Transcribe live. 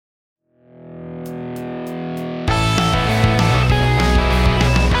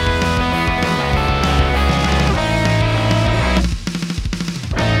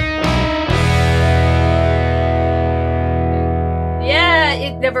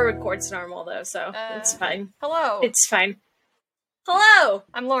never records normal, though, so it's fine. Hello. It's fine. Hello!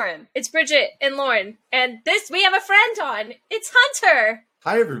 I'm Lauren. It's Bridget and Lauren. And we have a friend on. It's Hunter!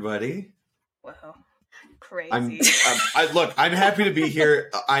 Hi, everybody. Wow. Crazy. I'm happy to be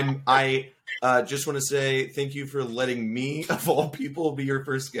here. I just want to say thank you for letting me, of all people, be your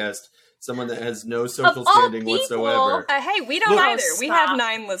first guest. Someone that has no social standing whatsoever. Hey, we don't either. We have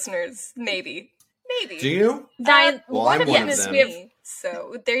 9 listeners. Maybe. Do you? 9. Well, I'm one of them.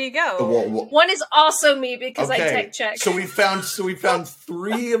 So there you go. One is also me because I tech check. So we found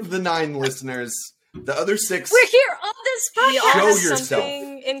 3 of the 9 listeners. The other 6. We're here on this podcast. We all have yourself.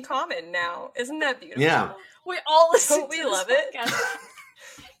 Something in common now. Isn't that beautiful? Yeah. We all listen. We to love this it. podcast.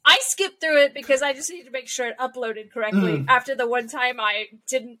 I skipped through it because I just need to make sure it uploaded correctly. After the one time I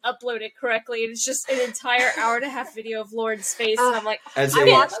didn't upload it correctly, and it's just an entire hour-and-a-half video of Lauren's face, and I'm like, I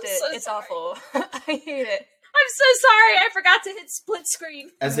watched it. So it's awful. I hate it. I'm so sorry. I forgot to hit split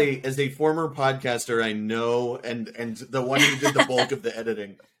screen. As a former podcaster, I know, and the one who did the bulk of the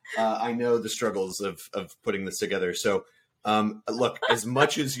editing, I know the struggles of putting this together. So, look, as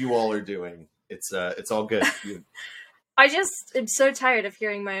much as you all are doing, it's all good. I just am so tired of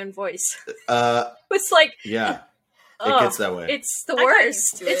hearing my own voice. It's like, yeah, it gets that way. It's the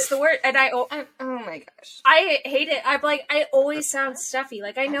worst. It's the worst, and oh my gosh, I hate it. I'm like, I always sound stuffy.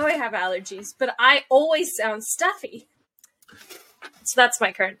 Like I know I have allergies, but I always sound stuffy. So that's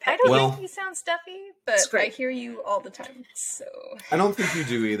my current pet. I don't think you sound stuffy, but I hear you all the time. So I don't think you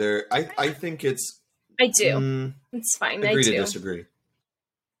do either. I think it's. I do. It's fine. Agree I do. to disagree.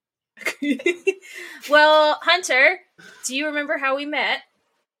 Well, Hunter, do you remember how we met?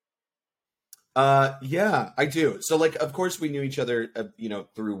 Yeah, I do. So, like, of course, we knew each other,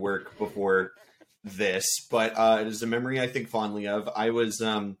 through work before this, but it is a memory I think fondly of. I was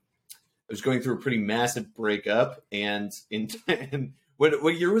going through a pretty massive breakup, and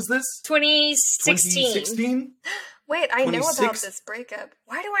what year was this? 2016. 2016? Wait, I know about this breakup.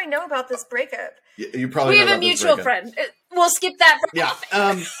 Why do I know about this breakup? You probably we know have a about mutual this friend. We'll skip that. Yeah.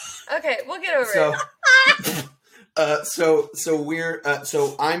 Okay, we'll get over it. So we're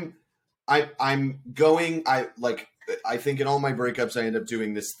I'm going. I think in all my breakups, I end up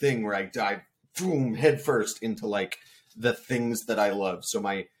doing this thing where I dive, boom, head first into like the things that I love. So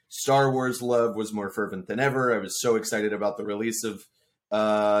my Star Wars love was more fervent than ever. I was so excited about the release of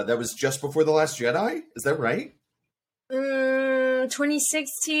that was just before The Last Jedi. Is that right?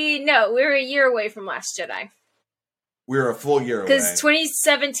 2016. No, we were a year away from Last Jedi. We were a full year away. Because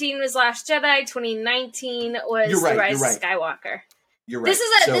 2017 was Last Jedi. 2019 was The Rise of Skywalker. You're right.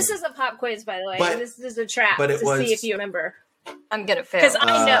 This is a pop quiz, by the way. This is a trap to see if you remember. I'm gonna fail because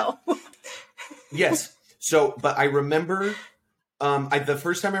I know. Yes. So, but I remember. The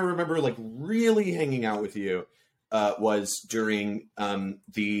first time I remember like really hanging out with you was during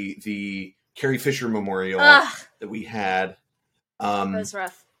the Carrie Fisher Memorial that we had. That was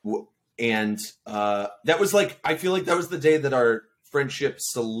rough. And that was like, I feel like that was the day that our friendship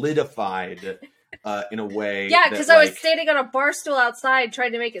solidified in a way. Yeah, because I was standing on a bar stool outside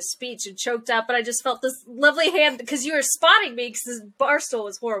trying to make a speech and choked up, and I just felt this lovely hand because you were spotting me because this bar stool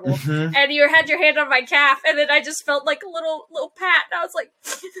was horrible, and you had your hand on my calf, and then I just felt like a little pat, and I was like,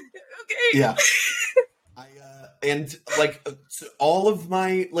 okay. Yeah. And like all of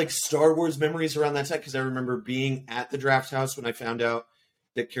my like Star Wars memories around that time, because I remember being at the draft house when I found out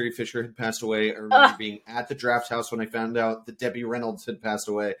that Carrie Fisher had passed away. I remember being at the draft house when I found out that Debbie Reynolds had passed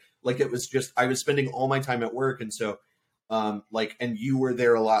away. Like it was just, I was spending all my time at work. And so and you were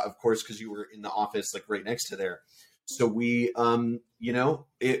there a lot, of course, because you were in the office, like right next to there. So we,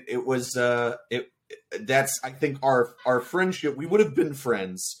 it was, that's, I think our friendship, we would have been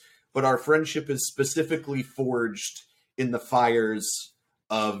friends, but our friendship is specifically forged in the fires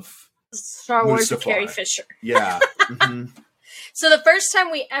of Star Wars Mustafar. With Carrie Fisher. Yeah. Mm-hmm. So the first time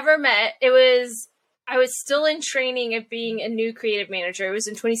we ever met, I was still in training of being a new creative manager. It was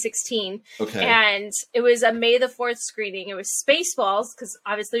in 2016. Okay. And it was a May the 4th screening. It was Spaceballs, because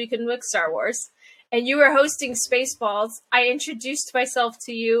obviously we couldn't book Star Wars. And you were hosting Spaceballs. I introduced myself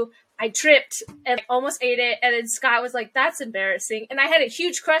to you. I tripped and almost ate it. And then Scott was like, that's embarrassing. And I had a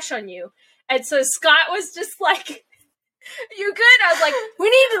huge crush on you. And so Scott was just like, you good? I was like, we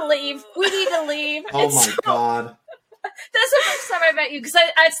need to leave. We need to leave. Oh my God. That's the first time I met you, because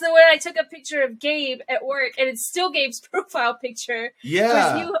that's the way I took a picture of Gabe at work, and it's still Gabe's profile picture.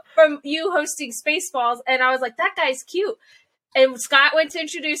 Yeah. It was you hosting Spaceballs, and I was like, that guy's cute. And Scott went to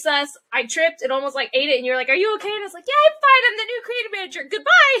introduce us. I tripped and almost like ate it, and you're like, are you okay? And I was like, yeah, I'm fine. I'm the new creative manager.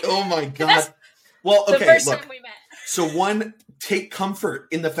 Goodbye. Oh my God. Well, okay, the first time we met. So one, take comfort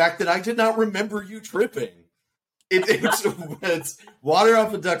in the fact that I did not remember you tripping. It's water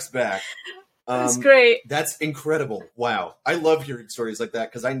off a duck's back. That's great. That's incredible. Wow. I love hearing stories like that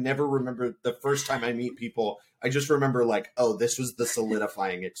because I never remember the first time I meet people. I just remember like, oh, this was the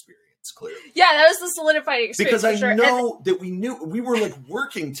solidifying experience, clearly. Yeah, that was the solidifying experience. Because I know that we were like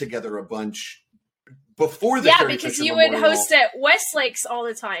working together a bunch before the Carrie because Fisher you Memorial. would host at Westlakes all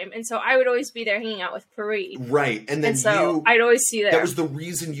the time, and so I would always be there hanging out with Paris. Right, and then I'd always see there. That was the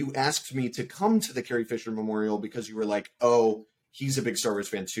reason you asked me to come to the Carrie Fisher Memorial because you were like, oh, he's a big Star Wars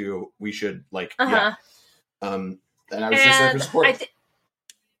fan too. We should yeah. And I was just there for support.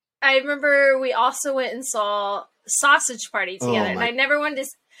 I remember we also went and saw Sausage Party together, and I never wanted to.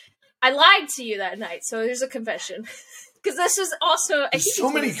 I lied to you that night, so there's a confession. Because this was also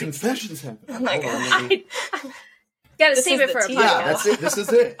so many confessions happening. Oh my god! Gotta save it for a podcast. Yeah, that's it. This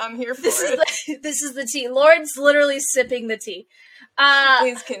is it. I'm here for it. This is the tea. Lauren's literally sipping the tea.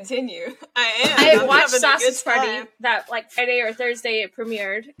 Please continue. I watched Sausage Party that like Friday or Thursday it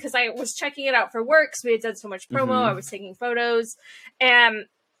premiered because I was checking it out for work because we had done so much promo. I was taking photos, and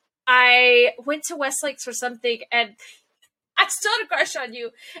I went to Westlakes for something, and I still had a crush on you,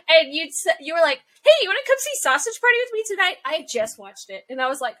 and you were like, "Hey, you want to come see Sausage Party with me tonight?" I just watched it, and I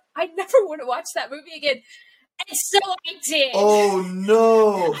was like, "I never want to watch that movie again." And so I did. Oh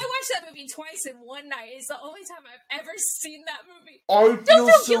no! I watched that movie twice in one night. It's the only time I've ever seen that movie. I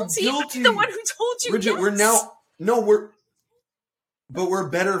feel so guilty. I'm the one who told you. Bridget, yes. we're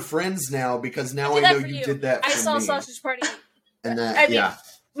better friends now because now I know you did that. I saw me. Sausage Party, and that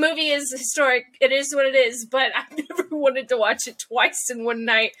movie is historic. It is what it is. But I never wanted to watch it twice in one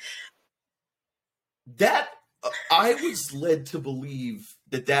night. That I was led to believe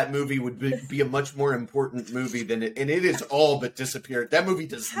that movie would be a much more important movie than it, and it is all but disappeared. That movie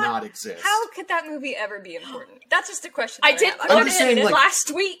does not exist. How could that movie ever be important? That's just a question. I did look at it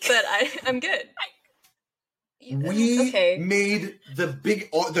last week, but I'm good. We made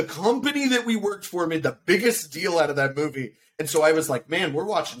the company that we worked for made the biggest deal out of that movie, and so I was like, man, we're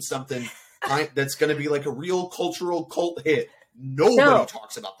watching something that's going to be like a real cultural cult hit. Nobody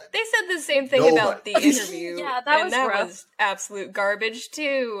talks about that. They said the same thing about the interview. That was absolute garbage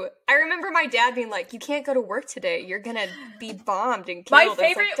too. I remember my dad being like, "You can't go to work today. You're gonna be bombed and killed." My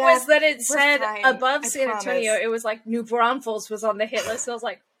favorite was that it said above San Antonio, it was like New Braunfels was on the hit list. I was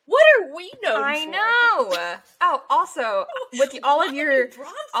like, "What are we known for?" I know. Oh, also with all of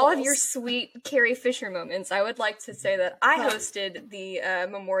your sweet Carrie Fisher moments, I would like to say that I hosted the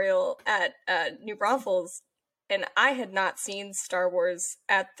memorial at New Braunfels. And I had not seen Star Wars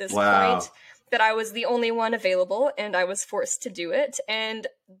at this point, but I was the only one available, and I was forced to do it. And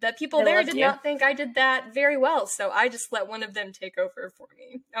the people there did not think I did that very well, so I just let one of them take over for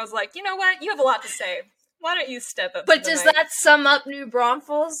me. I was like, you know what? You have a lot to say. Why don't you step up? But does that sum up New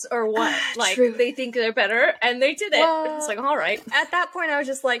Braunfels, or what? Like, they think they're better, and they did it. Well, it's like, all right. At that point, I was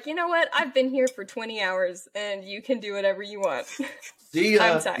just like, you know what? I've been here for 20 hours, and you can do whatever you want. See ya.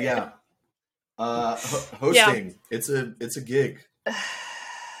 I'm tired. Yeah. Hosting, it's a gig.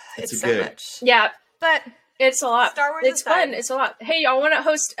 It's so much. Yeah, but it's a lot. Star Wars it's fun. It's a lot. Hey, y'all want to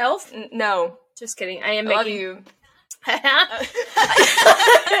host Elf? No, just kidding. I am love making you.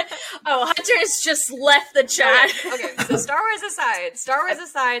 Oh, Hunter has just left the chat. Okay, so Star Wars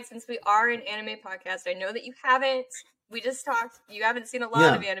aside, since we are an anime podcast, I know that you haven't. We just talked. You haven't seen a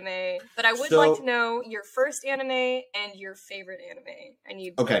lot of anime, but I would like to know your first anime and your favorite anime. I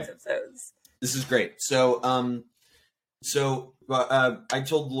need both of those. This is great. So, I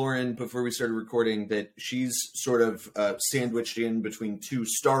told Lauren before we started recording that she's sort of sandwiched in between two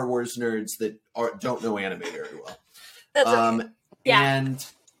Star Wars nerds that don't know anime very well. That's okay. And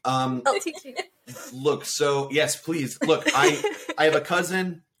I'll teach you. Look, so yes, please. Look, I have a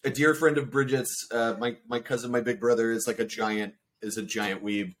cousin, a dear friend of Bridget's. My cousin, my big brother, is a giant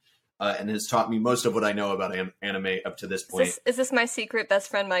weeb. And has taught me most of what I know about anime up to this point. Is this my secret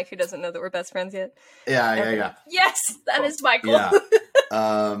best friend, Mike, who doesn't know that we're best friends yet? Yeah. Yes, that is Michael. Yeah.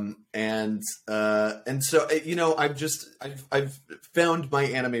 And so I've found my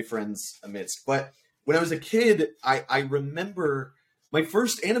anime friends amidst. But when I was a kid, I remember my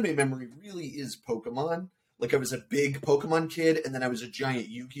first anime memory really is Pokemon. Like I was a big Pokemon kid, and then I was a giant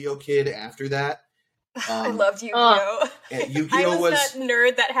Yu-Gi-Oh kid after that. I loved Yu-Gi-Oh! Yu-Gi-Oh! I was that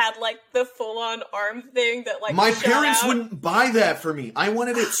nerd that had the full-on arm thing that my parents wouldn't buy that for me. I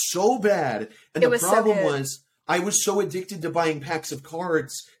wanted it so bad, and the problem was I was so addicted to buying packs of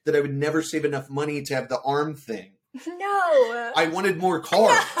cards that I would never save enough money to have the arm thing. No, I wanted more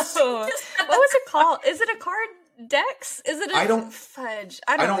cards. No. What was it called? Is it a card dex? Is it? I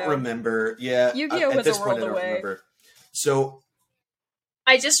don't remember. Yeah, Yu-Gi-Oh! At was this a point, world I don't away. remember. So.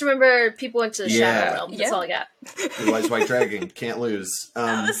 I just remember people went to the Shadow Yeah. Realm. That's all I got. Blue Eyes White Dragon, can't lose.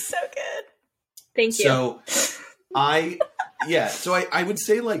 That was so good. Thank you. So I would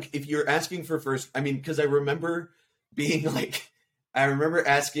say, like, if you're asking for first, I mean, because I remember being like, I remember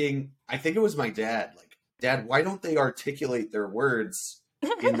asking, I think it was my dad, like, Dad, why don't they articulate their words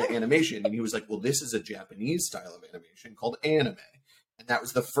in the animation? And he was like, well, this is a Japanese style of animation called anime. And that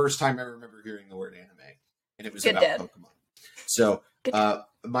was the first time I remember hearing the word anime. And it was Good about dad. Pokemon. So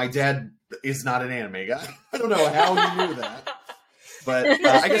my dad is not an anime guy. I don't know how he knew that. But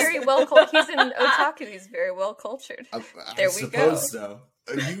I guess Very well cultured. He's an otaku. He's very well cultured. I There we go. suppose so.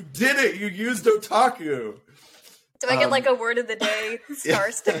 You did it. You used otaku. Do I get like a word of the day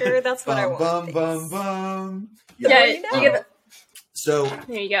star sticker? That's what I want. Bum bum bum. Yeah, you know. you get So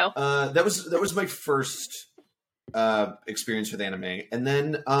there you go. that was my first experience with anime, and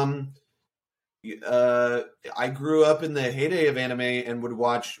then I grew up in the heyday of anime and would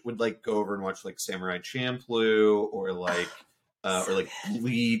like go over and watch like Samurai Champloo or like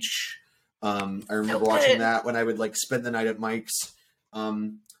Bleach. I remember watching that when I would like spend the night at Mike's.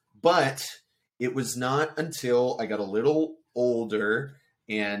 But it was not until I got a little older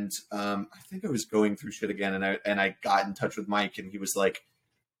and I think I was going through shit again, and I got in touch with Mike, and he was like,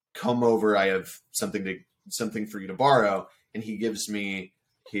 "Come over, I have something for you to borrow," and he gives me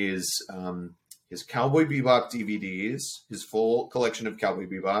his Cowboy Bebop DVDs, his full collection of Cowboy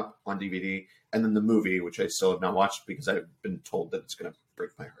Bebop on DVD, and then the movie, which I still have not watched because I've been told that it's going to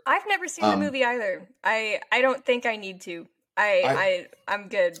break my heart. I've never seen the movie either. I don't think I need to. I'm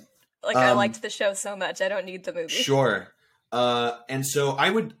good. Like, I liked the show so much, I don't need the movie. Sure. And so I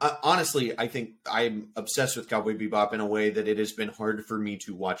would, honestly, I think I'm obsessed with Cowboy Bebop in a way that it has been hard for me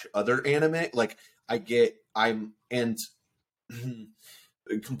to watch other anime. Like,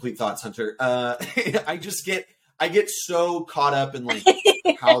 complete thoughts, Hunter. I get so caught up in like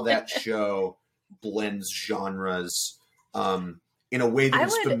how that show blends genres, in a way that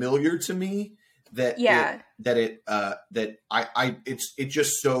is familiar to me. It's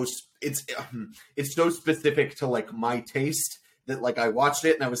so specific to like my taste that like I watched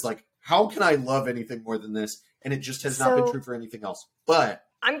it and I was like, how can I love anything more than this? And it just has not been true for anything else. But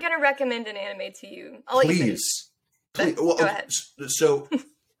I'm gonna recommend an anime to you. I'll let you finish. Please. Go ahead. So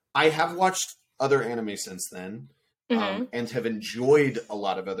I have watched other anime since then, and have enjoyed a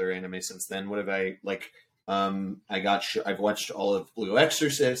lot of other anime since then. What have I like? I've watched all of Blue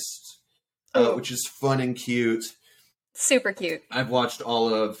Exorcist, which is fun and cute. Super cute. I've watched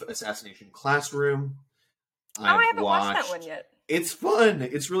all of Assassination Classroom. I haven't watched that one yet. It's fun.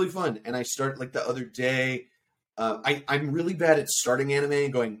 It's really fun. And I started like the other day. I'm really bad at starting anime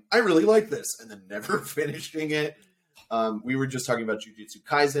and going, I really like this, and then never finishing it. We were just talking about Jujutsu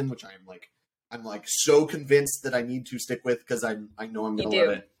Kaisen, which I'm like so convinced that I need to stick with because I know I'm going to love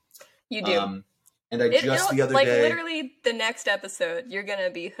it. You do. And the other day, literally the next episode, you're gonna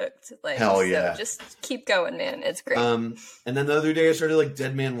be hooked. Like, hell yeah! So just keep going, man. It's great. And then the other day, I started like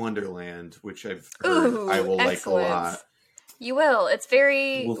Dead Man Wonderland, which I've heard I will like a lot. You will. It's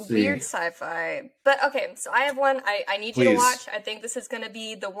very weird sci-fi. But okay, so I have one I need you to watch. I think this is gonna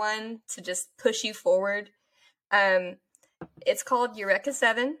be the one to just push you forward. It's called Eureka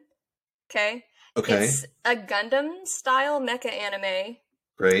 7. Okay. It's a Gundam style mecha anime.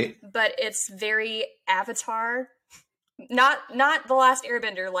 Right. But it's very Avatar. Not The Last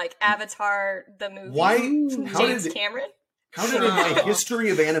Airbender, like Avatar the movie. Why? James Cameron. How did in my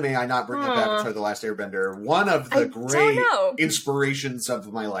history of anime I not bring up Avatar the Last Airbender? One of the great inspirations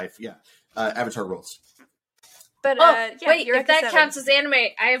of my life. Yeah. Avatar rules. But wait, Eureka if that 7. counts as anime,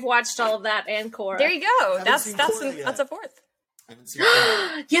 I have watched all of that and Korra. There you go. That's a fourth. I haven't seen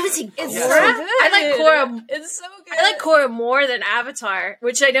Korra. You haven't seen Korra? It's so good. I like Korra. It's so good. I like Korra more than Avatar,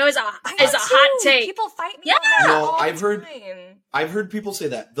 which I know is a hot take. People fight me on that all the time. I've heard people say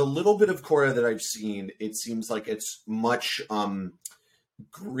that. The little bit of Korra that I've seen, it seems like it's much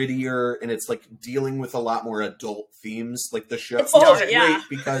grittier, and it's like dealing with a lot more adult themes. Like the show, great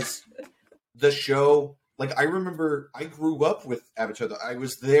because the show. Like I remember, I grew up with Avatar. I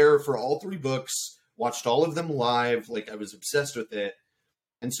was there for all 3 books. Watched all of them live. Like I was obsessed with it.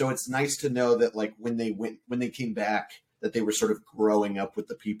 And so it's nice to know that like when they came back, that they were sort of growing up with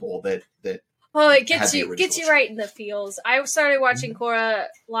the people that it gets you right in the feels. I started watching Korra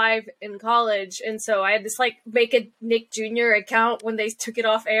live in college, and so I had to like make a Nick Jr. account when they took it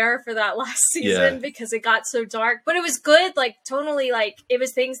off air for that last season because it got so dark. But it was good, like tonally, like it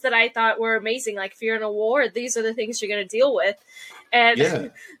was things that I thought were amazing. Like if you're in a war, these are the things you're going to deal with.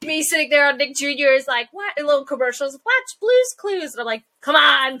 And me sitting there on Nick Jr. is like, what? And little commercials, watch Blue's Clues. And I'm like, come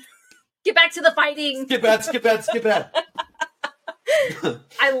on, get back to the fighting. Skip that.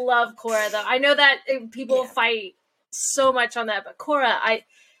 I love Korra though. I know that people Yeah. fight so much on that, but Korra,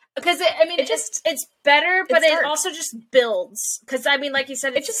 because it's better, but it's it dark. also just builds. Because I mean, like you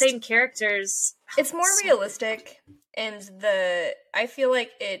said, it's the same characters. It's more So realistic, and I feel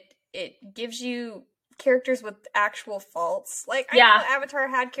like it gives you characters with actual faults. Like, I Yeah. know Avatar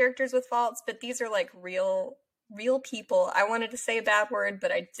had characters with faults, but these are like real people. I wanted to say a bad word,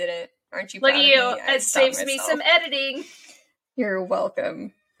 but I didn't. Aren't you Look proud at of you. me? I It stopped saves me myself. some editing. You're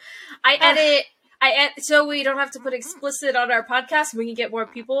welcome. I edit. So we don't have to put explicit on our podcast. We can get more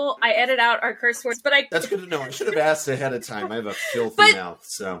people. I edit out our curse words, but That's good to know. I should have asked ahead of time. I have a filthy mouth,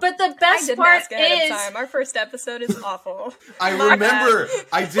 so. But the I best didn't part ask ahead is of time. Our first episode is awful. I My remember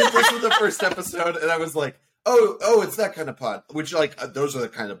I did listen to the first episode, and I was like, "Oh, it's that kind of pod." Which, like, those are the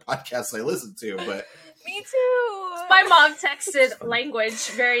kind of podcasts I listen to. But Me too. my mom texted language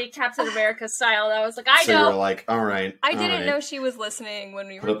very Captain America style. And I was like, I so you were know, like, "All right, I all didn't right. know she was listening when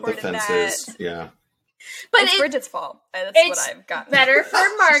we Put up the recorded fences." that. Yeah, but It's it's Bridget's fault. That's it's what I've gotten. better for She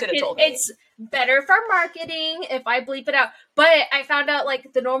should've marketing. told me. It's better for marketing if I bleep it out. But I found out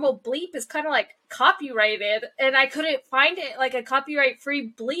like the normal bleep is kind of like copyrighted, and I couldn't find it like a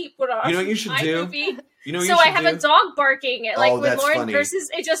copyright-free bleep. When You know what you should do? iMovie. you know. What So you I should have do? a dog barking. Like Oh, when that's Lauren funny.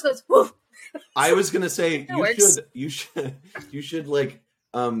 curses, it just goes woof. I was gonna say That works. you should like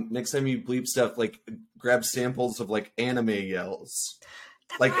next time you bleep stuff, like grab samples of like anime yells,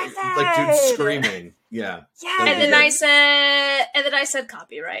 like dudes screaming. Yeah. Yeah. That'd And be then good. I said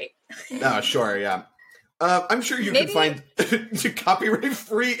copyright. Oh, sure, yeah. I'm sure you Maybe- can find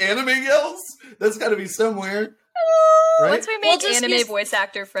copyright-free anime yells. That's got to be somewhere, right? Once we We'll make just anime use- voice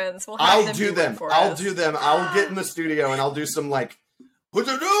actor friends, we'll have I'll them do one them. for I'll us. do them. I'll get in the studio and I'll do some like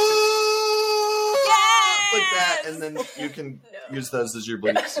like that, and then you can use those as your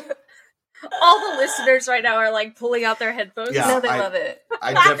bleeps. All the listeners right now are like pulling out their headphones. Yeah. No, they I- love it.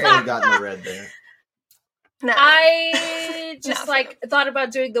 I definitely got in the red there. No. I just No. like thought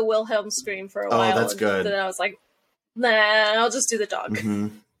about doing the Wilhelm scream for a Oh, while. that's and good. Then I was like, nah, I'll just do the dog. hmm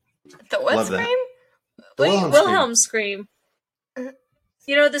The what Love that. scream? The Wilhelm Wilhelm scream.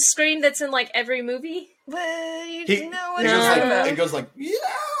 You know the scream that's in like every movie? Well, you He, know it what goes I'm No. like talking about. it goes like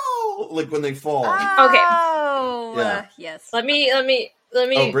yow, like when they fall. Oh, Yeah. yes. Let me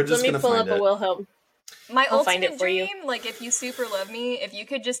Oh, Bridget's gonna pull find up it. a Wilhelm. My I'll find ultimate it for you. dream, like if you super love me, if you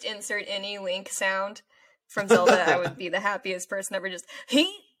could just insert any Link sound from Zelda, I would be the happiest person ever. Just he,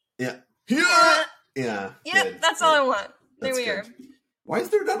 Yeah. yeah, Yeah. yep, good, that's good. all I want. There That's we good. are. Why is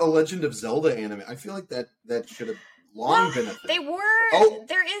there not a Legend of Zelda anime? I feel like that should have long Well, been a thing. They were. Oh.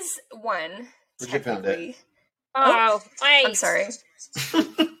 There is one. Bridget found it. technically. Oh, wait. I'm sorry.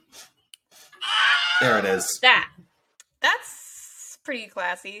 There it is. That. That's pretty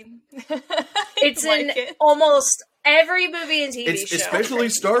classy. It's I in like it. almost every movie and TV It's show. especially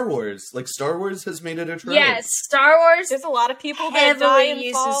Star Wars. Like Star Wars has made it a trend. Yes, Star Wars. There's a lot of people that Heavily die and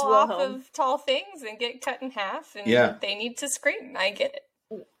uses fall off Wilhelm. of tall things and get cut in half, and Yeah. they need to scream. I get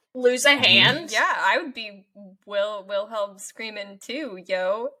it. Lose a hand. Yeah, I would be Wilhelm screaming too,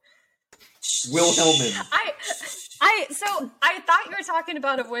 yo. Wilhelmin. So I thought you were talking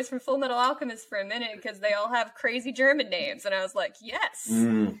about a voice from Full Metal Alchemist for a minute because they all have crazy German names, and I was like, yes,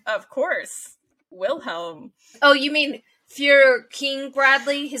 Mm. of course, Wilhelm. Oh, you mean Fuhrer King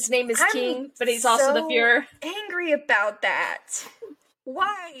Bradley? His name is I'm King, but he's also the so Fuhrer. Angry about that.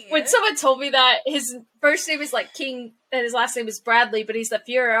 Why? When someone told me that his first name is like King and his last name is Bradley, but he's the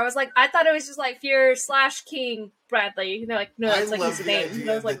Fuhrer, I was like, I thought it was just like Fuhrer / King Bradley. And they're like, no, I it's like love his the name. idea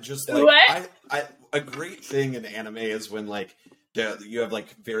And I was like, that just like what? a great thing in anime is when like you have like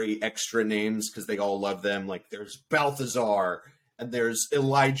very extra names because they all love them. Like there's Balthazar and there's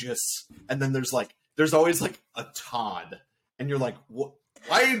Elijah, and then there's always like a Todd, and you're like, what?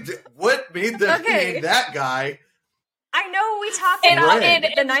 What made them Okay. name that guy? I know we talked And- about and-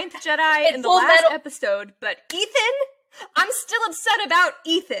 the Ninth Jedi and in the Full last Metal- episode, but Ethan? I'm still upset about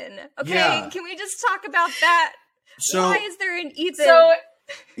Ethan. Okay, Yeah. can we just talk about that? So Why is there an Ethan? So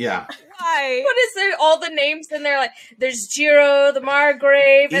yeah, Why? what is there? All the names in there, like there's Jiro, the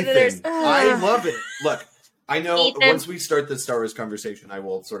Margrave, and then there's Ethan. I love it. Look, I know Ethan. once we start the Star Wars conversation, I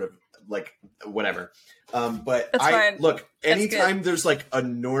will sort of like whatever. But That's I fine. look That's anytime there's like a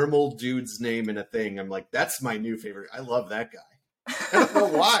normal dude's name in a thing, I'm like, that's my new favorite. I love that guy. I don't know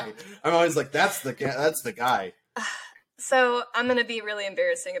why. I'm always like, that's the guy. So I'm gonna be really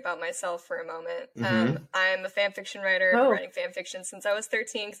embarrassing about myself for a moment. Mhm. I'm a fan fiction writer. I've Oh. been writing fan fiction since I was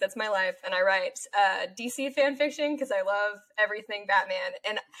 13 because that's my life, and I write DC fan fiction because I love everything Batman.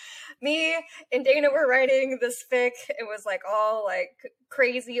 And me and Dana were writing this fic. It was like all like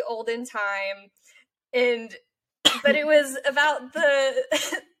crazy olden time, and but it was about the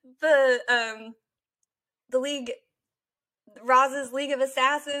League, Roz's League of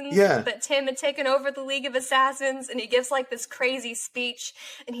Assassins. Yeah. But Tim had taken over the League of Assassins, and he gives like this crazy speech,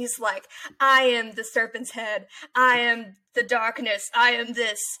 and he's like, "I am the Serpent's Head. I am the darkness. I am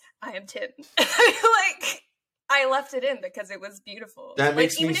this. I am Tim." Like, I left it in because it was beautiful. That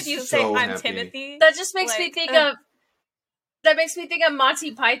makes even me if you so say I'm happy. Timothy, That just makes me like, think of. That makes me think of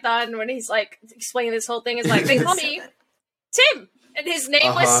Monty Python when he's like explaining this whole thing. Is like, they call me Tim, and his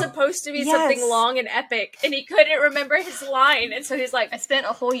name was supposed to be something long and epic, and he couldn't remember his line, and so he's like, I spent a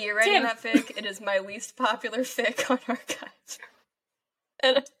whole year writing Tim. that fic. It is my least popular fic on Archive.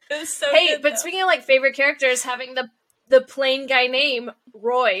 And it was so hey, good, but though. speaking of like favorite characters, having the plain guy name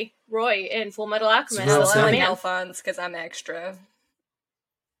Roy in Full Metal Alchemist. Well, I like man. Alphonse because I'm extra.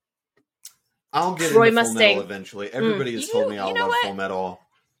 I'll get Roy into Full Mustang. Metal eventually. Everybody has told me I'll know love what? Full Metal.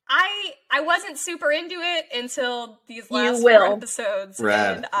 I wasn't super into it until these You last will. 4 episodes,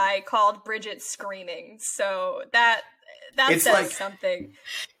 Rad. and I called Bridget screaming. So that It's says like- something.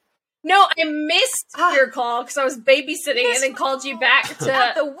 No, I missed your call because I was babysitting Yes, and then called you back at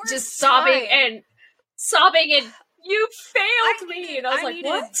to the worst just sobbing time. and you failed me, and I was like,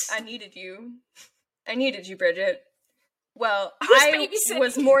 "What?" I needed you. I needed you, Bridget. Well, I was I babysitting.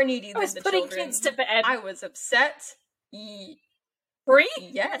 was more needy I than was the putting children. kids to bed. I was upset. 3?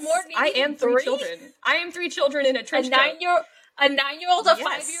 Yes, More needy I am than 3 3? children. I am 3 children in a A trench coat. 9-year-old, a 9-year-old, a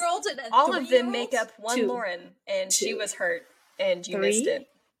Yes. 5-year-old, and a All of them 3-year-old? make up one 2. Lauren, and she 2. was hurt, and you 3? missed it.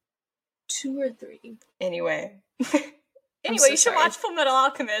 2 or 3. Anyway. so You should sorry. watch Full Metal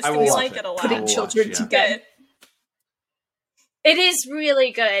Alchemist, I and will you watch like it. it a lot. Putting will children watch, to yeah. bed. Good. It is really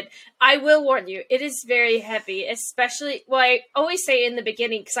good. I will warn you, it is very heavy, especially, well, I always say in the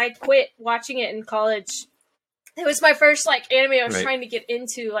beginning, because I quit watching it in college. It was my first, like, anime I was Right. trying to get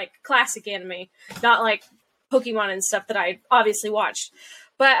into, like, classic anime, not, like, Pokemon and stuff that I obviously watched.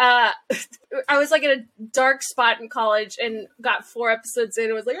 But I was, like, in a dark spot in college and got 4 episodes in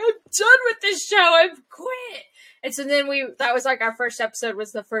and was like, I'm done with this show, I've quit! And so then that was like our first episode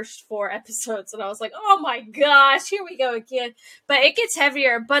was the first 4 episodes. And I was like, oh my gosh, here we go again. But it gets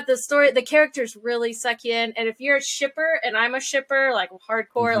heavier, but the characters really suck you in. And if you're a shipper, and I'm a shipper, like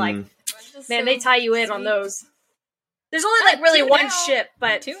hardcore, like, man, they tie you in on those. There's only like really 2 one now. ship,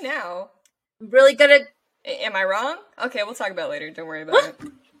 but 2 now. really good at... Am I wrong? Okay, we'll talk about it later. Don't worry about it.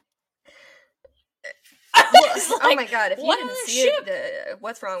 Oh like, my god, if you what didn't other see it,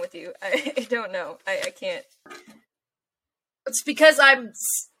 what's wrong with you? I don't know. I can't. It's because I'm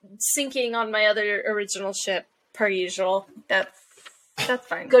sinking on my other original ship, per usual. That's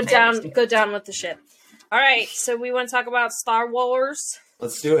fine. Go I down understand. with the ship. All right, so we want to talk about Star Wars.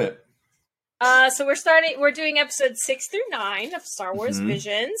 Let's do it. So we're doing episodes 6 through 9 of Star Wars Mhm.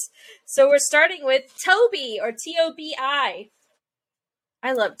 Visions. So we're starting with Toby, or Tobi. I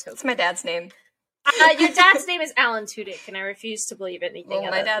love Toby. That's my dad's name. Your dad's name is Alan Tudyk, and I refuse to believe anything Well,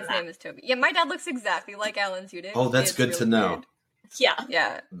 other my dad's than that. name is Toby. Yeah, my dad looks exactly like Alan Tudyk. Oh, that's It's good to really know. weird. Yeah,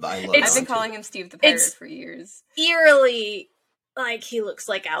 Yeah, I love I've been Alan calling Tudyk. him Steve the Pirate It's- for years. eerily like he looks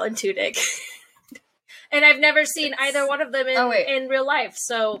like Alan Tudyk. And I've never seen either one of them in real life,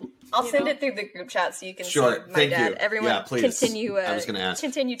 so I'll you send know. it through the group chat so you can Sure, see my thank dad. you. Everyone, Yeah, please. continue. I was gonna ask.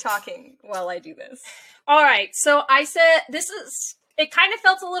 Continue talking while I do this. All right, so I said it kind of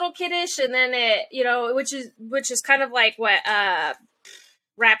felt a little kiddish, and then it, which is kind of like what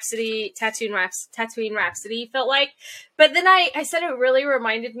Tatooine Rhapsody felt like. But then I said it really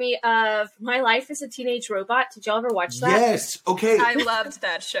reminded me of My Life as a Teenage Robot. Did y'all ever watch that? Yes. Okay. I loved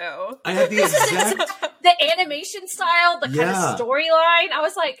that show. I had the exact. The animation style, the kind Yeah. of storyline. I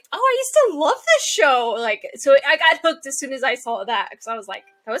was like, oh, I used to love this show. Like, so I got hooked as soon as I saw that because I was like,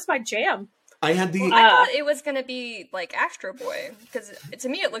 that was my jam. I had the. I thought it was gonna be like Astro Boy because to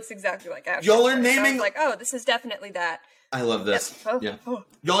me it looks exactly like Astro Y'all Boy. are So I naming- was like, oh, this is definitely that. I love this. Oh, Yeah. oh.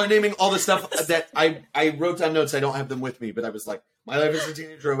 Y'all are naming all the stuff that I wrote down notes. I don't have them with me, but I was like, My Life as a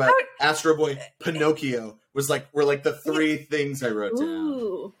Teenage Robot, Astro Boy, Pinocchio were like the 3 things I wrote down.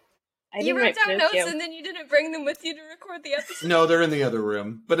 Ooh. I You didn't wrote write down Pinocchio. notes and then you didn't bring them with you to record the episode. No, they're in the other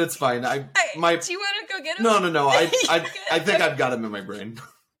room, but it's fine. Do you want to go get them? No. I think I've got them in my brain.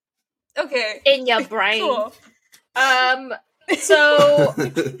 Okay. In your brain. Cool. So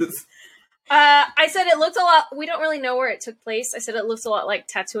I said it looked a lot. We don't really know where it took place. I said it looks a lot like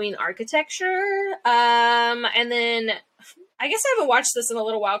Tatooine architecture. And then I guess I haven't watched this in a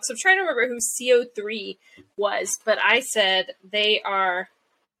little while because I'm trying to remember who CO3 was. But I said they are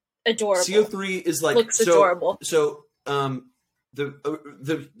adorable. CO3 is like Looks adorable. So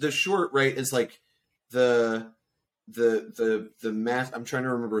the short, right, is like the math. I'm trying to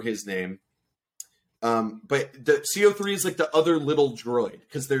remember his name. But the CO3 is like the other little droid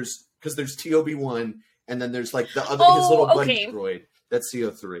because there's TOB1 and then there's like the other his little buddy droid. That's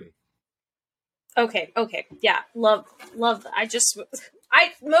CO3. Okay, yeah, love. Most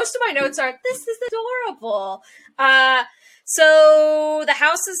of my notes are, this is adorable. So the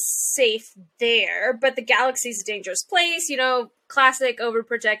house is safe there, but the galaxy's a dangerous place. You know, classic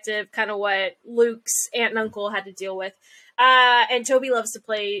overprotective, kind of what Luke's aunt and uncle had to deal with. And Toby loves to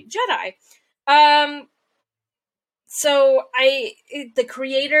play Jedi. So the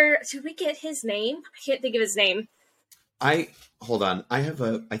creator, did we get his name? I can't think of his name. Hold on. I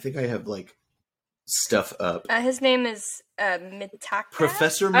think I have like stuff up. His name is Mitaka.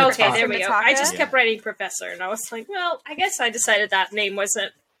 Professor Mitaka. Okay, there we go. I just kept writing Professor, and I was like, well, I guess I decided that name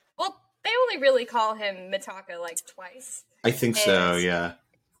wasn't. Well, they only really call him Mitaka like twice. I think so, yeah.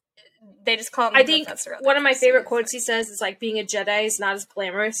 They just call him Professor. I think one of my favorite quotes he says is like, being a Jedi is not as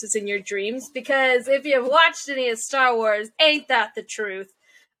glamorous as in your dreams, because if you've watched any of Star Wars, ain't that the truth?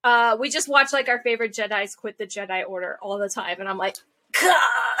 We just watch like our favorite Jedis quit the Jedi Order all the time, and I'm like,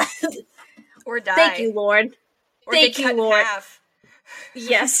 God! Or die. Thank you, Lord. Or Thank you, Lord. Half.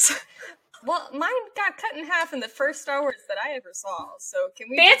 Yes. Well, mine got cut in half in the first Star Wars that I ever saw. So can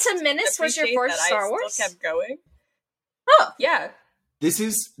we? Phantom Menace was your first Star Wars? Still kept going. Oh, yeah. This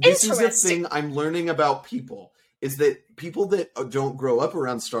is a thing I'm learning about people. Is that people that don't grow up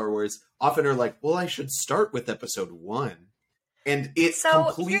around Star Wars often are like, well, I should start with Episode 1, and it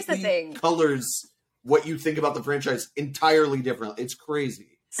completely colors what you think about the franchise entirely different. It's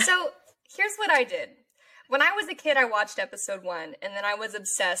crazy. So here's what I did. When I was a kid, I watched Episode 1, and then I was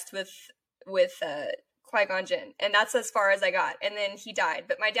obsessed with Qui-Gon Jinn, and that's as far as I got. And then he died,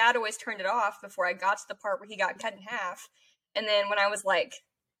 but my dad always turned it off before I got to the part where he got cut in half. And then when I was like,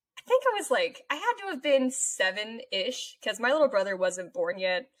 I had to have been 7-ish, because my little brother wasn't born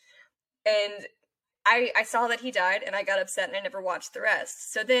yet, and I saw that he died, and I got upset, and I never watched the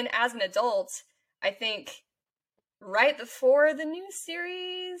rest. So then, as an adult, I think right before the new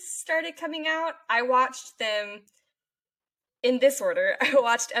series started coming out, I watched them in this order. I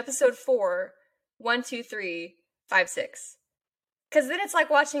watched Episode 4, 1, 2, 3, 5, 6. Because then it's like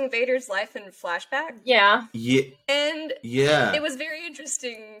watching Vader's life in flashback. Yeah. Yeah. And it was very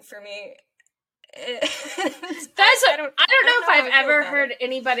interesting for me. I don't know if I've ever heard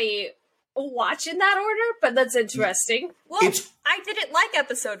anybody watch in that order, but that's interesting. Well, I didn't like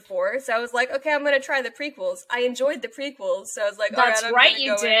Episode 4, so I was like, okay, I'm going to try the prequels. I enjoyed the prequels, so I was like, that's all right, I'm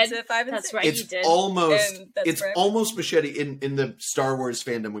you go did. Into 5 and that's 6. right, it's you did. Almost machete in the Star Wars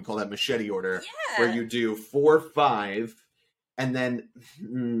fandom. We call that machete order, where you do 4, 5. And then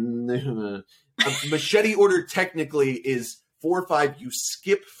machete order technically is 4, 5. You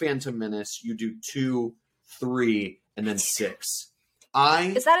skip Phantom Menace. You do 2, 3, and then 6.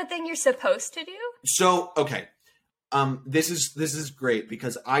 Is that a thing you're supposed to do? So okay, this is great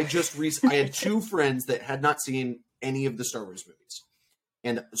because I had 2 friends that had not seen any of the Star Wars movies,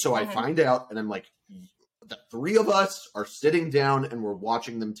 and so I find out, and I'm like, the 3 of us are sitting down and we're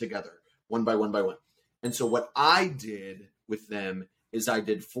watching them together, one by one by one. And so what I did with them is I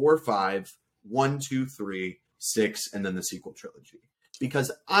did 4, 5, 1, 2, 3, 6, and then the sequel trilogy.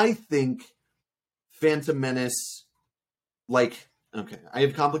 Because I think Phantom Menace, like, okay, I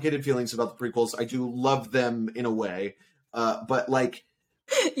have complicated feelings about the prequels. I do love them in a way, but like,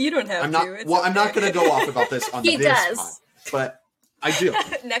 you don't have I'm not, to. I'm not going to go off about this on this pod, but I do.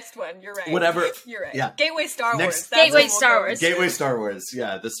 Next one, you're right. Whatever. You're right. Yeah. Gateway Star Wars. Gateway Star Wars. Gateway Star Wars.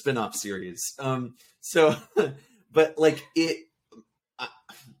 Yeah, the spin-off series. So, but like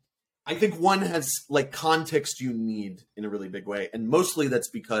I think one has like context you need in a really big way. And mostly that's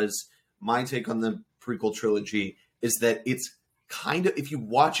because my take on the prequel trilogy is that it's kind of, if you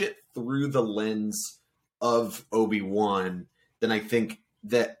watch it through the lens of Obi-Wan, then I think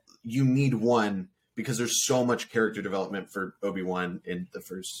that you need one because there's so much character development for Obi-Wan in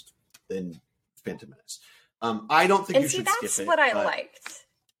Phantom Menace. I don't think you should skip it. And see, that's what I liked.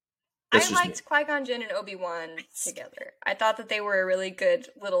 I liked Qui-Gon Jinn and Obi-Wan together. I thought that they were a really good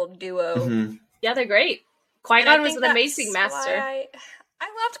little duo. Mm-hmm. Yeah, they're great. Qui-Gon was an amazing master. I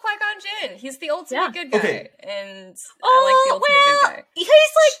loved Qui-Gon Jinn. He's the ultimate good guy. Okay. And I like the ultimate good guy. He's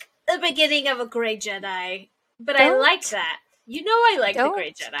like the beginning of a great Jedi. But I like that. You know I like the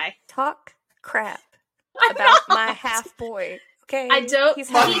great Jedi. Talk crap about my half-boy. Okay. I don't. He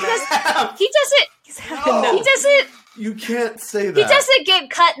doesn't. No. He doesn't. You can't say that. He doesn't get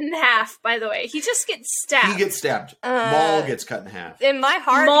cut in half, by the way. He just gets stabbed. He gets stabbed. Maul gets cut in half. In my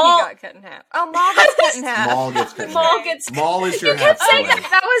heart, he got cut in half. Oh, Maul gets cut in half. Maul gets cut in Maul half. gets Maul is your you half kept saying boy. that.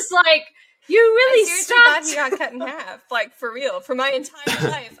 That was like, You really I seriously thought stopped. he got cut in half. Like, for real. For my entire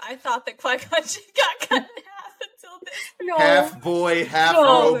life, I thought that Qui-Gon got cut in half until this. No. Half boy, half Oh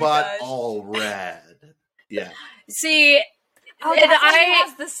my robot, gosh. all rad. Yeah. See, Oh, and that's why he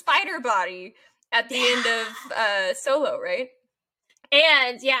has the spider body at the end of Solo, right?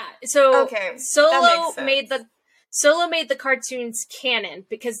 and yeah, so Okay, that Solo makes sense. made the cartoons canon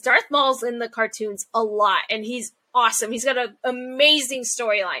because Darth Maul's in the cartoons a lot, and he's awesome. He's got an amazing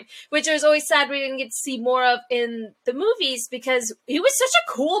storyline, which I was always sad we didn't get to see more of in the movies because he was such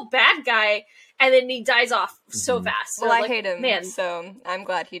a cool bad guy, and then he dies off so fast. So, Well, I like, hate him, man. so I'm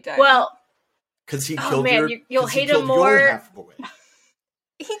glad he died. Well, Because he Oh, killed man, your. you'll 'cause he hate killed him your more. half boy.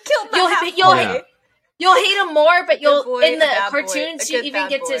 he killed my you'll half you'll Yeah. hate you'll hate him more, but you'll boy, in the a bad boy, cartoons a you good even bad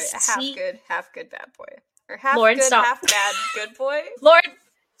get boy, to a see. half good bad boy, or half Lauren, good, stop. half bad good boy. Lord,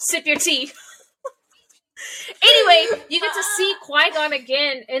 sip your tea. Anyway, you get to see Qui-Gon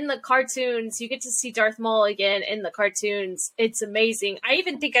again in the cartoons. You get to see Darth Maul again in the cartoons. It's amazing. I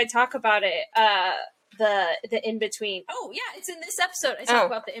even think I talk about it, the in-between. Oh, yeah, it's in this episode. I talk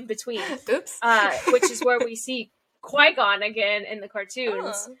about the in-between, Oops. which is where we see Qui-Gon again in the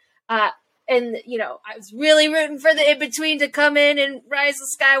cartoons. Oh. And, you know, I was really rooting for the in-between to come in and Rise of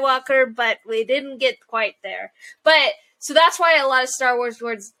Skywalker, but we didn't get quite there. But, so that's why a lot of Star Wars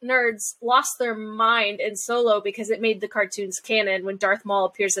nerds lost their mind in Solo, because it made the cartoons canon when Darth Maul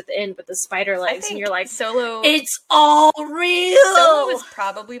appears at the end with the spider I legs, think and you're like, Solo. it's all real! Solo was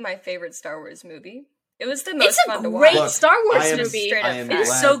probably my favorite Star Wars movie. It was the most It's a fun to great watch. Look, Star Wars I am, movie. Straight up I am fact. It's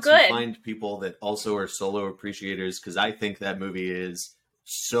glad so good. to find people that also are Solo appreciators because I think that movie is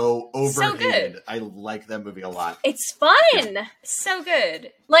so overhated. good. I like that movie a lot. It's fun! So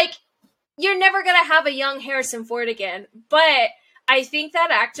good. Like, you're never gonna have a young Harrison Ford again, but I think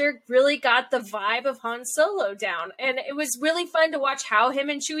that actor really got the vibe of Han Solo down, and it was really fun to watch how him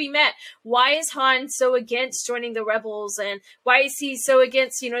and Chewie met. Why is Han so against joining the Rebels, and why is he so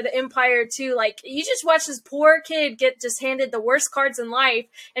against, you know, the Empire too? Like, you just watch this poor kid get just handed the worst cards in life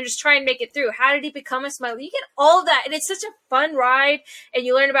and just try and make it through. How did he become a Smiley? You get all of that, and it's such a fun ride, and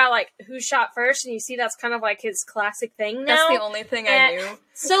you learn about, like, who shot first, and you see that's kind of like his classic thing now. That's the only thing I And knew.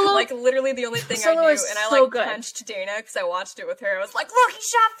 Solo, Like, literally the only thing Solo I knew. is And I, so like, good. punched Dana because I watched it with her. I was like, look, he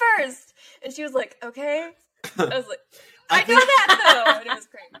shot first! And she was like, okay. I was like, I know think- that, though! And it was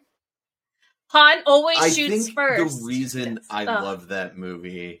great. Han always I shoots think first. the reason I Ugh. love that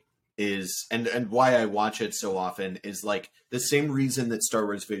movie is, and why I watch it so often is like the same reason that Star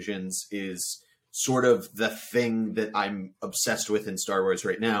Wars Visions is sort of the thing that I'm obsessed with in Star Wars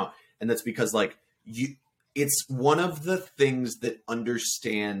right now, and that's because like it's one of the things that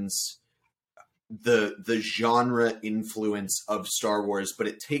understands the genre influence of Star Wars, but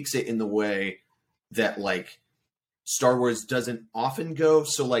it takes it in the way that like Star Wars doesn't often go.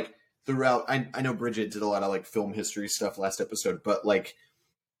 So like throughout, I know Bridget did a lot of like film history stuff last episode, but like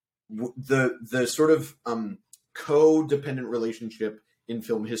the sort of codependent relationship in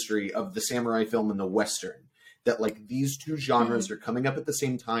film history of the samurai film and the Western, that like these two genres are coming up at the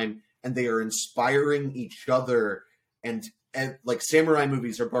same time and they are inspiring each other, and like samurai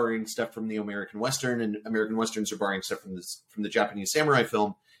movies are borrowing stuff from the American Western, and American Westerns are borrowing stuff from the Japanese samurai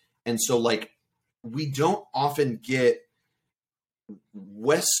film. And so like we don't often get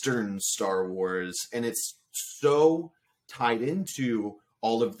Western Star Wars, and it's so tied into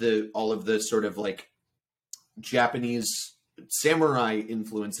all of the sort of like Japanese samurai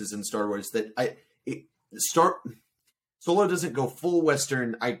influences in Star Wars that Solo doesn't go full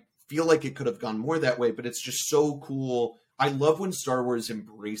Western. I feel like it could have gone more that way, but it's just so cool. I love when Star Wars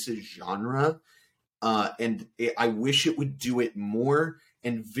embraces genre, and I wish it would do it more.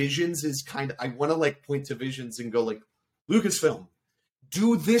 And Visions is kind of, I want to like point to Visions and go like, Lucasfilm,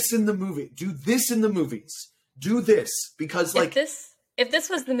 do this in the movie, do this in the movies, do this, because like If this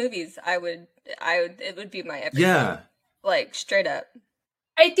was the movies, I would it would be my everything. yeah. Like, straight up.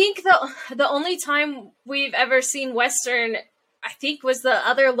 I think the only time we've ever seen Western, I think, was the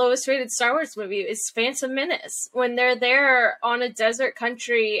other lowest rated Star Wars movie is Phantom Menace, when they're there on a desert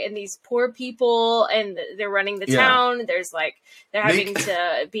country and these poor people and they're running the town. There's like, they're having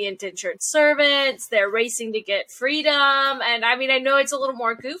to be indentured servants. They're racing to get freedom. And I mean, I know it's a little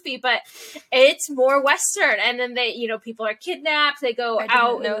more goofy, but it's more Western. And then they, you know, people are kidnapped. They go I didn't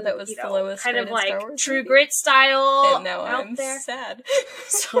out know and, that was you the know, lowest kind of rated like Star Wars True movie. Grit style And now out I'm there. sad.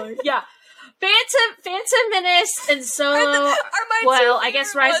 So, yeah. Phantom Menace and Solo. Are my Well, two I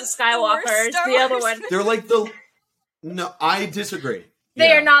guess favorite Rise of ones the Skywalker worst is Star the other Wars one. They're like no, I disagree. They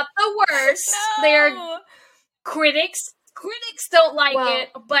Yeah. are not the worst. No. They are critics Critics don't like it,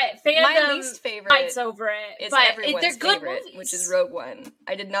 but my fandom least favorite fights over it. is but everyone's they're good favorite, movies. which is Rogue One.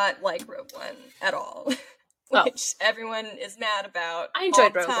 I did not like Rogue One at all, which everyone is mad about. I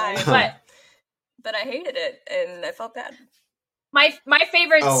enjoyed Rogue One, but I hated it and I felt bad. My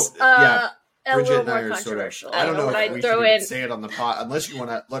favorite's a Bridget little and I more are sort of. controversial. I don't know if we throw should in say it on the pod unless you want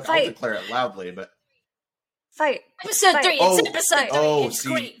to. Look, I'll declare it loudly, but. Fight. Episode 3. It's episode 3. It's see,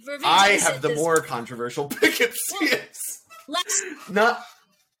 great. Revenge I of the have Sith the is- more controversial pick of CS. Not.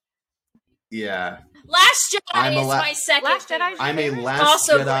 Yeah. Last Jedi I'm a is my second. Last Jedi. favorite. I'm a Last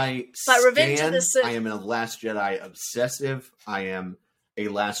Also Jedi but Revenge of stan. the Sith- I am a Last Jedi obsessive. I am a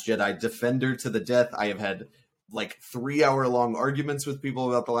Last Jedi defender to the death. I have had like 3-hour-long arguments with people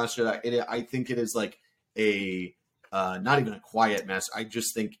about the Last Jedi. I think it is like a not even a quiet mess. I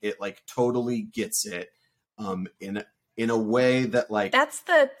just think it like totally gets it in a way that like That's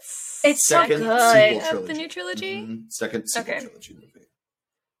the It's so second good. sequel of the new trilogy. Mhm. Second sequel Okay. trilogy movie.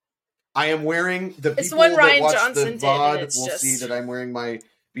 I am wearing the It's people one that Ryan watch Johnson the did, VOD and it's will just- see that I'm wearing my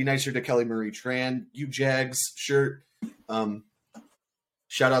 "Be Nicer to Kelly Marie Tran, You Jags" shirt.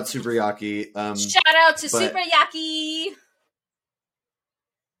 Shout out Superyaki. Shout out to but- Super Yaki.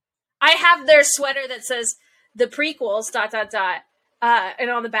 I have their sweater that says the prequels ... and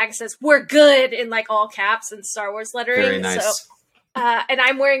on the back it says "We're good" in like all caps and Star Wars lettering. Very nice. So, and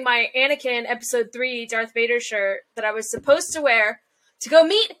I'm wearing my Anakin Episode 3 Darth Vader shirt that I was supposed to wear to go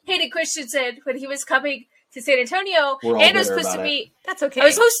meet Hayden Christensen when he was coming to San Antonio. We're all And I was bitter supposed to about it. meet. That's okay. I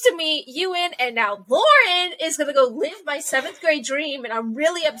was supposed to meet Ewan, and now Lauren is going to go live my 7th grade dream, and I'm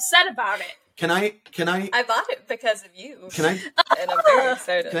really upset about it. Can I? I bought it because of you. Can I? And I'm very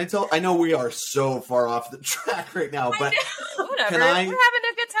excited. Can I tell? I know we are so far off the track right now, but Whatever. Can I- We're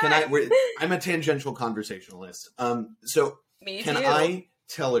having a good can time. I'm a tangential conversationalist. So Me can too. I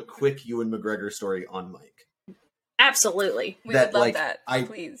tell a quick Ewan McGregor story on mic? Absolutely. We that, would love like, that.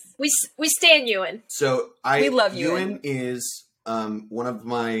 Please. We stand Ewan. So We love Ewan is one of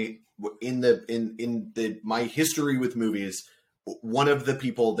my my history with movies. One of the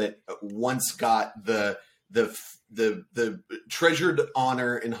people that once got the treasured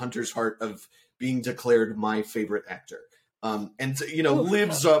honor in Hunter's heart of being declared my favorite actor, and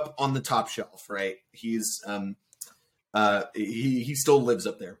lives up on the top shelf. Right? He's he still lives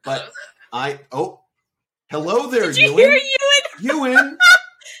up there. But hello there, Did you Ewan. hear Ewan? Ewan,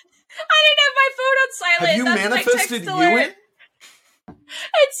 I didn't have my phone on silent. have you That's my manifested text alert. Ewan?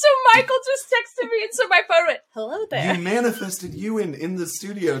 And so Michael just texted me, and so my phone went, "Hello there." You manifested Ewan in the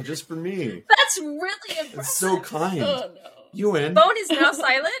studio just for me. That's really impressive. It's so kind. Oh no. Ewan. Phone is now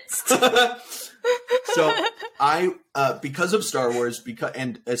silenced. So I, because of Star Wars,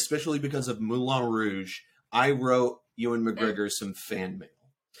 and especially because of Moulin Rouge, I wrote Ewan McGregor some fan mail,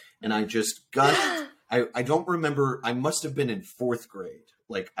 and I just gushed. I don't remember. I must have been in 4th grade.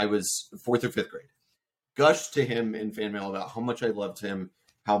 Like I was 4th or 5th grade. Gushed to him in fan mail about how much I loved him,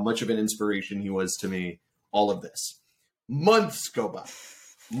 how much of an inspiration he was to me. All of this. Months go by.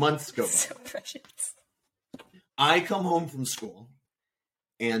 So precious. I come home from school,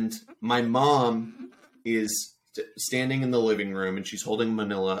 and my mom is standing in the living room, and she's holding a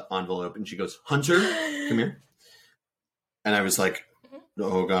manila envelope, and she goes, "Hunter, come here." And I was like,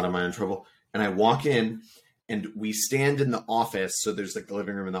 "Oh God, am I in trouble?" And I walk in, and we stand in the office. So there's like the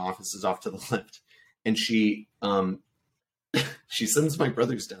living room, and the office is off to the left. And she she sends my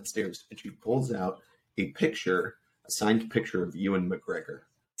brothers downstairs, and she pulls out a signed picture of Ewan McGregor.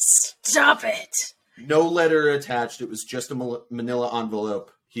 Stop it. No letter attached. It was just a manila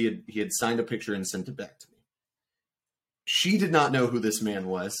envelope. He had signed a picture and sent it back to me. She did not know who this man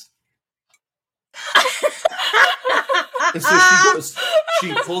was. And so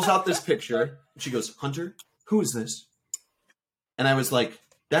she pulls out this picture. And she goes, "Hunter, who is this?" And I was like,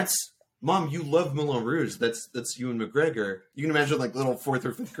 "That's Mom, you love Moulin Rouge. That's Ewan McGregor." You can imagine like little 4th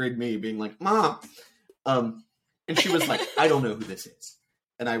or 5th grade me being like, "Mom." And she was like, "I don't know who this is."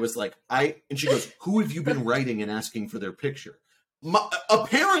 And I was like, and she goes, "Who have you been writing and asking for their picture?"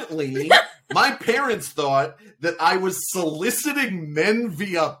 Apparently, my parents thought that I was soliciting men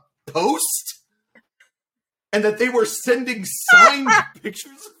via post, and that they were sending signed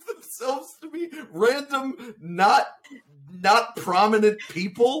pictures of themselves to me, random, not prominent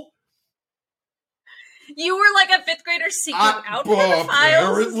people. You were like a 5th grader seeking out apparently.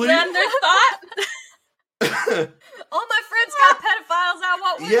 pedophiles. Is that their thought? All my friends got pedophiles. I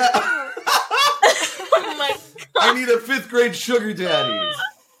want one. Yeah. Oh my I need a 5th grade sugar daddy.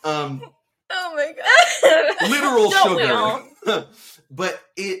 Oh my god. Literal Don't we sugar. all? But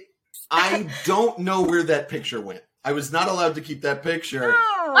I don't know where that picture went. I was not allowed to keep that picture.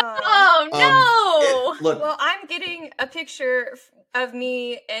 Oh no! Look, Well, I'm getting a picture of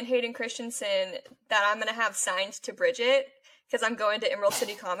me and Hayden Christensen that I'm gonna have signed to Bridget because I'm going to Emerald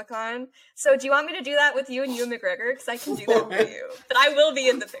City Comic Con. So, do you want me to do that with you and Ewan McGregor? Because I can do that for you, but I will be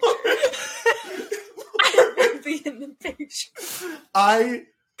in the picture. I will be in the picture. I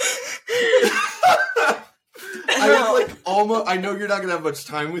was like almost. I know you're not gonna have much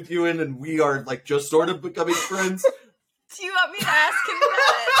time with Ewan, and we are like just sort of becoming friends. Do you want me to ask him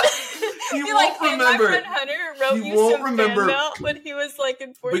that? He Be won't like, remember. My friend Hunter wrote He you won't some remember. fan mail when he was like in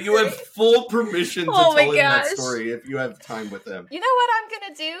 4th But you have grade. full permission to Oh my tell him that gosh. story if you have time with him. You know what I'm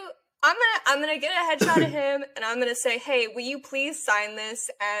gonna do? I'm gonna get a headshot of him, and I'm gonna say, "Hey, will you please sign this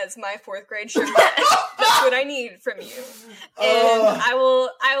as my 4th grade shirt? That's what I need from you." And I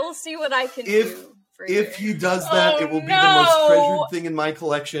will see what I can do for you. If he does that, Oh, it will be the no. most treasured thing in my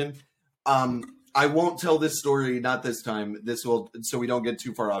collection. I won't tell this story, not this time. This will, so we don't get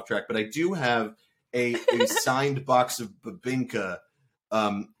too far off track. But I do have a signed box of Babinka.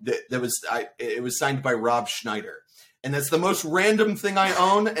 It was signed by Rob Schneider, and that's the most random thing I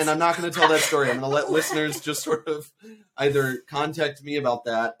own. And I'm not going to tell that story. I'm going to let listeners just sort of either contact me about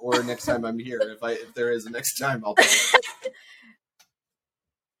that, or next time I'm here, if there is a next time, I'll tell you.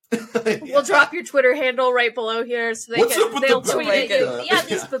 We'll drop your Twitter handle right below here so What's up with they'll the tweet at you. Babinka? Yeah,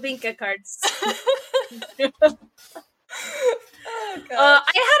 these Babinka cards. Oh, God.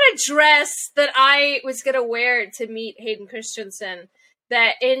 I had a dress that I was gonna wear to meet Hayden Christensen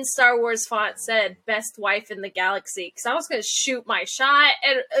that in Star Wars font said "Best Wife in the Galaxy" because I was gonna shoot my shot,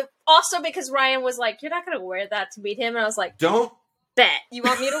 and also because Ryan was like, "You're not gonna wear that to meet him," and I was like, Don't "Bet." You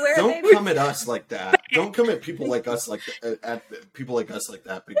want me to wear it, Don't baby? come at us like that. Don't come at people like us like at people like us like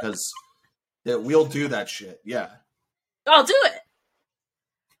that, because we'll do that shit. Yeah. I'll do it.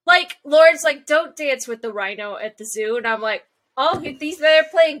 Like Lauren's like, "Don't dance with the rhino at the zoo," and I'm like, "Oh, they're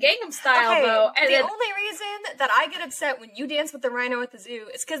playing Gangnam Style Okay, though." And the then only reason that I get upset when you dance with the rhino at the zoo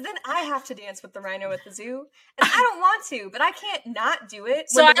is because then I have to dance with the rhino at the zoo, and I don't want to, but I can't not do it.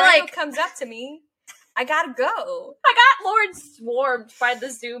 So When the I, rhino like- comes up to me, I gotta go. I got Lauren swarmed by the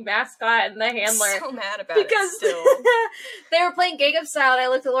zoo mascot and the handler. I'm so mad about Because it still. they were playing Gangnam Style, and I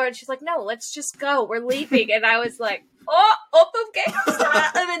looked at Lauren, and she's like, "No, let's just go. We're leaving." And I was like, "Oh, open Gangnam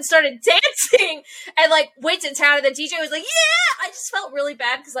Style," and then started dancing, and like went to town. And the DJ was like, "Yeah!" I just felt really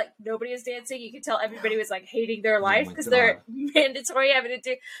bad because like nobody was dancing. You could tell everybody was like hating their life my because God. they're mandatory having to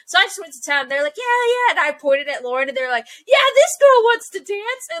do. So I just went to town. And they're like, "Yeah, yeah," and I pointed at Lauren, and they're like, "Yeah, this girl wants to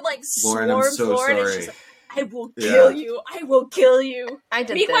dance," and like Lauren, I'm swarmed so Lauren, and sorry. she's like, "I will kill Yeah. you. I will kill you." I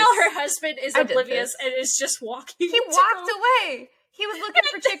did Meanwhile, this. her husband is I did oblivious this. and is just walking. He walked away. He was looking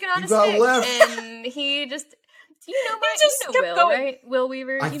for chicken on You his got stick, left. and he just. You know my, just you know kept Will, going. right? Will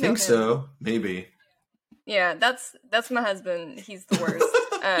Weaver. I You know think him. so. Maybe. Yeah, that's my husband. He's the worst.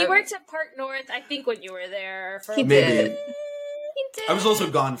 He worked at Park North, I think, when you were there. For He Maybe. did. He did. I was also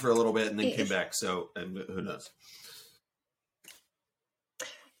gone for a little bit and then came back, so and who knows.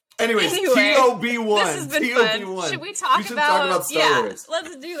 Anyways, Anyway, TOB1. This has been TOB1. fun. Should we talk We should about? talk about Star yeah, Wars.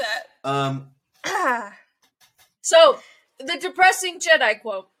 let's do that. So, the depressing Jedi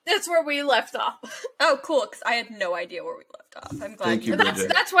quote. That's where we left off. Oh, cool! Because I had no idea where we left off. I'm glad Thank you, did. Bridget.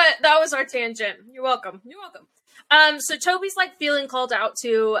 That was our tangent. You're welcome. You're welcome. So Toby's like feeling called out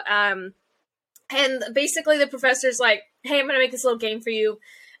to, and basically the professor's like, "Hey, I'm gonna make this little game for you.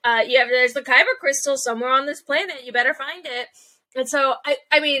 There's the Kyber crystal somewhere on this planet. You better find it." And so,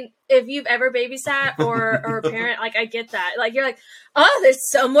 I mean, if you've ever babysat or a parent, like, I get that. Like, you're like, "Oh, there's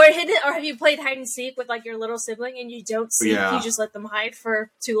somewhere hidden." Or have you played hide and seek with, like, your little sibling and you don't see, Yeah. you just let them hide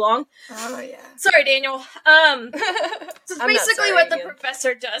for too long? Oh yeah. Sorry, Daniel. So it's I'm not basically sorry what the again.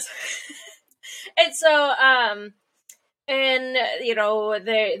 professor does. And so, and, you know,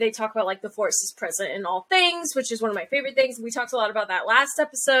 they talk about, like, the Force is present in all things, which is one of my favorite things. We talked a lot about that last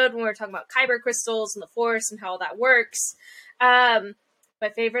episode when we were talking about Kyber crystals and the Force and how that works. My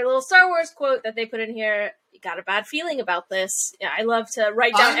favorite little Star Wars quote that they put in here, "You got a bad feeling about this." Yeah, I love to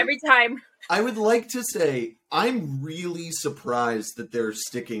write down every time. I would like to say I'm really surprised that they're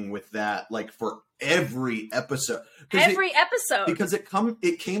sticking with that, like, for every episode. Every episode. Because it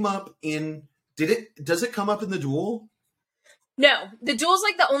came up in. Does it come up in the duel? No, the duel's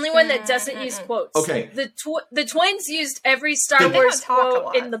like the only one that doesn't use quotes. Okay. The twins used every Star They Wars don't talk a quote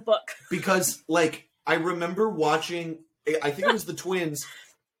lot. in the book. Because, like, I remember watching. I think it was the Twins.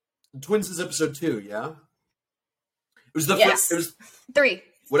 Twins is episode 2, yeah. It was the Yes. it was 3.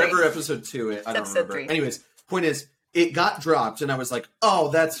 whatever 3. episode 2. I don't Episode remember. 3. Anyways, point is, it got dropped, and I was like, "Oh,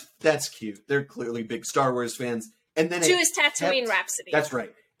 that's cute." They're clearly big Star Wars fans. And then 2 is Tatooine kept- Rhapsody. That's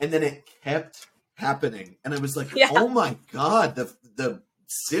right. And then it kept happening. And I was like, Yeah. oh my God, the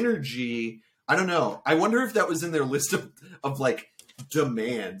synergy. I don't know. I wonder if that was in their list of like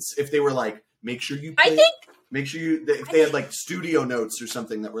demands. If they were like, make sure you play, if they had like studio notes or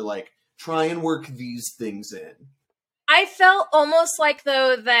something that were like, try and work these things in. I felt almost like,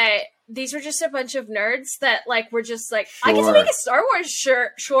 though, that these were just a bunch of nerds that like were just like, I get to make a Star Wars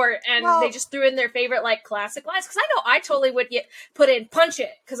short, and they just threw in their favorite like classic lines. Because I know I totally would put in "punch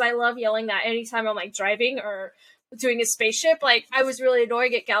it" because I love yelling that anytime I'm like driving or doing a spaceship. Like I was really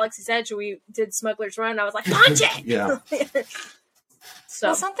annoying at Galaxy's Edge when we did Smuggler's Run. I was like, "Punch it!" Yeah. So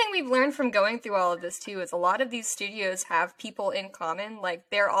well, something we've learned from going through all of this too is a lot of these studios have people in common. Like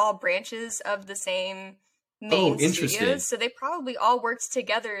they're all branches of the same main studios, so they probably all worked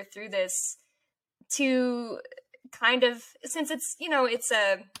together through this to kind of, since it's, you know, it's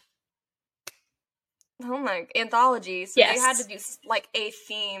a anthology, so they had to do like a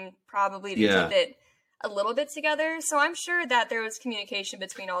theme probably to keep it a little bit together. So I'm sure that there was communication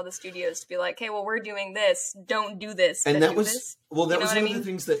between all the studios to be like, hey, well, we're doing this, don't do this, and that was this. Well, that was one of the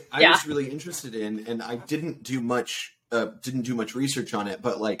things that I was really interested in, and I didn't do much research on it,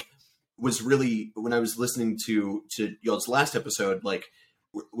 but like was really, when I was listening to y'all's last episode, like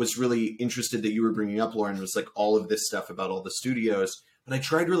was really interested that you were bringing up, Lauren, was like all of this stuff about all the studios. But I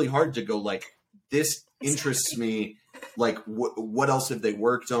tried really hard to go like, this interests me. Like what else have they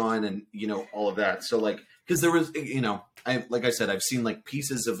worked on, and you know, all of that. So like, because there was, you know, like I said, I've seen like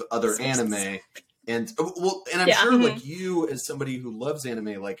pieces of other anime, and and I'm sure like you as somebody who loves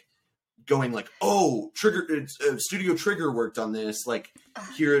anime, like going like, oh, Studio Trigger worked on this. Like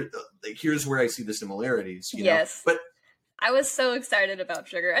here's where I see the similarities. You know? But I was so excited about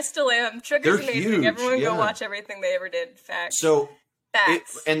Trigger. I still am. Trigger's amazing. Huge. Everyone go watch everything they ever did. Facts. So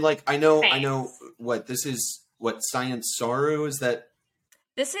and like I know what this is. What Science Saru is that?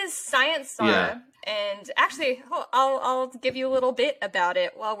 This is Science Saru, and actually, I'll give you a little bit about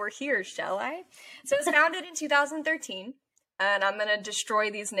it while we're here, shall I? So it was founded in 2013, and I'm gonna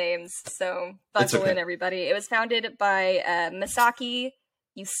destroy these names, so buckle in, everybody. It was founded by Masaki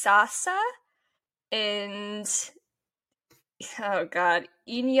Yusasa and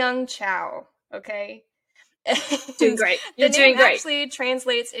In-Young Chao. Okay, doing great. The name actually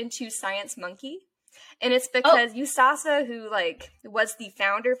translates into Science Monkey. And it's because Yusasa, who like was the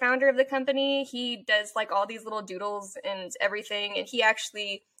founder of the company, he does like all these little doodles and everything, and he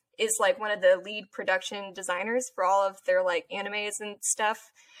actually is like one of the lead production designers for all of their like animes and stuff.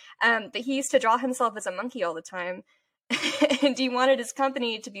 But he used to draw himself as a monkey all the time, and he wanted his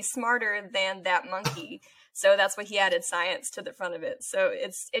company to be smarter than that monkey. So that's why he added science to the front of it. So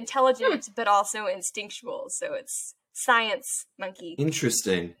it's intelligent, but also instinctual. So it's Science Monkey.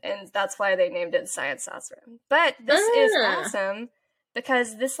 Interesting. And that's why they named it Science Sasra. But this is awesome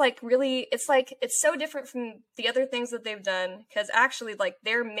because this like really, it's so different from the other things that they've done, because actually like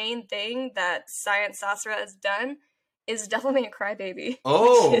their main thing that Science Sasra has done is Devil May Cry Baby.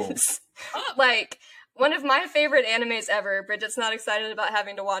 Oh. Which is like one of my favorite animes ever. Bridget's not excited about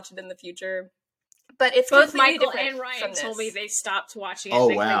having to watch it in the future. But it's both Michael and Ryan told me they stopped watching it.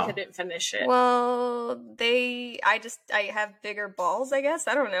 They couldn't finish it. Well, I have bigger balls, I guess.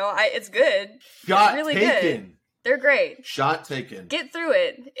 I don't know. It's good. Shot it's really taken. Good. They're great. Shot taken. Get through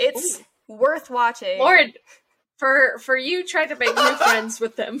it. It's worth watching. Lord, for you trying to make new friends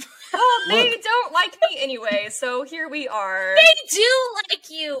with them. Well, they don't like me anyway, so here we are. They do like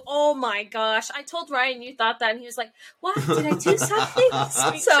you. Oh my gosh. I told Ryan you thought that, and he was like, what? Did I do something?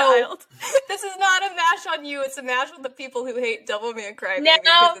 Sweet child. This is not a mash on you. It's a mash on the people who hate Devil May Cry Baby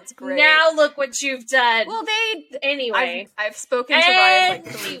because it's great. Now look what you've done. Well, Anyway. I've spoken to Ryan like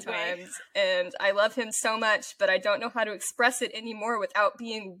 3 times, and I love him so much, but I don't know how to express it anymore without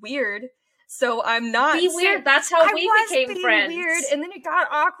being weird. So I'm not... Be weird. That's how we became friends. Weird, and then it got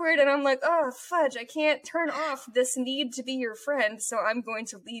awkward, and I'm like, oh, fudge, I can't turn off this need to be your friend, so I'm going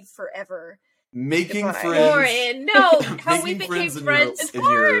to leave forever. Making Goodbye. friends... Lauren, no! How we became friends is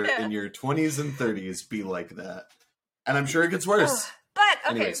hard! In your 20s and 30s, be like that. And I'm sure it gets worse. But,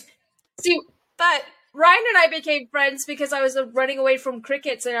 okay. Anyways. See, but... Ryan and I became friends because I was running away from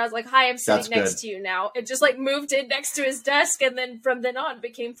crickets, and I was like, hi, I'm sitting next to you now. And just like moved in next to his desk, and then from then on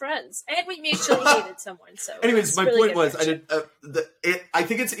became friends. And we mutually hated someone. So anyways, my point was, I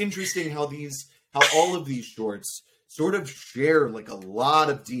think it's interesting how all of these shorts sort of share like a lot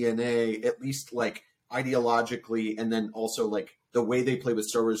of DNA, at least like ideologically, and then also like the way they play with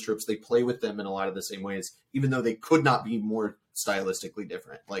Star Wars tropes, they play with them in a lot of the same ways, even though they could not be more stylistically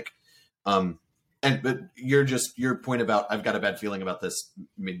different. Like, but your point about I've got a bad feeling about this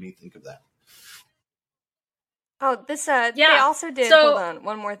made me think of that. Oh, this, Yeah, they also did, so- hold on,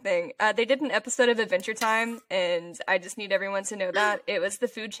 one more thing. They did an episode of Adventure Time, and I just need everyone to know that. It was the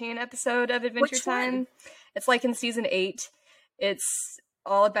food chain episode of Adventure Which Time. one? It's like in season 8. It's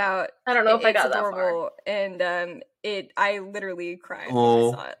all about... I don't know if I it's got that far. adorable, and I literally cried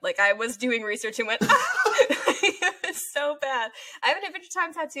Oh. when I saw it. Like, I was doing research and went, it was so bad. I have an Adventure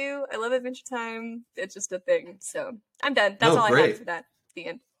Time tattoo. I love Adventure Time. It's just a thing. So, I'm done. That's all I great. had for that. The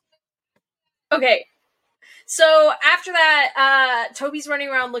end. Okay. So after that, Toby's running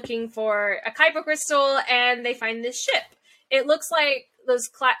around looking for a Kyber crystal, and they find this ship. It looks like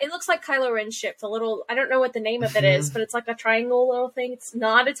it looks like Kylo Ren's ship. The little, I don't know what the name of it is, but it's like a triangle little thing. It's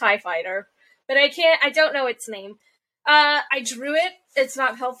not a TIE fighter, but I don't know its name. I drew it. It's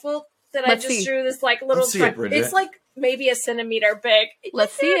not helpful that Let's I just see. drew this like little. Let's see it, Bridget. It's like maybe a centimeter big.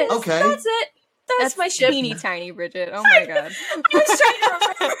 Let's see it. Okay. That's it. That's my ship. Teeny tiny, Bridget. Oh my god. I was trying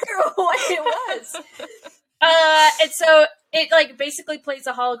to remember what it was. And so it like basically plays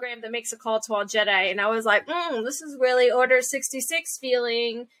a hologram that makes a call to all Jedi, and I was like, this is really Order 66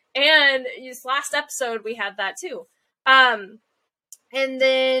 feeling. And this last episode we had that too. And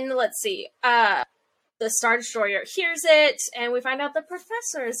then let's see, the Star Destroyer hears it, and we find out the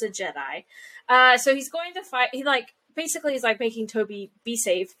Professor is a Jedi. So he's going to fight. He's like making Toby be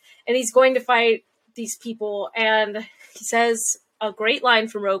safe, and he's going to fight these people. And he says a great line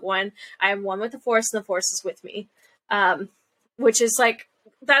from Rogue One: "I am one with the Force, and the Force is with me." Which is like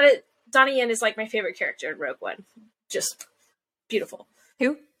that. Donnie Yen is like my favorite character in Rogue One. Just beautiful.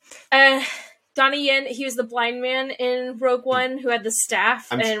 Who? Donnie Yen. He was the blind man in Rogue One who had the staff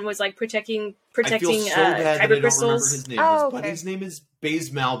and was like protecting I feel so bad that I Kyber don't remember crystals. his name. Oh, His okay. buddy's name is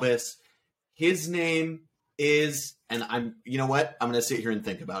Baze Malbus. His name is, and you know what? I'm going to sit here and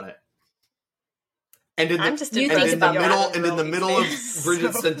think about it. And in the, I'm just You and think in the about middle, that. and in the middle of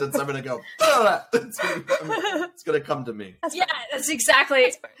Bridget's So- sentence, I'm going to go. "Ah!" It's going to come to me. That's Yeah, fine. that's exactly.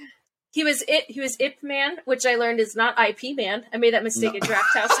 That's fine. He was Ip Man, which I learned is not IP Man. I made that mistake No. at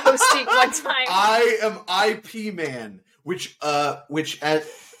Draft House hosting one time. I am IP Man, which as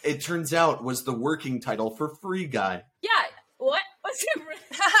it turns out was the working title for Free Guy. Yeah, what was it?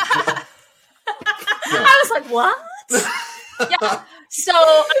 Yeah. I was like, what? Yeah. So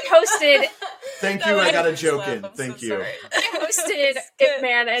I hosted Thank That you. I was got a a joke laugh. in. I'm Thank so you. sorry. I hosted It's Ip good.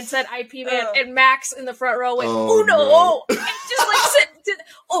 Man and said IP Man, Oh. and Max in the front row went, Oh, "Oh no!" no. And just like said,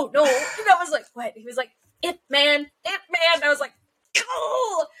 "Oh no!" And I was like, "What?" He was like, Ip Man." And I was like,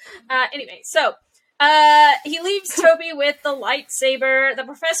 "Cool." Anyway, so he leaves Toby with the lightsaber. The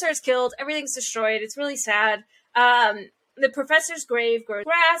professor is killed. Everything's destroyed. It's really sad. The professor's grave grows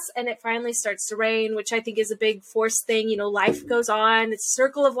grass, and it finally starts to rain, which I think is a big Force thing. You know, life goes on. It's a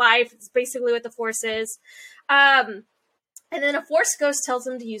circle of life. It's basically what the Force is. And then a Force ghost tells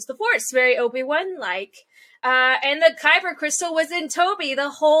him to use the Force, very Obi-Wan-like. And the Kyber crystal was in Toby the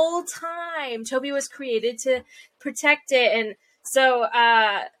whole time. Toby was created to protect it, and so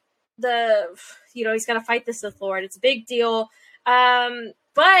he's got to fight the Sith Lord. It's a big deal.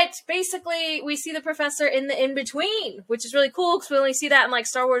 But basically, we see the professor in the in-between, which is really cool because we only see that in like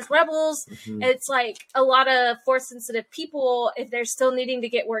Star Wars Rebels. Mhm. It's like a lot of Force-sensitive people, if they're still needing to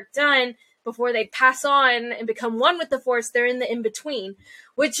get work done before they pass on and become one with the Force, they're in the in-between,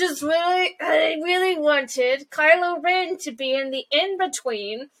 which is really, I really wanted Kylo Ren to be in the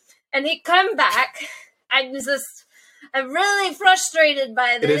in-between, and he'd come back. I'm really frustrated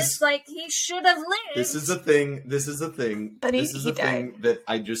by It this. is- Like, he should have lived. This is a thing. But he this is a died. thing that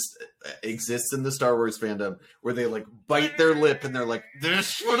I just exists in the Star Wars fandom, where they like bite their lip and they're like, "This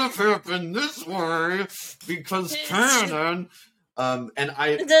should have happened this way because canon." And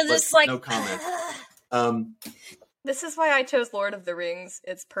I They're just like, no comment. This is why I chose Lord of the Rings.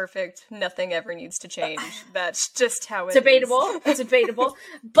 It's perfect. Nothing ever needs to change. That's just how it debatable. is. Debatable.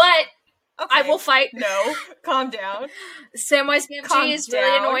 But Okay. I will fight. No, calm down. Samwise Calm Gamgee is really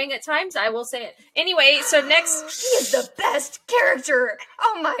down. annoying at times. I will say it. Anyway, so next... He is the best character.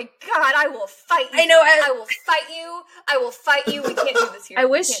 Oh my god, I will fight you. I know, I will fight you. I will fight you. We can't do this here. I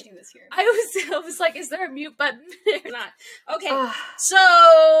wish- We can't do this here. I was like, is there a mute button or not? Okay, Ugh.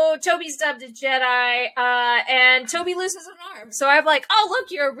 so Toby's dubbed a Jedi, and Toby loses an arm. So I'm like, oh,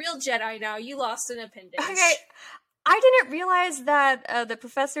 look, you're a real Jedi now. You lost an appendage. Okay, I didn't realize that the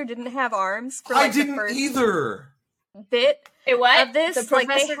professor didn't have arms for I like the didn't first either. bit Hey, what? of this. The Like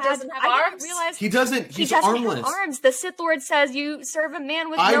they professor had, doesn't have I arms? didn't realize He doesn't. he He's doesn't armless. have arms. The Sith Lord says you serve a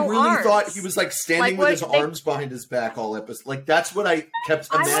man with I no really arms. thought he was like standing Like, with what- his they- arms behind his back all episode. Like that's what I kept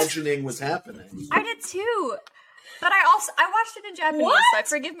I was- imagining was happening. I did too. But I watched it in Japanese, What? so I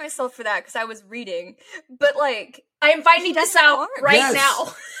forgive myself for that because I was reading. But like, I am finding He this doesn't have out arms. right Yes.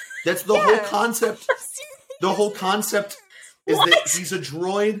 now. That's the Yeah. whole concept. The whole concept is that he's a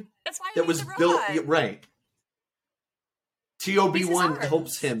droid That's why that was built right. TOB1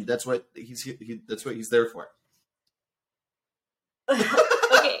 helps him. That's what that's what he's there for.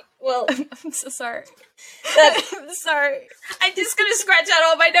 Okay, well, I'm so sorry. I'm sorry. I'm just gonna scratch out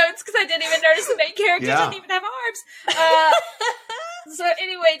all my notes because I didn't even notice the main character didn't even have arms. So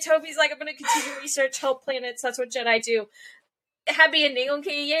anyway, Toby's like, I'm gonna continue research, help planets. That's what Jedi do. Happy ending,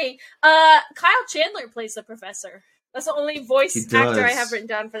 okay, yay. Kyle Chandler plays the professor. That's the only voice actor I have written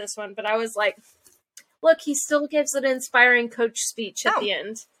down for this one. But I was like, look, he still gives an inspiring coach speech at the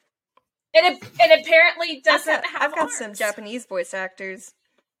end. And it apparently doesn't have I've got arms. some Japanese voice actors.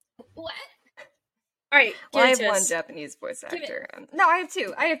 What? All right, Well, I have one Japanese voice actor. No, I have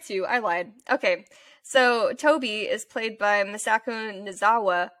two. I lied. Okay, so Toby is played by Masako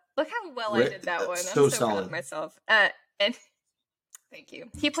Nizawa. Look how well I did that one. I'm so proud of myself. And thank you.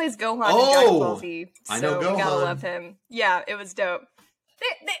 He plays Gohan in Dragon Ball Z. So I know Gohan. We gotta love him. Yeah, it was dope.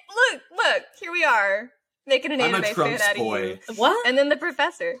 Look, here we are making an anime fan out of you. What? And then the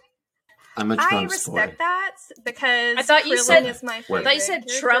professor. I'm a Trunks boy. I respect that because I thought you Krillin said is my favorite. I thought you said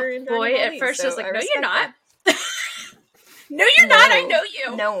Trump boy at first. I was like, no, you're not. That. No, you're not. I know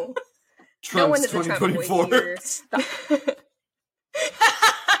you. No. Trunks No one is a Trump boy here.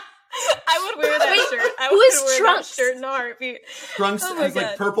 I would wear that shirt. I who would is wear Trunks? that shirt in a heartbeat. Trunks has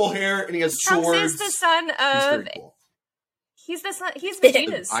like purple hair and he has Trunks swords. is the son He's of. very cool. He's the son. He's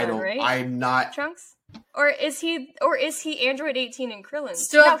Vegeta's son, right? I'm not. Trunks, or is he Android 18 and Krillin?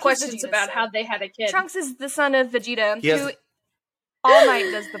 Still have he's questions Vegeta's about son. how they had a kid. Trunks is the son of Vegeta, He has- who All Might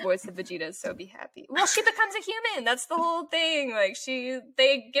does the voice of Vegeta, so be happy. Well, she becomes a human. That's the whole thing. Like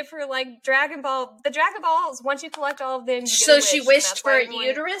they give her like Dragon Ball. The Dragon Balls. Once you collect all of them, you get So a wish, she and wished that's for why a everyone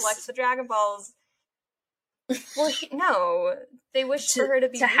uterus? Collects the Dragon Balls. Well, no, they wished for her to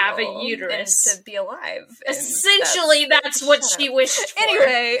be to have a real uterus. and to be alive. and Essentially, that's what she wished for.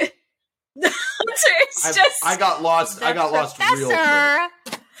 Anyway, I got lost. I got lost real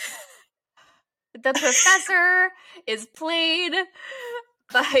quick. The professor is played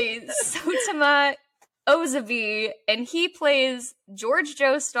by Sotama Ozabi, and he plays George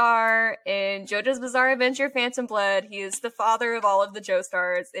Joestar in JoJo's Bizarre Adventure Phantom Blood. He is the father of all of the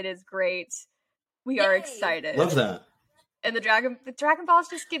Joestars. It is great. We are excited. Love that. And the Dragon Balls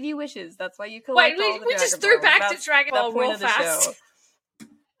just give you wishes. That's why you collect all the Dragon we Balls. just threw back That's to Dragon Ball the point real of the fast. show.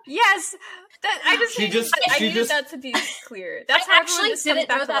 Yes, I needed that to be clear. That's I how actually everyone just comes didn't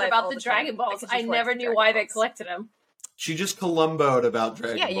back know to that life about all the time, Dragon Balls. because you I collect never the knew Dragon why they Balls. collected them. She just Columboed about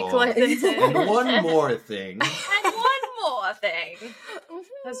Dragon Ball. Yeah, you collect them too. And one more thing. And one more thing.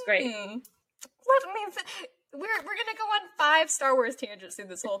 That's great. We're gonna go on 5 Star Wars tangents through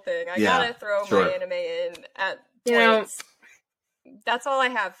this whole thing. I Yeah, gotta throw sure. my anime in at You know, points. That's all I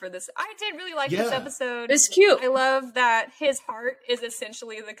have for this. I did really like this episode. it's cute. I love that his heart is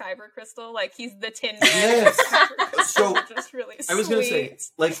essentially the Kyber crystal. Like he's the Tin Man. Yes. So just really I was gonna say, sweet.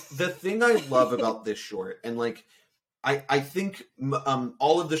 like, the thing I love about this short, and like, I think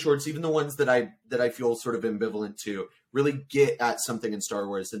all of the shorts, even the ones that I feel sort of ambivalent to, really get at something in Star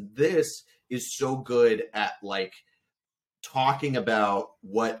Wars, and this is so good at like talking about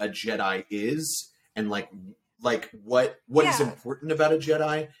what a Jedi is and like what is important about a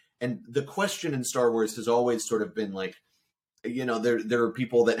Jedi. And the question in Star Wars has always sort of been like, you know, there are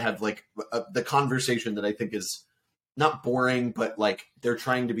people that have like the conversation that I think is not boring, but like they're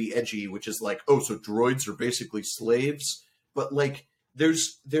trying to be edgy, which is like, oh, so droids are basically slaves. But like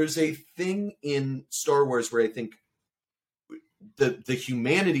there's a thing in Star Wars where I think the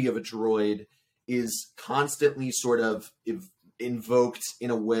humanity of a droid is constantly sort of invoked in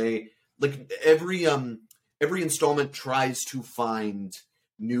a way, like every installment tries to find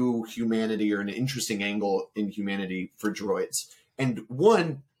new humanity or an interesting angle in humanity for droids. And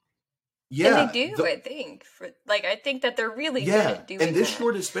one, yeah, and they do. I think that they're really good at doing. And this that.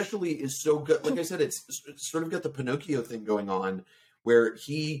 short especially is so good. Like I said, it's sort of got the Pinocchio thing going on, where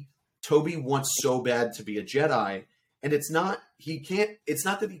Toby wants so bad to be a Jedi, and it's not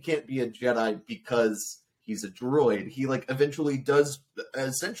that he can't be a Jedi because he's a droid. He like eventually does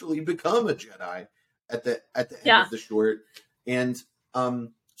essentially become a Jedi at the end of the short. And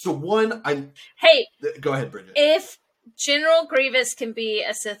so one, go ahead, Bridget. If General Grievous can be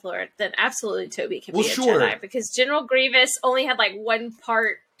a Sith Lord, then absolutely Toby can be a Jedi, because General Grievous only had like one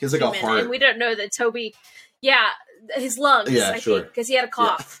part. He has like a heart, and we don't know that Toby. Yeah, his lungs. I think because he had a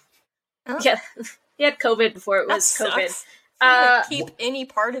cough. Yeah. Yeah, he had COVID before it was COVID. Keep any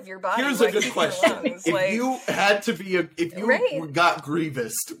part of your body. Here's a good question: if you had to be got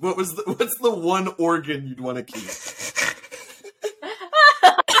Grievous, what's the one organ you'd want to keep?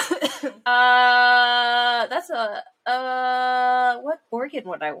 That's what organ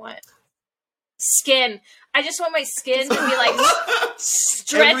would I want? Skin. I just want my skin to be like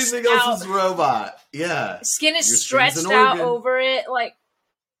stretched Everything out. else is robot. Yeah. Skin is Your skin's stretched an out organ. over it, like I'm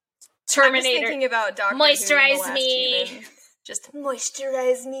just Terminator. thinking about Doctor Moisturize Who and The Last me. Human. Just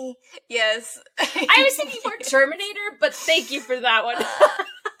moisturize me. Yes. I was thinking more Terminator, but thank you for that one.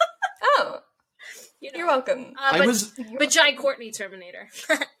 Oh, You know. you're welcome. But giant Courtney Terminator.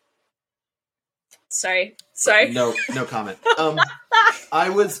 Sorry. No comment. I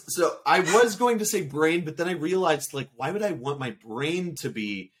was going to say brain, but then I realized, like, why would I want my brain to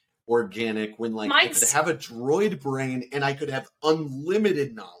be organic when, like, I could have a droid brain and I could have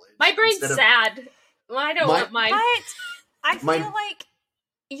unlimited knowledge? My brain's sad. Well, I don't want mine. But I feel like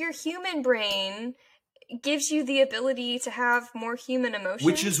your human brain gives you the ability to have more human emotions.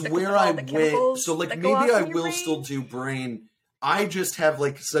 Which is because where of all I the went. chemicals So, like, that maybe go off I in your will brain. still do brain. I just have,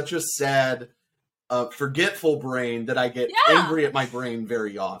 like, such a sad, forgetful brain that I get angry at my brain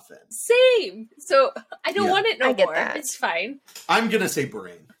very often. Same. So I don't want it no I get more. that. It's fine. I'm gonna say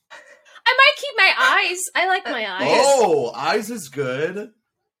brain. I might keep my eyes. I like my eyes. Oh, eyes is good.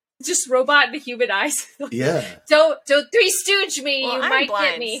 Just robot and human eyes. Yeah. Don't Three Stooge me. Well, You I'm might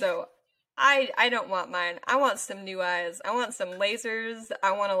blind, get me. so I don't want mine. I want some new eyes. I want some lasers.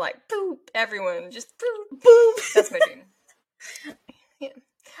 I want to like boop everyone. Just boop boop. That's my dream. Yeah.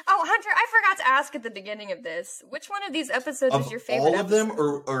 Oh, Hunter, I forgot to ask at the beginning of this. Which one of these episodes Of is your favorite? all of them,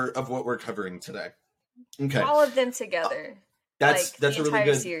 episode? or of what we're covering today? Okay. All of them together. That's the a really entire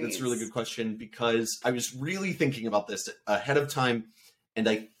good series. that's a really good question, because I was really thinking about this ahead of time, and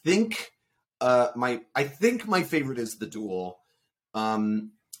I think my favorite is the duel.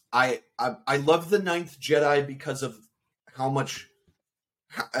 I love the Ninth Jedi because of how much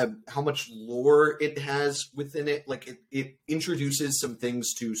lore it has within it. Like it introduces some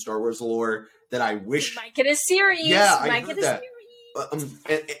things to Star Wars lore that I wish. You might get a series. Yeah, I might heard get a that.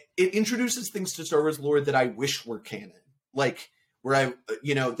 series. It introduces things to Star Wars lore that I wish were canon. Like where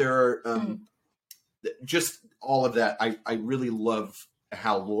there are just all of that. I really love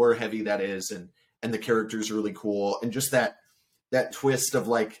how lore heavy that is, and the characters are really cool, and just that twist of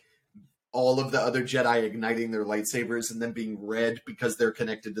like all of the other Jedi igniting their lightsabers and then being red because they're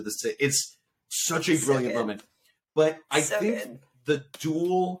connected to the Sith. It's such a brilliant moment. But I think the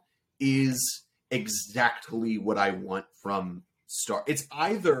duel is exactly what I want from Star. It's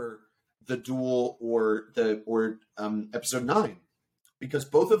either the duel or episode 9, because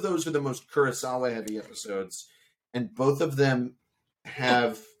both of those are the most Kurosawa heavy episodes, and both of them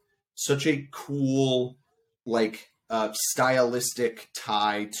have such a cool stylistic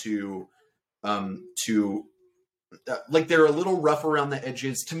tie to like they're a little rough around the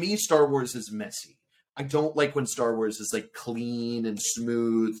edges. To me, Star Wars is messy. I don't like when Star Wars is like clean and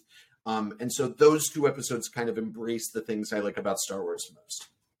smooth. And so those two episodes kind of embrace the things I like about Star Wars most.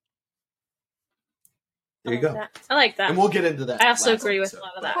 There you go. I like that. And we'll get into that. I also agree with a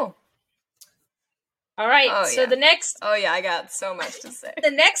lot of that. Cool. All right. Oh, so yeah. the next I got so much to say. the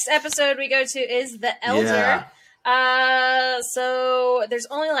next episode we go to is The Elder. Yeah. So there's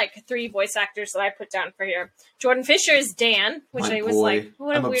only like 3 voice actors that I put down for here. Jordan Fisher is Dan, which My I was boy. like,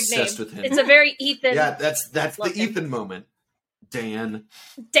 what a I'm weird name. obsessed with him. It's a very Ethan. Yeah, that's the Love him. Ethan moment. Dan.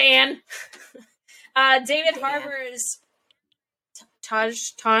 Dan. David Harbour is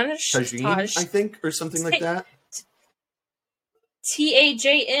Tajin, I think, or something like that.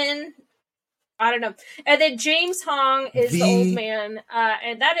 Tajin. I don't know. And then James Hong is the old man,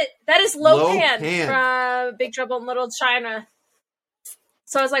 and that is Lo Pan from Big Trouble in Little China.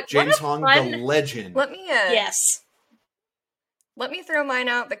 So I was like, James what a Hong, fun... the legend. Let me Yes. Let me throw mine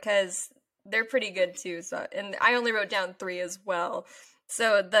out because they're pretty good too. So, and I only wrote down 3 as well.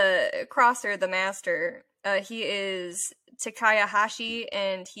 So the Crosser, the Master, he is Takaya Hashi,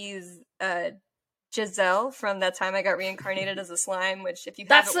 and he's Giselle from That Time I Got Reincarnated as a Slime. Which, if you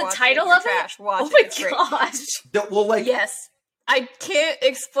That's haven't the watched title you're of trash. it? Watch Oh my it. It's great. gosh. Well, like, Yes. I can't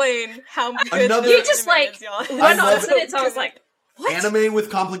explain how good Another- this You just, anime like, is, y'all. One love on it, so I was like, what? anime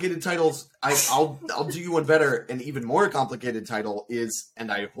with complicated titles. I'll do you one better. An even more complicated title is,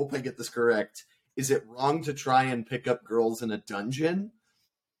 and I hope I get this correct, is it wrong to try and pick up girls in a dungeon?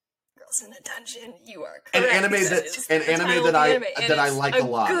 Girls in a Dungeon. You are correct. An anime is that the title of the anime, and that I it's like a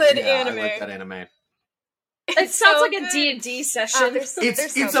lot. Good Yeah, anime. I like that anime. It sounds so like good. a D&D session. There's so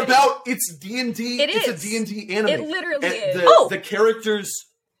It's many. about D&D. It It's is. a D&D anime. It literally And is. The characters.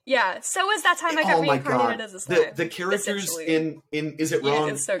 Yeah, so is That Time I Got Oh my Reincarnated god! as a Slime. The characters essentially. in Is It Yeah, Wrong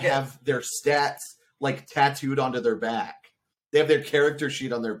it's so good. have their stats like tattooed onto their back. They have their character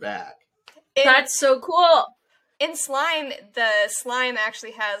sheet on their back. And That's so cool. in Slime, the slime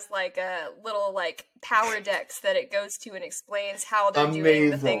actually has like a little like power decks that it goes to and explains how they're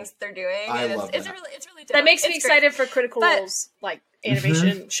doing the things they're doing. I and love it's that. really dope. That makes me It's excited great. for Critical But- Role's like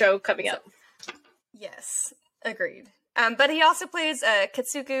animation show coming up. Yes, agreed. But he also plays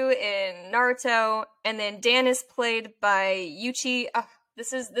Katsuku in Naruto, and then Dan is played by Yuchi.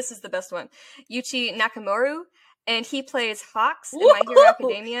 This is the best one, Yuchi Nakamura, and he plays Hawks in My Hero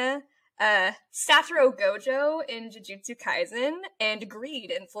Academia, Satoru Gojo in Jujutsu Kaisen, and Greed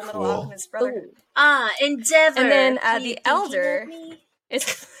in Fullmetal Alchemist Brotherhood. Endeavor. And then Are the you Elder thinking of me?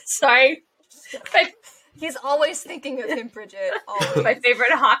 is Sorry. he's always thinking of him, Bridget. Always. My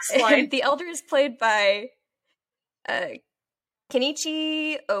favorite Hawks line. And the Elder is played by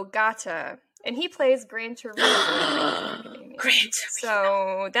Kenichi Ogata, and he plays Gran Torino in My Hero Academia. Great.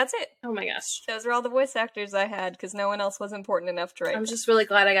 So that's it. Oh my gosh. Those are all the voice actors I had because no one else was important enough to write. I'm just really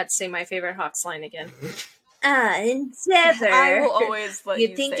glad I got to say my favorite Hawks line again. Endeavor. I will always let You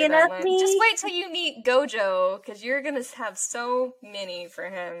you thinking say that of line. me? Just wait till you meet Gojo because you're gonna have so many for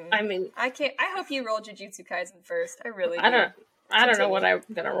him. I mean, I can't. I hope you roll Jujutsu Kaisen first. I really. I don't know Continue. what I'm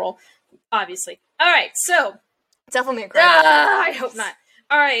gonna roll. Obviously. All right. So Definitely a great. I hope not.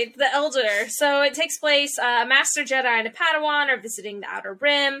 All right, the Elder. So it takes place. A Master Jedi and a Padawan are visiting the Outer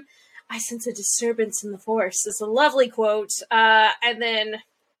Rim. I sense a disturbance in the Force. It's a lovely quote. And then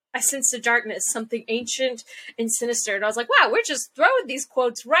I sense the darkness, something ancient and sinister. And I was like, wow, we're just throwing these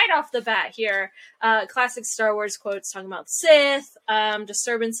quotes right off the bat here. Classic Star Wars quotes talking about Sith,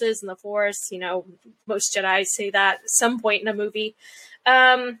 disturbances in the Force. You know, most Jedi say that at some point in a movie.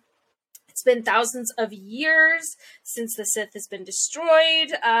 It's been thousands of years since the Sith has been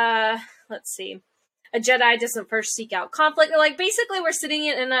destroyed. Let's see. A Jedi doesn't first seek out conflict. Like, basically, we're sitting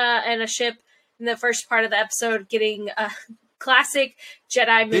in a ship in the first part of the episode getting classic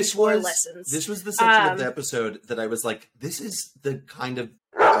Jedi mentor lessons. This was the section of the episode that I was like, this is the kind of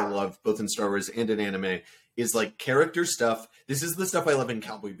I love both in Star Wars and in anime, is like character stuff. This is the stuff I love in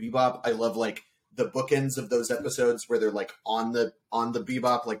Cowboy Bebop. I love like the bookends of those episodes where they're like on the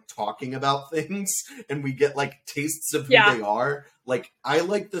Bebop, like talking about things, and we get like tastes of who they are. Like, I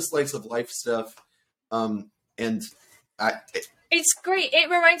like the slice of life stuff, and it's great. It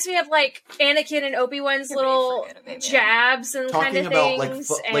reminds me of like Anakin and Obi-Wan's little jabs and kind of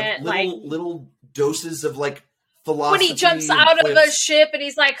things, and like little doses of like philosophy. When he jumps out of a ship and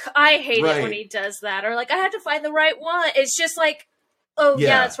he's like, I hate it when he does that, or like, I had to find the right one. It's just like, oh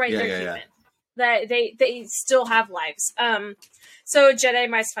yeah, that's right, they're human. That they still have lives. So Jedi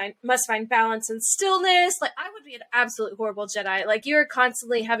must find balance and stillness. Like, I would be an absolute horrible Jedi. Like, you're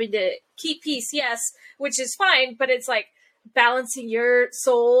constantly having to keep peace, yes, which is fine, but it's like balancing your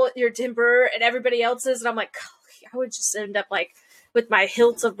soul, your temper, and everybody else's. And I'm like, I would just end up like with my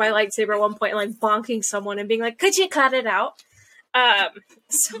hilt of my lightsaber at one point, like bonking someone and being like, could you cut it out?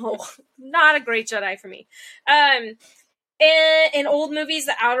 So not a great Jedi for me. In old movies,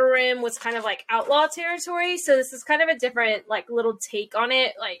 the Outer Rim was kind of like outlaw territory, so this is kind of a different like little take on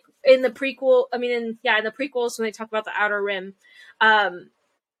it. Like in the prequel, in the prequels when they talk about the Outer Rim,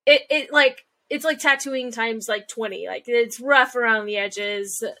 it's like tattooing times like 20. Like, it's rough around the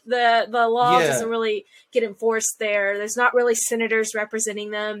edges. The law doesn't really get enforced there. There's not really senators representing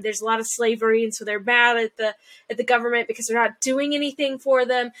them. There's a lot of slavery, and so they're mad at the government because they're not doing anything for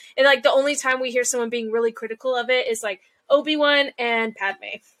them. And like the only time we hear someone being really critical of it is like Obi-Wan and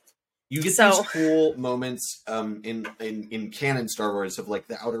Padme. You get these cool moments in canon Star Wars of like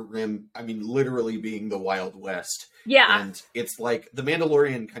the Outer Rim, literally being the Wild West. Yeah. And it's like the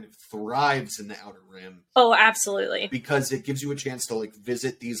Mandalorian kind of thrives in the Outer Rim. Oh, absolutely. Because it gives you a chance to like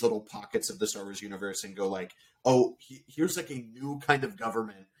visit these little pockets of the Star Wars universe and go like, oh, here's like a new kind of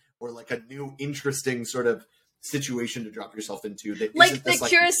government, or like a new interesting sort of situation to drop yourself into. That like the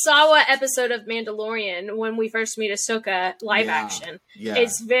Kurosawa episode of Mandalorian, when we first meet Ahsoka live action. Yeah.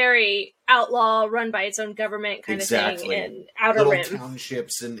 It's very outlaw, run by its own government kind of thing, and Outer Rim.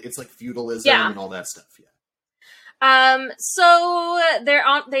 Townships, and it's like feudalism and all that stuff, So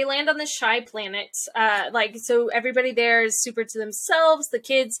they land on the Shy planet. So everybody there is super to themselves. The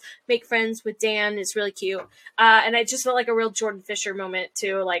kids make friends with Dan. It's really cute. And I just felt like a real Jordan Fisher moment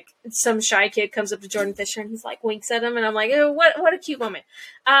too. Like, some Shy kid comes up to Jordan Fisher and he's like winks at him, and I'm like, oh, what a cute moment.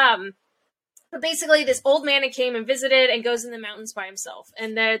 But basically, this old man came and visited and goes in the mountains by himself.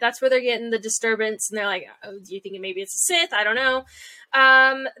 And that's where they're getting the disturbance. And they're like, oh, do you think maybe it's a Sith? I don't know.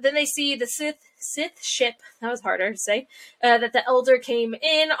 Then they see the Sith ship, that was harder to say, that the Elder came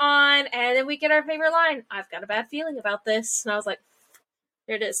in on. And then we get our favorite line, I've got a bad feeling about this. And I was like,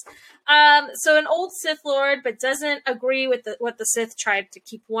 There it is. So an old Sith Lord, but doesn't agree with what the Sith tried to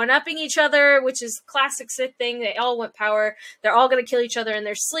keep one-upping each other, which is classic Sith thing. They all want power. They're all going to kill each other in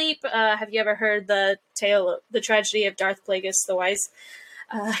their sleep. Have you ever heard the tragedy of Darth Plagueis the Wise?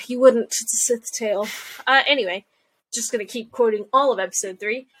 You wouldn't. It's a Sith tale. Anyway, just going to keep quoting all of Episode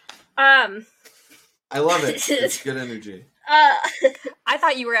 3. I love it. It's good energy. I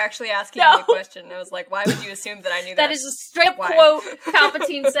thought you were actually asking me a question. I was like, why would you assume that I knew that? That is a straight quote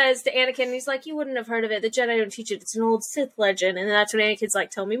Palpatine says to Anakin. And he's like, you wouldn't have heard of it. The Jedi don't teach it. It's an old Sith legend. And that's when Anakin's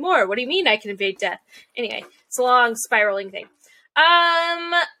like, tell me more. What do you mean I can evade death? Anyway, it's a long spiraling thing.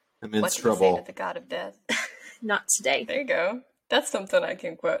 I'm in what trouble. What do you say to the god of death? Not today. There you go. That's something I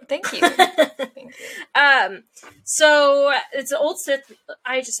can quote. Thank you. Thank you. So it's an old Sith.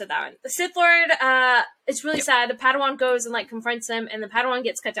 I just said that one. The Sith Lord, it's really sad. The Padawan goes and confronts him, and the Padawan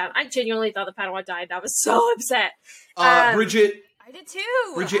gets cut down. I genuinely thought the Padawan died. I was so upset. Bridget. I did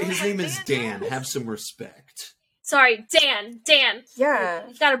too. Bridget, his name is Dan. Have some respect. Sorry, Dan. Yeah.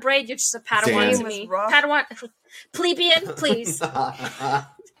 You got a braid. You're just a Padawan to me. Padawan, plebeian, please.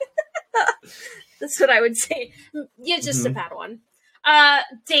 That's what I would say. You're just a Padawan.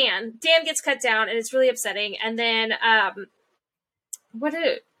 Dan gets cut down, and it's really upsetting. And then, I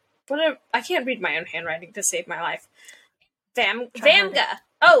can't read my own handwriting to save my life. Vamga.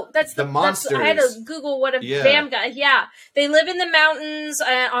 Oh, that's the monsters. I had to Google what Vamga. Yeah, they live in the mountains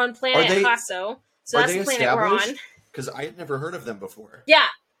on planet Hasso. So that's the planet we're on. Because I had never heard of them before. Yeah.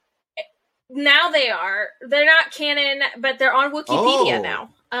 Now they are. They're not canon, but they're on Wikipedia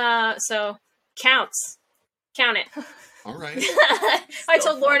now. So counts. Count it. All right. I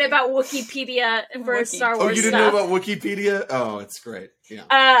told Lauren about Wikipedia for Star Wars. Oh, you didn't know about Wikipedia? Oh, it's great.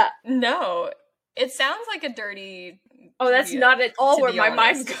 Yeah. No. It sounds like a dirty... Oh, that's not at all where my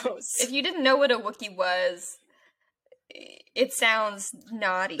mind goes. If you didn't know what a Wookiee was, it sounds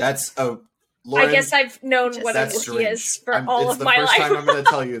naughty. That's a... Lauren, I guess I've known what a Wookiee is for all of my life. It's the first time I'm going to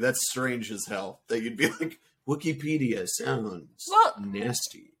tell you that's strange as hell. That you'd be like, Wikipedia sounds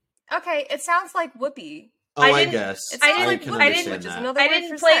nasty. Okay, it sounds like whoopee. Oh, I guess. I didn't play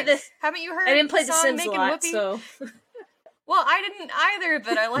the... Haven't you heard? I didn't play The Sims a lot, whoopee? so... Well, I didn't either,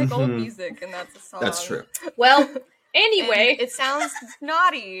 but I like old music, and that's a song. That's true. Well, anyway. And it sounds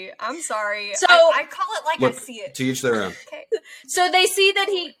naughty. I'm sorry. So I call it like I see it. To each their own. Okay. So they see that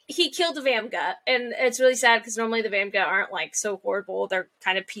he killed a Vamga, and it's really sad because normally the Vamga aren't so horrible. They're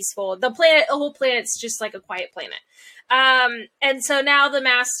kind of peaceful. The whole planet's just like a quiet planet. And so now the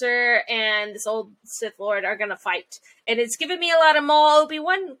Master and this old Sith Lord are gonna fight. And it's given me a lot of Maul,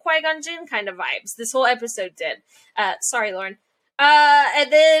 Obi-Wan, Qui-Gon Jinn kind of vibes. This whole episode did. Sorry, Lauren.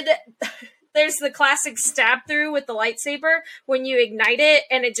 And then there's the classic stab through with the lightsaber when you ignite it,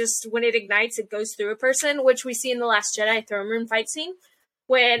 and when it ignites, it goes through a person, which we see in the Last Jedi throne room fight scene.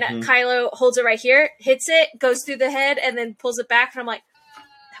 When Kylo holds it right here, hits it, goes through the head, and then pulls it back, and I'm like,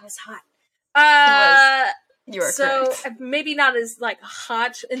 that was hot. You are correct. Maybe not as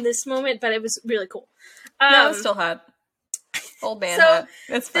hot in this moment, but it was really cool. No, it's still hot. Old man hot.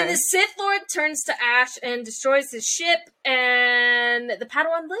 That's fine. Then the Sith Lord turns to ash and destroys his ship, and the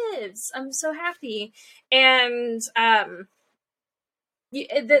Padawan lives. I'm so happy. And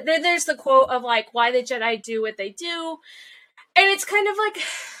there's the quote of why the Jedi do what they do, and it's kind of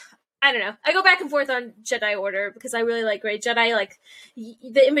I don't know. I go back and forth on Jedi Order because I really like Grey Jedi.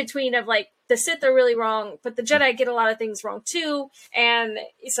 The in between of the Sith are really wrong, but the Jedi get a lot of things wrong too. And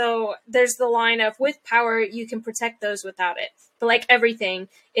so there's the line of with power you can protect those without it, but everything,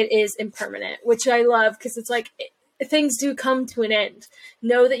 it is impermanent, which I love because it's things do come to an end.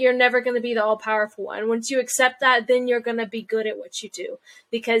 Know that you're never going to be the all-powerful one. Once you accept that, then you're going to be good at what you do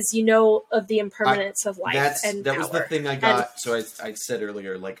because you know of the impermanence of life and that power. Was the thing I got. So I said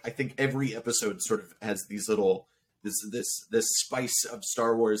earlier, I think every episode sort of has these little this spice of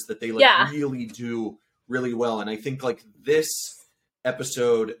Star Wars that they really do really well. And I think this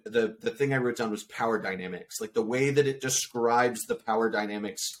episode, the thing I wrote down was power dynamics. The way that it describes the power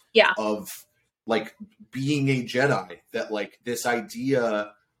dynamics of being a Jedi, that this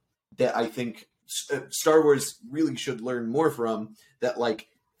idea that I think Star Wars really should learn more from, that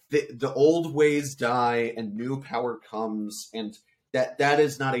the old ways die and new power comes, and that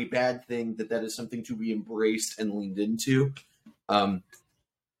is not a bad thing, that is something to be embraced and leaned into. Kill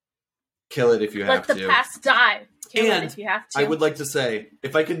it if you have to. Let the past die. Kill it if you have to. I would like to say,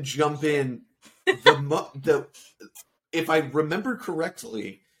 if I can jump in, if I remember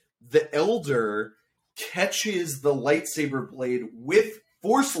correctly, the Elder catches the lightsaber blade with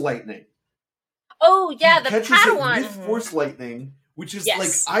Force lightning. Oh yeah, he the Padawan with Force lightning, which is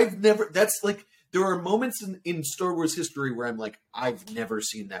yes. I've never. That's there are moments in Star Wars history where I'm like, I've never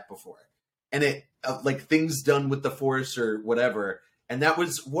seen that before. And it, like, things done with the Force or whatever. And that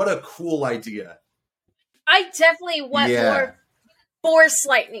was, what a cool idea. I definitely want more Force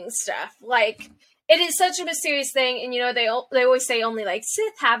lightning stuff. Like, it is such a mysterious thing, and, you know, they always say only, like,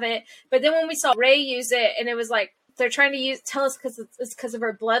 Sith have it. But then when we saw Rey use it, and it was like, they're trying to tell us because it's because of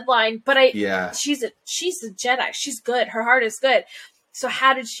her bloodline. But she's a Jedi. She's good. Her heart is good. So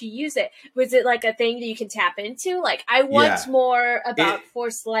how did she use it? Was it like a thing that you can tap into? Like, I want more about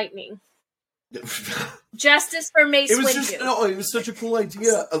Force lightning. Justice for Mace Windu. It was such a cool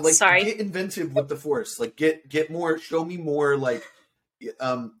idea. Like, get inventive with the Force. Like, get more. Show me more. Like,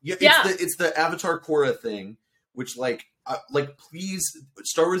 it's the Avatar Korra thing, which like please,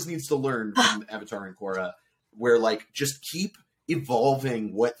 Star Wars needs to learn from Avatar and Korra, where like just keep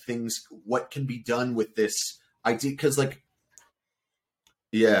evolving what can be done with this idea, because like,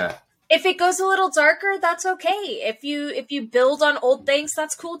 if it goes a little darker, that's okay. If you build on old things,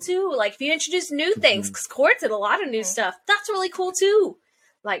 that's cool too. Like, if you introduce new things, because Korra did a lot of new stuff, that's really cool too.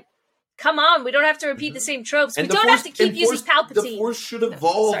 Like, come on, we don't have to repeat the same tropes. We don't have to keep using Palpatine. The Force should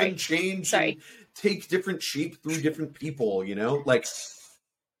evolve and change and take different shape through different people, you know? Like,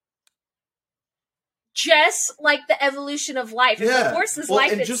 just like the evolution of life. If the Force is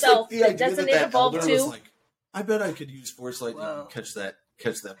life itself, like doesn't it evolve too? Like, I bet I could use Force lightning and catch that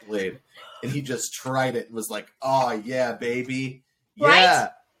blade. And he just tried it and was like, oh, yeah, baby. Yeah.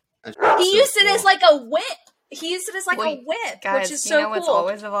 Right? He used it as like a whip. He used it as like a whip, guys, which is so cool. What's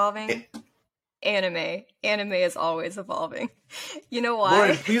always evolving? Anime. Anime is always evolving. You know why?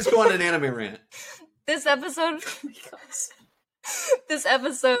 Lauren, please go on an anime rant. This episode was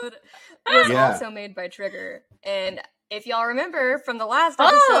also made by Trigger. And if y'all remember from the last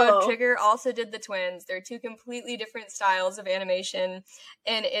episode, Trigger also did the twins. They're two completely different styles of animation.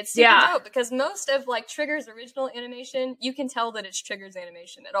 And it's super dope because most of like Trigger's original animation, you can tell that it's Trigger's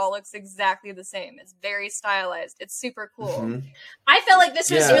animation. It all looks exactly the same. It's very stylized. It's super cool. Mm-hmm. I felt like this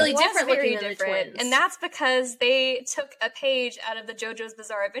was really different looking than the twins. And that's because they took a page out of the JoJo's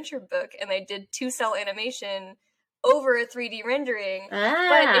Bizarre Adventure book and they did 2-cell animation over a 3D rendering,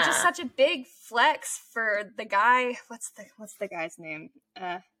 but it's just such a big flex for the guy. What's the guy's name?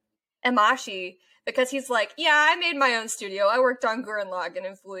 Emashi, because he's like, yeah, I made my own studio. I worked on Gurren Lagann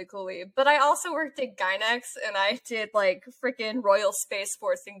and Fooly Cooly, but I also worked at Gainax and I did like freaking Royal Space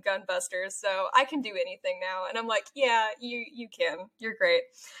Force and Gunbusters, so I can do anything now. And I'm like, yeah, you can. You're great.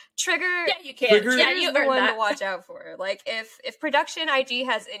 Trigger, yeah, you can. Trigger's the one to watch out for. Like, if Production IG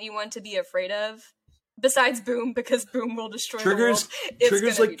has anyone to be afraid of, besides Boom, because Boom will destroy the world.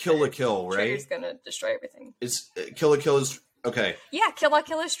 Trigger's like Kill la Kill, right? Trigger's gonna destroy everything. Is Kill la Kill is okay? Yeah, Kill la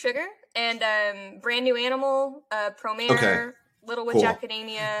Kill is Trigger, and Brand New Animal, Promare, Little Witch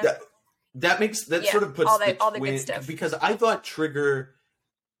Academia. That sort of puts all the good stuff. Because I thought Trigger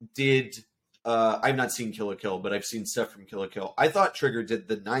did. I've not seen Kill la Kill, but I've seen stuff from Kill la Kill. I thought Trigger did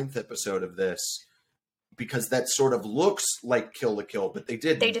the 9th episode of this because that sort of looks like Kill la Kill, but they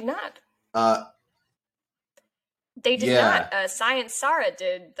didn't. They did not. They did not. Science Sarah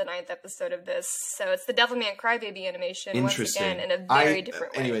did the 9th episode of this, so it's the Devilman Crybaby animation once again in a very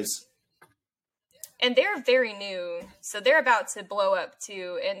different way. Anyways, and they're very new, so they're about to blow up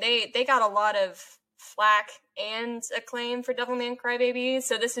too. And they got a lot of flack and acclaim for Devilman Crybaby,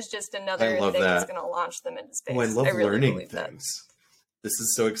 so this is just another thing that's going to launch them into space. Oh, I love learning things. This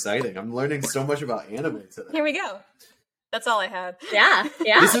is so exciting. I'm learning so much about anime today. Here we go. That's all I had. Yeah.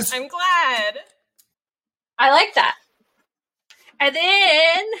 I'm glad. I like that. And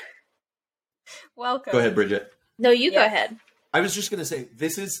then... Welcome. Go ahead, Bridget. No, you go ahead. I was just going to say,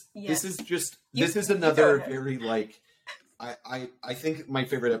 this is another very, like... I think my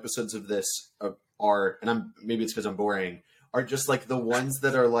favorite episodes of this are, and maybe it's because I'm boring, are just, like, the ones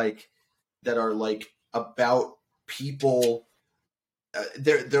that are, like, about people...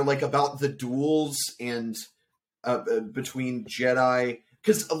 they're, like, about the duels and between Jedi...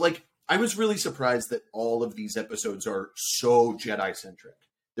 Because, like... I was really surprised that all of these episodes are so Jedi-centric.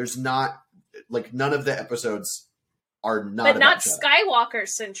 There's not, like, none of the episodes are not But not Jedi.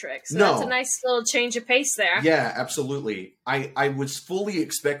 Skywalker-centric, so that's a nice little change of pace there. Yeah, absolutely. I was fully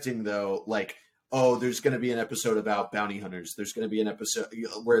expecting, though, like, oh, there's going to be an episode about bounty hunters. There's going to be an episode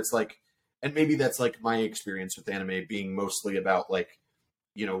where it's like, and maybe that's, like, my experience with anime being mostly about, like,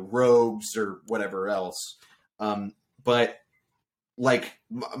 you know, rogues or whatever else. But... Like,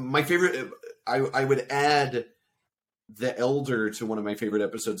 my favorite, I would add The Elder to one of my favorite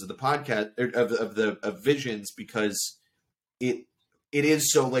episodes of the podcast, of Visions, because it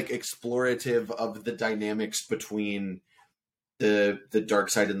is so, like, explorative of the dynamics between the dark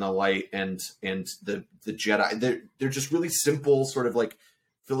side and the light and the Jedi. They're just really simple, sort of like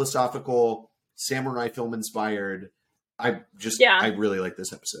philosophical samurai film inspired. I really like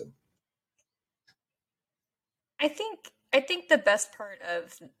this episode. I think the best part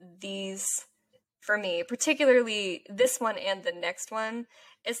of these, for me, particularly this one and the next one,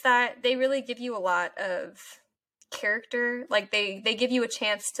 is that they really give you a lot of character. Like they give you a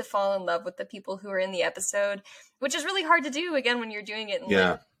chance to fall in love with the people who are in the episode, which is really hard to do again when you're doing it in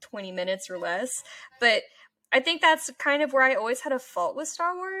like 20 minutes or less. But I think that's kind of where I always had a fault with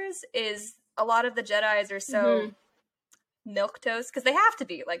Star Wars, is a lot of the Jedis are so milquetoast, because they have to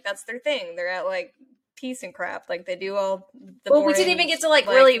be, like, that's their thing. They're at like peace and crap, like they do all the boring, we didn't even get to like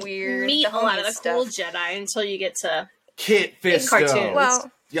really weird, meet a lot of the stuff. cool Jedi until you get to Kit Fisto. cartoons.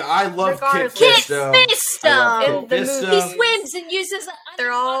 Well, yeah, I love Kit Kit Fisto. Fisto. In the Fisto. movie. He swims and uses an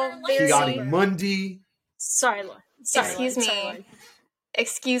They're all underwater very- lightsaber. Ki-Adi-Mundi. Sorry, Lauren. Excuse me. Sorry, Lauren.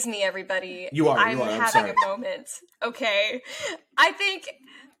 Excuse me, everybody. You are, I'm I'm having sorry. a moment. Okay. I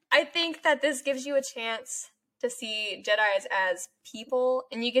think that this gives you a chance to see Jedis as people,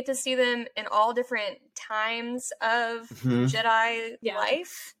 and you get to see them in all different times of Jedi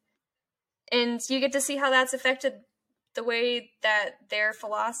life. And you get to see how that's affected the way that their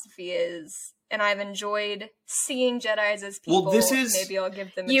philosophy is. And I've enjoyed seeing Jedis as people. Well, this is- maybe I'll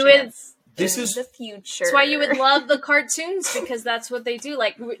give them a You would- chance. This in is- the future. That's why you would love the cartoons, because that's what they do.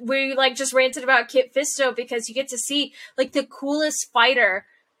 Like we like just ranted about Kit Fisto because you get to see like the coolest fighter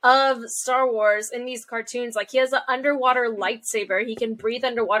of Star Wars in these cartoons. Like he has an underwater lightsaber. He can breathe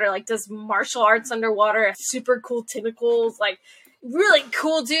underwater, like does martial arts underwater, super cool tentacles, like really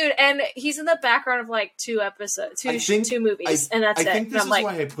cool dude. And he's in the background of like two movies, and that's it. I think And this I'm is like,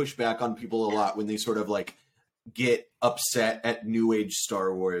 why I push back on people a lot when they sort of like get upset at New Age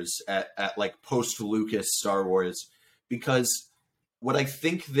Star Wars, at like post Lucas Star Wars, because what I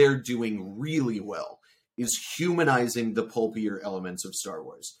think they're doing really well is humanizing the pulpier elements of Star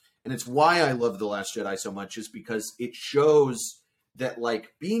Wars. And it's why I love The Last Jedi so much, is because it shows that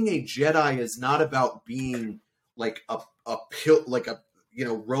like being a Jedi is not about being like a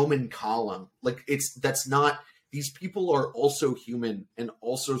Roman column. Like that's not. These people are also human and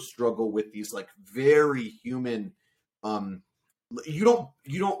also struggle with these like very human. You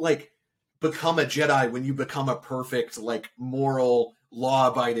don't like become a Jedi when you become a perfect like moral law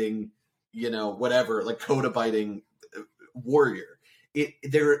abiding, whatever, like code abiding warrior.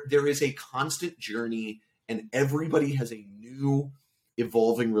 There is a constant journey, and everybody has a new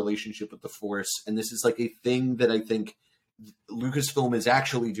evolving relationship with the Force, and this is like a thing that I think Lucasfilm is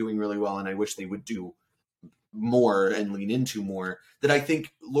actually doing really well, and I wish they would do more and lean into more. That I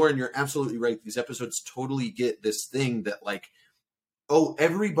think, Lauren, you're absolutely right. These episodes totally get this thing that like, oh,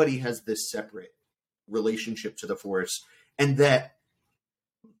 everybody has this separate relationship to the Force, and that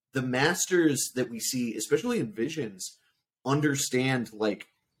the masters that we see, especially in Visions, understand like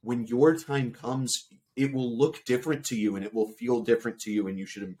when your time comes, it will look different to you and it will feel different to you, and you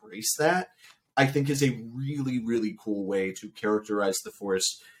should embrace that. I think is a really, really cool way to characterize the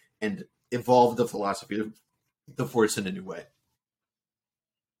Force and evolve the philosophy of the Force in a new way.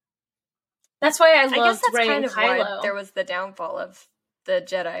 that's why I I guess loved that's Rey kind and of why Kylo. there was the downfall of the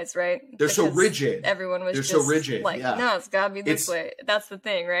Jedis, right? They're so Because rigid. Everyone was They're just so rigid, like, yeah. no, it's gotta be this way. That's the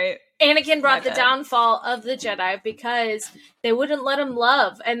thing, right? Anakin brought My the bad. downfall of the Jedi because they wouldn't let him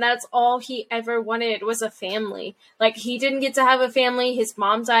love, and that's all he ever wanted was a family. Like, he didn't get to have a family. His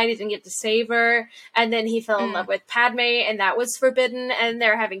mom died. He didn't get to save her. And then he fell in love with Padme, and that was forbidden, and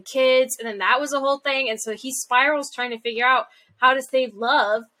they're having kids, and then that was a whole thing. And so he spirals trying to figure out how to save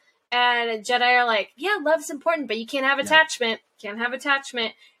love. And Jedi are like, yeah, love's important, but you can't have attachment. Can't have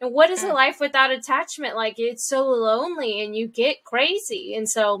attachment. And what is a life without attachment? Like, it's so lonely, and you get crazy. And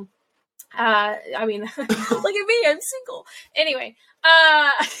so, I mean, look at me, I'm single. Anyway,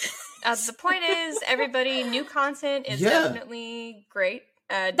 The point is, everybody, new content is definitely great.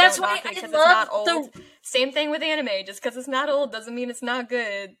 That's don't why knock it I 'cause it's love not old. Same thing with anime. Just because it's not old doesn't mean it's not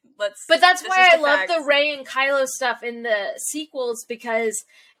good. But that's this why is I the love facts. the Rey and Kylo stuff in the sequels, because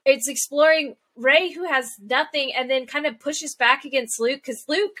it's exploring Rey, who has nothing, and then kind of pushes back against Luke, because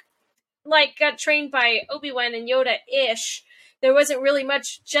Luke, like, got trained by Obi-Wan and Yoda-ish. There wasn't really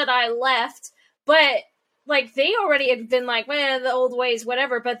much Jedi left, but, like, they already had been like, well, the old ways,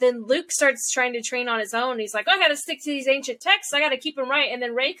 whatever. But then Luke starts trying to train on his own. He's like, I gotta stick to these ancient texts. I gotta keep them right. And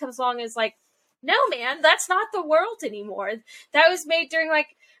then Rey comes along and is like, no, man, that's not the world anymore. That was made during,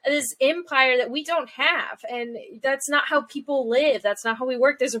 like, this empire that we don't have, and that's not how people live. That's not how we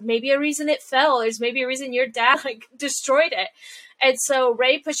work. There's maybe a reason it fell. There's maybe a reason your dad like destroyed it. And so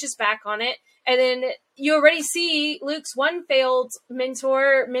Rey pushes back on it, And then you already see Luke's one failed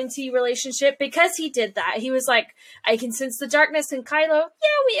mentor-mentee relationship because he did that. He was like, I can sense the darkness in Kylo.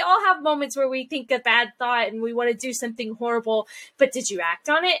 Yeah, we all have moments where we think a bad thought and we want to do something horrible, but did you act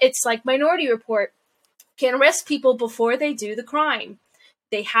on it? It's like Minority Report. Can't arrest people before they do the crime.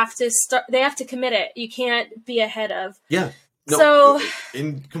 They have to commit it. You can't be ahead of. Yeah. No, so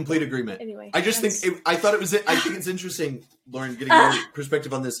in complete agreement. Anyway, I just think I think it's interesting, Lauren, getting your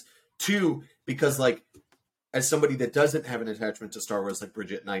perspective on this too, because like as somebody that doesn't have an attachment to Star Wars like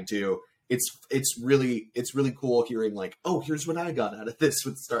Bridget and I do, it's really cool hearing like, oh, here's what I got out of this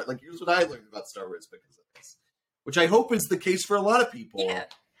with Star, like here's what I learned about Star Wars because of this, which I hope is the case for a lot of people. Yeah,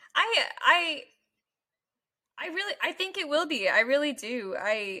 I think it will be. I really do.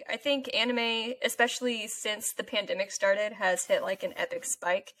 I think anime, especially since the pandemic started, has hit like an epic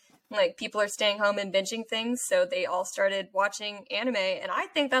spike. Like people are staying home and binging things, so they all started watching anime, and I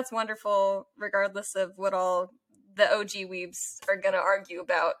think that's wonderful, regardless of what all the OG weebs are gonna argue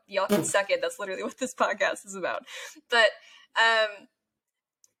about. Y'all can suck it. That's literally what this podcast is about. But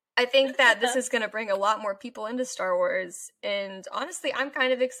I think that this is going to bring a lot more people into Star Wars, and honestly, I'm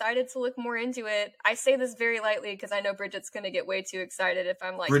kind of excited to look more into it. I say this very lightly because I know Bridget's going to get way too excited if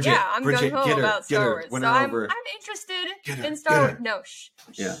I'm like, Bridget, I'm going home about Star Wars. So I'm interested in Star Wars. No, shh.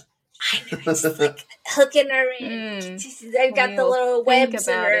 Yeah. I know, it's like hooking her in. They've got the little webs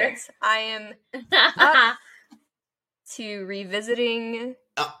in her. I am up to revisiting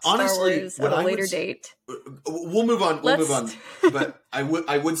honestly, Star Wars at a later date. We'll move on. But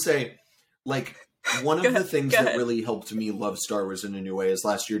I would say, like, one of the things that really helped me love Star Wars in a new way is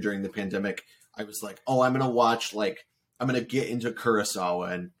last year during the pandemic, I was like, oh, I'm going to get into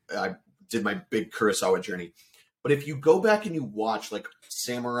Kurosawa, and I did my big Kurosawa journey. But if you go back and you watch like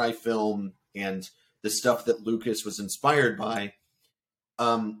samurai film and the stuff that Lucas was inspired by,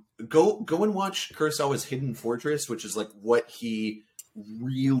 go and watch Kurosawa's Hidden Fortress, which is like where he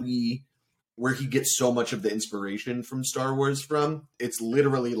gets so much of the inspiration from Star Wars from. It's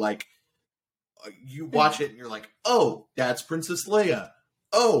literally like you watch it and you're like, oh, that's Princess Leia.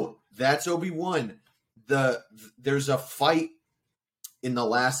 Oh, that's Obi-Wan. There's a fight in the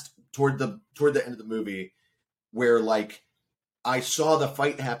last toward the end of the movie where like I saw the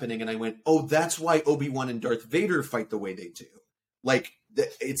fight happening and I went, oh, that's why Obi-Wan and Darth Vader fight the way they do. Like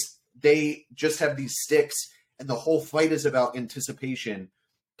they just have these sticks and the whole fight is about anticipation.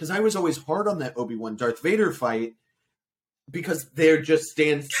 Because I was always hard on that Obi-Wan Darth Vader fight because they're just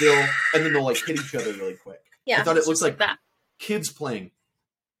stand still and then they'll like hit each other really quick. Yeah, I thought it looks like that. Kids playing.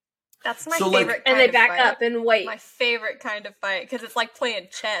 That's my favorite kind and they of back fight. up and wait. My favorite kind of fight because it's like playing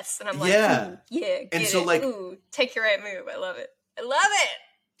chess, and I'm like, yeah, get and so it. like, ooh, take your right move. I love it. I love it.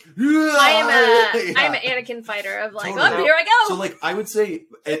 I am an Anakin fighter of like, totally. Oh, here I go. So like, I would say,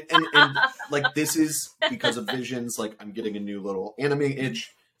 and like this is because of Visions. Like, I'm getting a new little anime itch.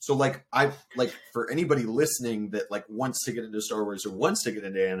 So like, I like for anybody listening that like wants to get into Star Wars or wants to get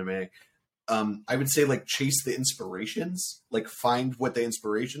into anime. I would say like chase the inspirations, like find what the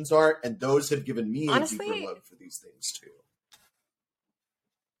inspirations are, and those have given me honestly, a deeper love for these things too.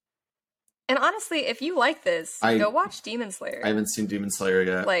 And honestly, if you like this, go watch Demon Slayer. I haven't seen Demon Slayer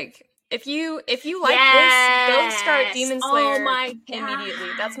yet. Like if you like this, go start Demon Slayer immediately.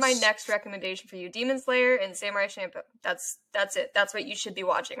 That's my next recommendation for you. Demon Slayer and Samurai Champloo. That's it. That's what you should be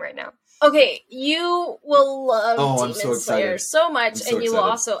watching right now. Okay, you will love Demon Slayer so much, and you will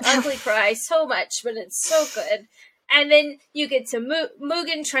also ugly cry so much, but it's so good. And then you get to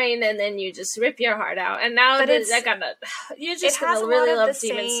Mugen Train, and then you just rip your heart out. And now you're just gonna really love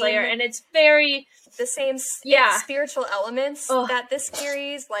Demon Slayer, and it's very the same spiritual elements that this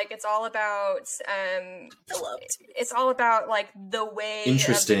carries. Like it's all about it's all about like the way of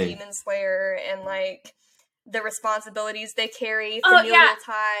the Demon Slayer and like the responsibilities they carry, familial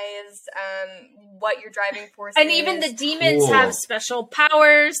ties, what your driving force and is. even the demons have special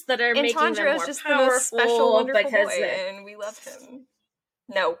powers that are making them more just powerful. The most special, wonderful boy, and we love him.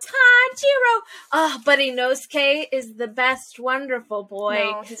 No. Tanjiro! But Inosuke is the best wonderful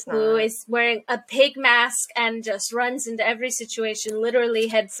boy who is wearing a pig mask and just runs into every situation literally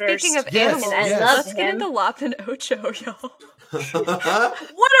head first. Speaking of animals, let's get into Lop and Ocho, y'all.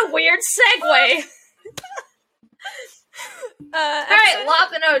 What a weird segue! Alright,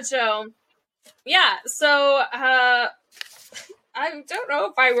 Lop and Ocho. Yeah, so I don't know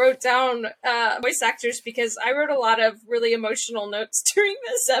if I wrote down voice actors because I wrote a lot of really emotional notes during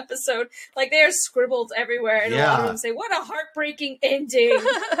this episode. Like they are scribbled everywhere, and a lot of them say, "What a heartbreaking ending."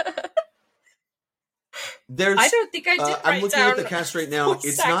 I don't think I did. I'm looking at the cast right now.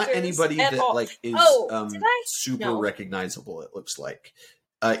 It's not anybody that like is super recognizable. It looks like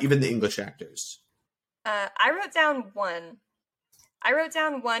even the English actors. I wrote down one. I wrote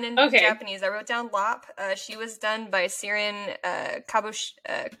down one in Japanese. I wrote down Lop. She was done by Sirin Kobayashi,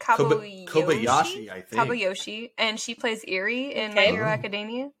 I think. Kobayashi, and she plays Eri in My Hero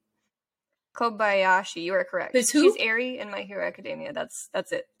Academia. Kobayashi, you are correct. Who's who? She's Eri in My Hero Academia. That's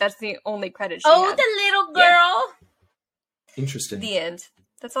it. That's the only credit she had. The little girl. Yeah. Interesting. The end.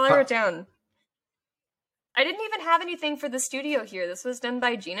 That's all I wrote down. I didn't even have anything for the studio here. This was done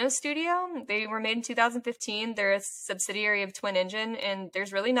by Geno Studio. They were made in 2015. They're a subsidiary of Twin Engine, and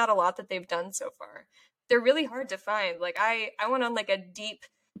there's really not a lot that they've done so far. They're really hard to find. Like, I went on, like, a deep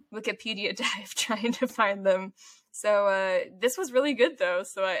Wikipedia dive trying to find them. So, this was really good, though,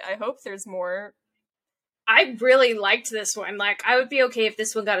 so I hope there's more. I really liked this one. Like, I would be okay if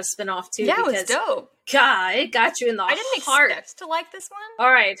this one got a spin-off, too. Yeah, it was dope. God, it got you in the heart. I didn't expect to like this one.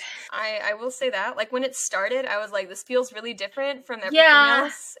 All right. I will say that. Like, when it started, I was like, this feels really different from everything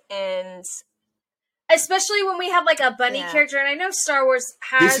else. And especially when we have, like, a bunny character. And I know Star Wars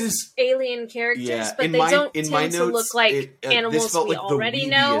has alien characters, but they don't tend to look like animals we already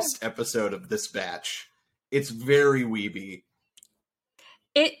know. This felt like the weebiest episode of this batch. It's very weeby.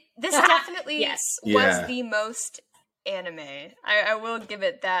 This definitely was the most anime. I will give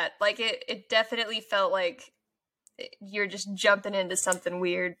it that. Like, it definitely felt like you're just jumping into something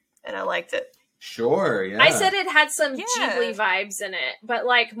weird, and I liked it. Sure, yeah. I said it had some Ghibli vibes in it, but,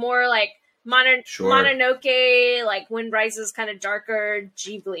 like, more like Mononoke, like Wind Rises, kind of darker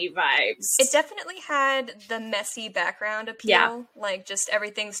Ghibli vibes. It definitely had the messy background appeal. Like, just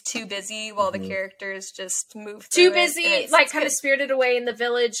everything's too busy while the characters just move through too busy, like, kind of spirited away in the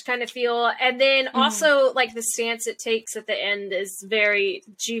village kind of feel. And then also, like, the stance it takes at the end is very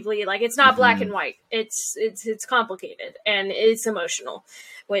Ghibli. Like, it's not black and white. It's complicated, and it's emotional,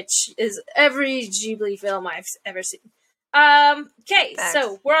 which is every Ghibli film I've ever seen. Okay,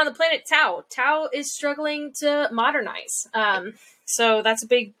 so we're on the planet Tau. Tau is struggling to modernize. So that's a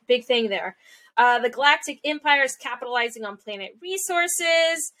big thing there. The Galactic Empire is capitalizing on planet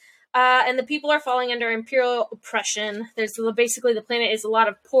resources, and the people are falling under Imperial oppression. There's basically the planet is a lot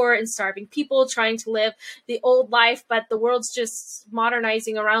of poor and starving people trying to live the old life, but the world's just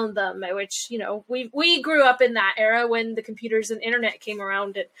modernizing around them, which, you know, we grew up in that era when the computers and internet came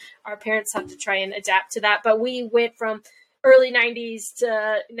around, and our parents had to try and adapt to that. But we went from early 90s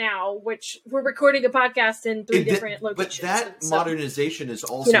to now, which we're recording a podcast in three different locations. But that modernization is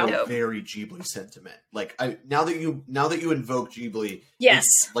also a very Ghibli sentiment. Like, now that you invoke Ghibli, it,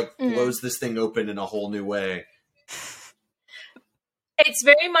 like, blows this thing open in a whole new way. It's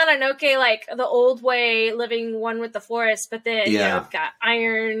very Mononoke, like the old way, living one with the forest, but then you know, you've got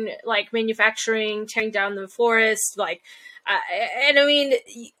iron, like, manufacturing, tearing down the forest, like, and I mean,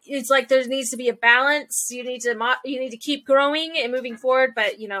 it's like there needs to be a balance. You need to keep growing and moving forward,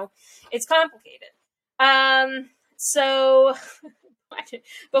 but, you know, it's complicated. So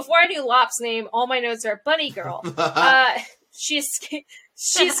before I knew Lop's name, all my notes are Bunny Girl. She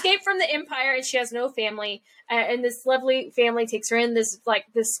escaped from the Empire, and she has no family. And this lovely family takes her in. This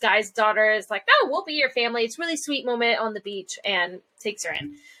guy's daughter is like, "Oh, we'll be your family." It's a really sweet moment on the beach, and takes her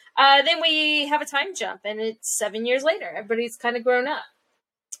in. Then we have a time jump, and it's 7 years later. Everybody's kind of grown up.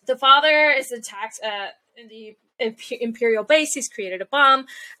 The father is attacked in the Imperial base. He's created a bomb.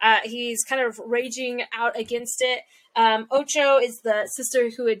 He's kind of raging out against it. Ocho is the sister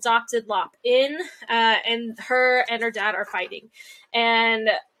who adopted Lop in, and her and her dad are fighting. And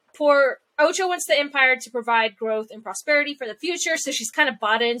poor Ocho wants the Empire to provide growth and prosperity for the future, so she's kind of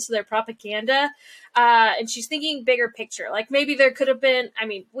bought into their propaganda, and she's thinking bigger picture. Like, maybe there could have been, I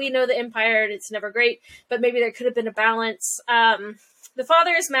mean, we know the Empire, and it's never great, but maybe there could have been a balance. The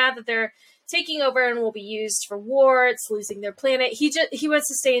father is mad that they're taking over and will be used for war. It's losing their planet. He wants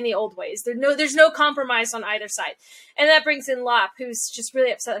to stay in the old ways. There's no compromise on either side. And that brings in Lop, who's just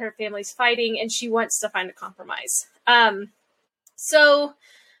really upset that her family's fighting, and she wants to find a compromise.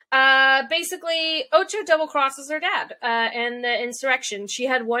 Basically, Ocho double crosses her dad and the insurrection. She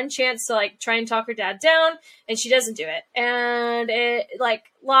had one chance to, like, try and talk her dad down, and she doesn't do it. And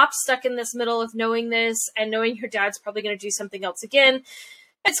Lop's stuck in this middle of knowing this and knowing her dad's probably going to do something else again.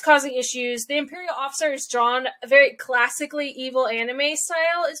 It's causing issues. The Imperial officer is drawn a very classically evil anime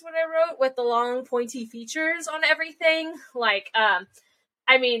style, is what I wrote, with the long, pointy features on everything. Like,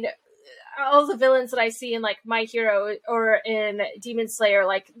 I mean, all the villains that I see in, like, My Hero or in Demon Slayer,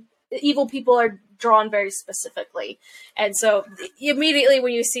 like, evil people are drawn very specifically. And so immediately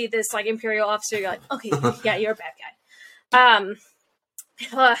when you see this, like, Imperial officer, you're like, okay, yeah, you're a bad guy.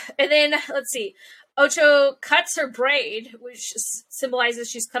 And then, let's see. Ocho cuts her braid, which symbolizes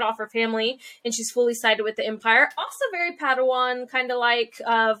she's cut off her family and she's fully sided with the Empire. Also very Padawan, kind of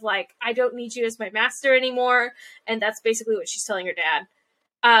like, I don't need you as my master anymore. And that's basically what she's telling her dad.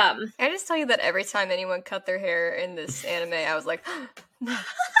 I just tell you that every time anyone cut their hair in this anime, I was like,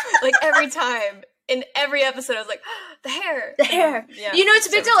 like every time. In every episode, I was like, the hair. Yeah. You know, it's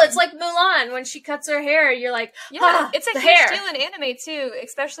a big deal. It's like Mulan. When she cuts her hair, you're like, it's a huge deal in anime, too.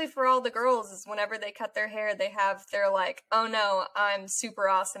 Especially for all the girls, is whenever they cut their hair, they have their, like, oh no, I'm super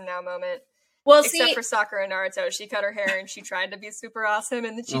awesome now moment. Well, except for Sakura Naruto. She cut her hair and she tried to be super awesome,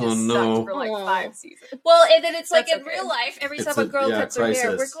 and then she just sucked for, like, 5 seasons. Well, and then it's like in real life, every time a girl cuts her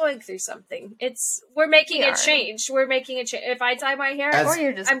hair, we're going through something. We're making a change. We're making a change. If I dye my hair,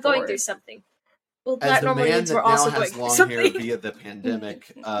 I'm going through something. Well, as the man that now has long hair via the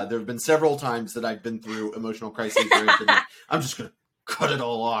pandemic, there have been several times that I've been through emotional crises where I'm just going to cut it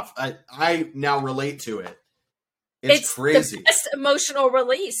all off. I now relate to it. It's crazy. The best emotional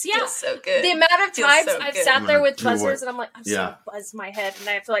release. Yeah. Feels so good. The amount of times I've sat there with buzzers and I'm like, I'm just going to buzz my head and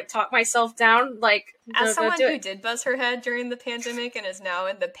I have to like talk myself down. Like, as someone who did buzz her head during the pandemic and is now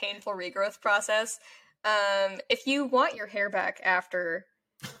in the painful regrowth process, if you want your hair back after,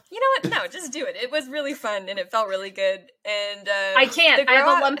 you know what? No, just do it. It was really fun and it felt really good. And I can't. I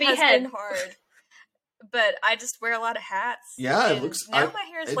have a lumpy head. Been hard. But I just wear a lot of hats. Yeah, it looks. Now my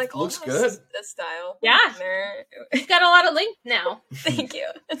hair is like almost good. A style. Yeah, you've got a lot of length now. Thank you.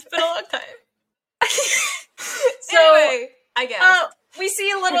 It's been a long time. So anyway, I guess we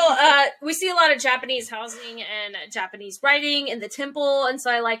see a lot of Japanese housing and Japanese writing in the temple, and so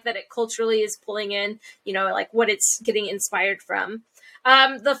I like that it culturally is pulling in, you know, like what it's getting inspired from.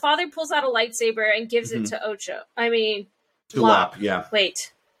 The father pulls out a lightsaber and gives it to Ocho. I mean, to Lop. Yeah.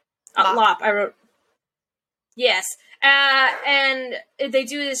 Wait, Lop. I wrote. Yes, and they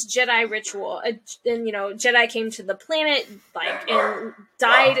do this Jedi ritual, and you know, Jedi came to the planet, like, and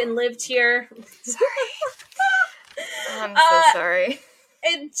died and lived here. I'm so sorry.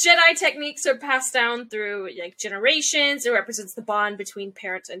 And Jedi techniques are passed down through like generations. It represents the bond between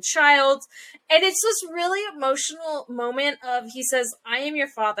parent and child, and it's this really emotional moment of he says, "I am your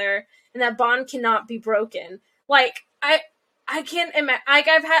father," and that bond cannot be broken. Like I can't imagine. Like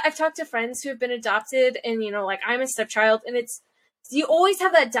I've talked to friends who have been adopted, and you know, like I'm a stepchild, and you always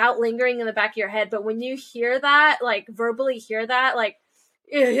have that doubt lingering in the back of your head. But when you hear that, like verbally hear that, like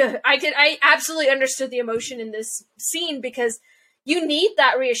I absolutely understood the emotion in this scene because you need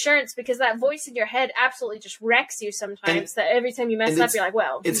that reassurance because that voice in your head absolutely just wrecks you sometimes. That every time you mess up, you're like,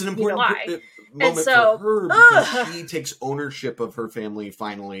 well, it's an important moment so, for her because she takes ownership of her family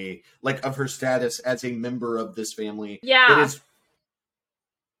finally, like of her status as a member of this family. Yeah.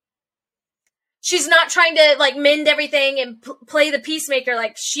 She's not trying to like mend everything and play the peacemaker.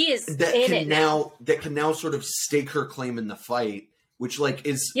 Like she is now. That can now sort of stake her claim in the fight, which like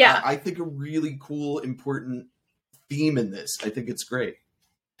is I think a really cool, important theme in this. I think it's great.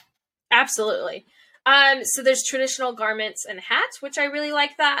 Absolutely. So there's traditional garments and hats, which I really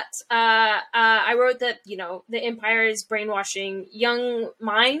like that. I wrote that, you know, the Empire is brainwashing young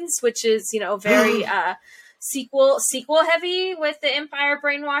minds, which is, you know, very sequel heavy with the Empire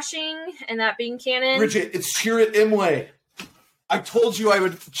brainwashing and that being canon. Bridget, it's Chirrut Imwe. I told you I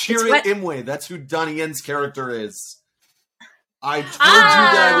would Chirrut Imwe. That's who Donnie Yen's character is. I told you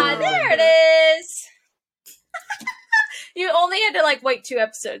that I would remember. There it is. You only had to like wait 2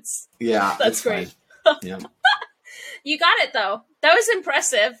 episodes. Yeah, that's great. Yeah, you got it though. That was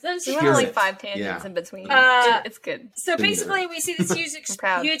impressive. That was like 5 tangents in between. It's good. So basically, we see this huge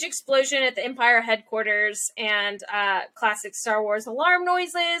explosion at the Empire headquarters and classic Star Wars alarm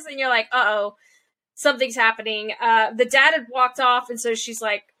noises, and you're like, "Uh-oh, something's happening." The dad had walked off, and so she's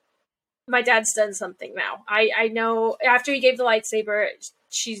like, "My dad's done something now. I know." After he gave the lightsaber,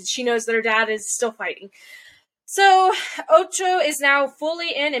 she knows that her dad is still fighting. So, Ocho is now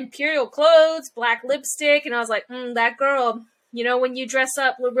fully in Imperial clothes, black lipstick, and I was like, that girl, you know, when you dress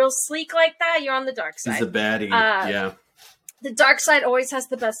up real sleek like that, you're on the dark side. She's a baddie, yeah. The dark side always has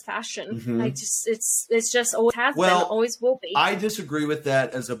the best fashion. It's just always has been, always will be. I disagree with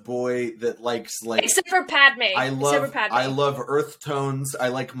that as a boy that likes, like... Except for Padme. I love earth tones. I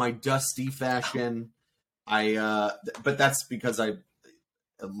like my dusty fashion. But that's because I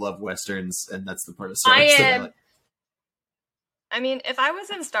love Westerns, and that's the part of Star Wars that I like. I mean, if I was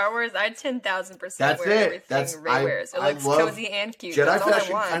in Star Wars, I'd 10,000% wear everything Rey wears. It looks cozy and cute. Jedi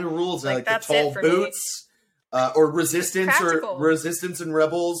fashion kind of rules. I like the tall boots, or Resistance, or Resistance and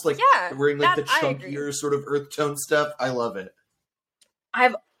Rebels, like wearing like the chunkier sort of earth tone stuff. I love it.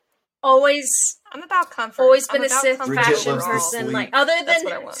 I've always I'm about comfort. Always I'm been a about Sith comfort fashion loves to person. sleep. Like other That's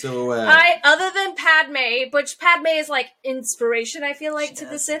what I than want. So other than Padme, which Padme is like inspiration, I feel like, She to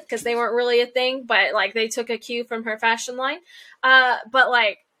the does. Sith because they weren't really a thing, but like they took a cue from her fashion line. But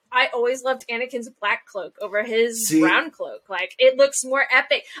like I always loved Anakin's black cloak over his See- brown cloak. Like it looks more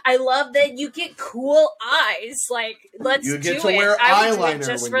epic. I love that you get cool eyes. Like let's you get do to it. wear I would do eyeliner it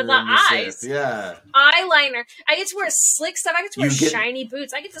just when for you're the in the eyes. Sith. Yeah. Eyeliner. I get to wear slick stuff. I get to wear You get- shiny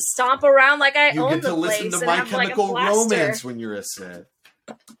boots. I get to stomp around like I You own get the to place listen to and My have like a Chemical blaster. Romance when you're a Sith.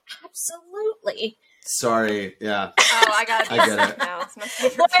 Absolutely. Sorry, yeah. Oh, I gotta be I get Sith it. now. It's my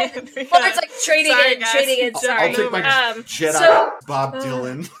favorite movie. Well, it's like trading Sorry, it, guys. trading it. Sorry. I'll take my Jedi so- Bob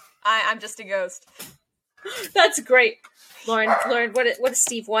Dylan. I'm just a ghost. That's great, Lauren. What does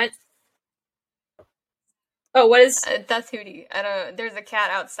Steve want? Oh, what is? That's Hootie. I don't. There's a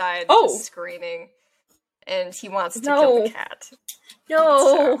cat outside Oh. just screaming, and he wants to No. kill the cat.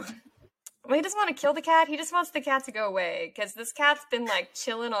 No. So- Well, he doesn't want to kill the cat. He just wants the cat to go away because this cat's been like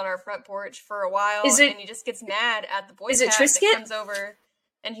chilling on our front porch for a while, Is it- and he just gets mad at the boy is it cat Trisket? that comes over,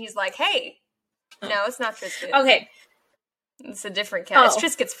 and he's like, "Hey, no, it's not Trisket. Okay. It's a different cat. It's Oh.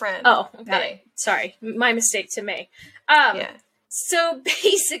 Trisket's friend. Oh, okay. May. Sorry, my mistake to May. Yeah, So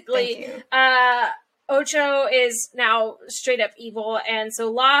basically, thank you. Ocho is now straight up evil, and so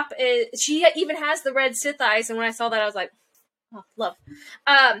Lop is. She even has the red Sith eyes, and when I saw that, I was like, oh, love.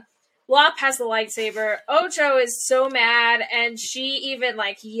 Lop has the lightsaber. Ocho is so mad, and she even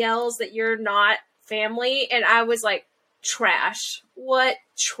like yells that you're not family, and I was like, trash. What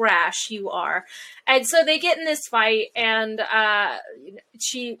trash you are. And so they get in this fight, and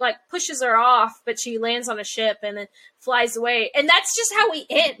she like pushes her off, but she lands on a ship and then flies away. And that's just how we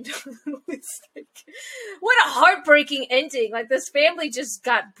end. It's like, what a heartbreaking ending. Like this family just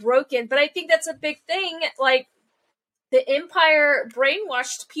got broken. But I think that's a big thing. Like the Empire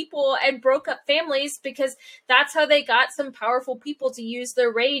brainwashed people and broke up families because that's how they got some powerful people to use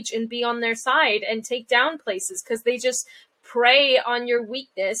their rage and be on their side and take down places because they just prey on your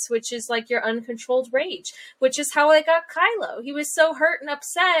weakness, which is like your uncontrolled rage, which is how they got Kylo. He was so hurt and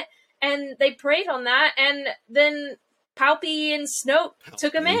upset, and they preyed on that, and then Palpy and Snoke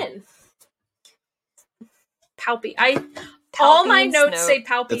took him in. Palpy. All my and notes Snoke. say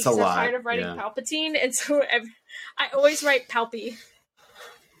Palpy It's a because I'm lot, tired of writing yeah. Palpatine, and so I always write Palpy.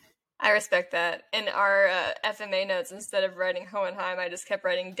 I respect that. In our FMA notes, instead of writing Hohenheim, I just kept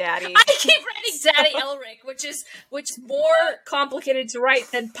writing Daddy. I keep writing Daddy Elric, which is more complicated to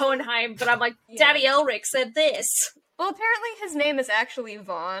write than Poenheim, but I'm like, Yeah. Daddy Elric said this. Well, apparently his name is actually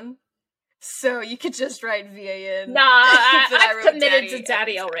Vaughn, so you could just write VAN. Nah, But I I've wrote committed to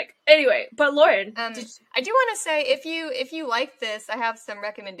Daddy Elric. Anyway, but Lauren, I do want to say, if you like this, I have some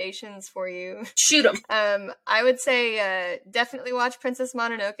recommendations for you. shoot him. I would say definitely watch Princess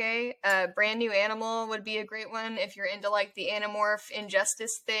Mononoke. Brand New Animal would be a great one if you're into like the Animorph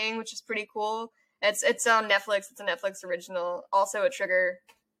Injustice thing, which is pretty cool. It's on Netflix. It's a Netflix original, also a Trigger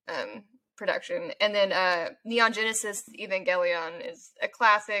production. And then Neon Genesis Evangelion is a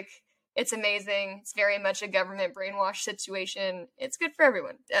classic. It's amazing. It's very much a government brainwash situation. It's good for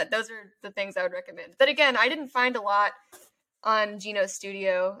everyone. Those are the things I would recommend. But again, I didn't find a lot on Geno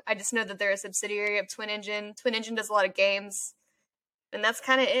Studio. I just know that they're a subsidiary of Twin Engine. Twin Engine does a lot of games, and that's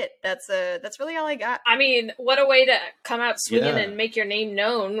kind of it. That's really all I got. I mean, what a way to come out swinging Yeah. and make your name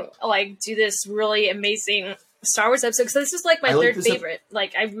known. Like, do this really amazing Star Wars episode. So this is like my I like third this ep- favorite.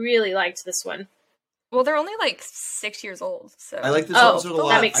 Like, I really liked this one. Well, they're only like 6 years old, so I like this Oh, episode a that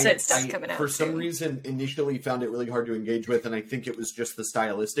lot. makes sense. Stuff coming out For some soon. reason, initially found it really hard to engage with, and I think it was just the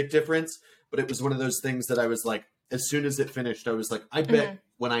stylistic difference. But it was one of those things that I was like, as soon as it finished, I was like, I bet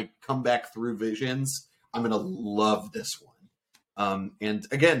when I come back through Visions, I'm gonna love this one. And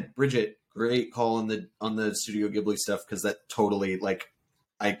again, Bridget, great call on the Studio Ghibli stuff because that totally like,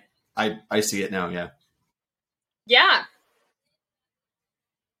 I see it now. Yeah. Yeah,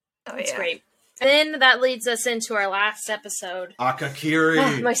 Oh, it's yeah. great. Then that leads us into our last episode.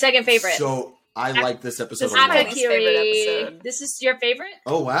 Akakiri. My second favorite. So I like this episode This a is lot. my least favorite Akakiri. episode. This is your favorite?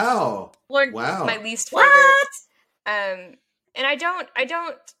 Oh wow! Lord, Wow. My least favorite. what? And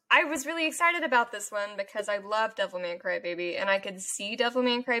I was really excited about this one because I love Devilman Crybaby, and I could see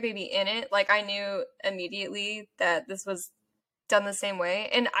Devilman Crybaby in it. Like, I knew immediately that this was done the same way,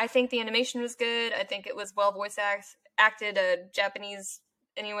 and I think the animation was good. I think it was well acted, Japanese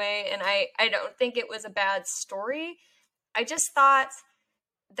anyway, and I don't think it was a bad story. I just thought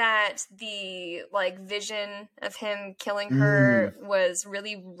that the like vision of him killing her was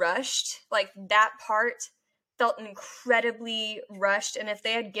really rushed. Like, that part felt incredibly rushed, and if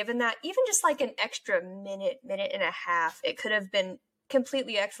they had given that even just like an extra minute and a half, it could have been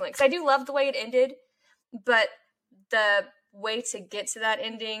completely excellent. Because I do love the way it ended, but the way to get to that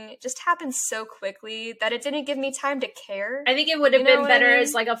ending just happened so quickly that it didn't give me time to care. I think it would have You know been what better I mean?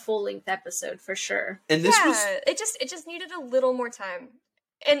 as like a full-length episode for sure. And this was it just needed a little more time.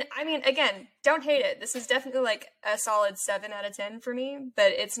 And I mean, again, don't hate it. This is definitely like a solid 7 out of 10 for me,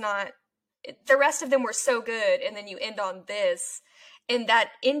 but it's not. The rest of them were so good, and then you end on this, and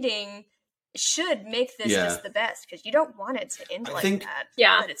that ending should make this just the best, because you don't want it to end like that.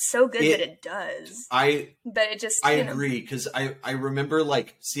 Yeah. But it's so good that it does. But it just, I agree, because I remember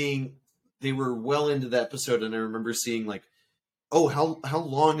like seeing, they were well into the episode, and I remember seeing like, oh, how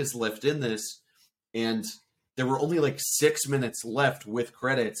long is left in this? And there were only like 6 minutes left with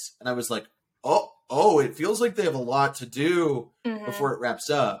credits, and I was like, oh, it feels like they have a lot to do before it wraps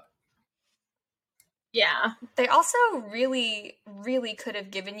up. Yeah. They also really, really could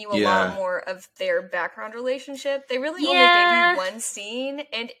have given you a lot more of their background relationship. They really only gave you one scene,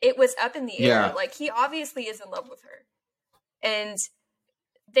 and it was up in the air. Yeah. Like, he obviously is in love with her. And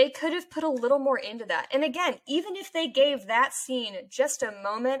they could have put a little more into that. And again, even if they gave that scene just a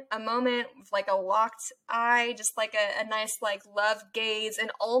moment with like a locked eye, just like a nice like love gaze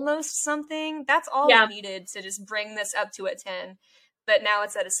and almost something, that's all it needed to just bring this up to a 10. But now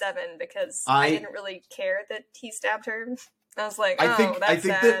it's at a 7 because I didn't really care that he stabbed her. I was like, that's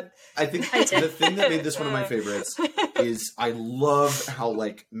sad. I think the thing that made this one of my favorites is I love how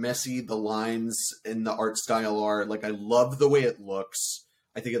like messy the lines and the art style are. Like, I love the way it looks.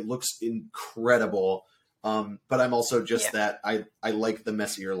 I think it looks incredible. But I'm also just that I like the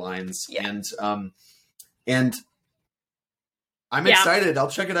messier lines. And I'm excited.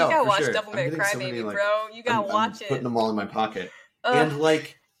 I'll check it out. You gotta for watch sure. Devil May Cry, baby, bro. You gotta watch it. Putting them all in my pocket. And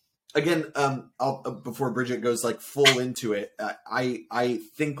like, again, I'll before Bridget goes like full into it, I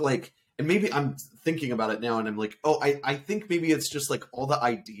think like, and maybe I'm thinking about it now, and I'm like, I think maybe it's just like all the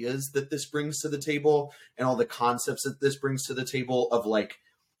ideas that this brings to the table, and all the concepts that this brings to the table of like,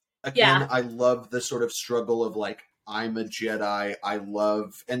 again, I love the sort of struggle of like, I'm a Jedi. I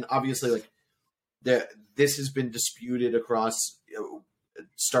love, and obviously like this has been disputed across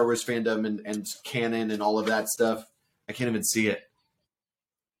Star Wars fandom and canon and all of that stuff. I can't even see it.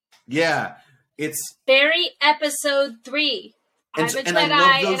 Yeah, it's very episode 3. I'm a Jedi,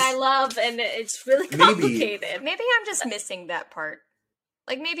 and I love, and it's really complicated. Maybe I'm just missing that part.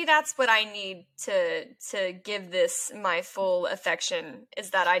 Like, maybe that's what I need to give this my full affection, is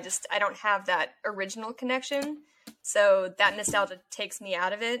that I don't have that original connection, so that nostalgia takes me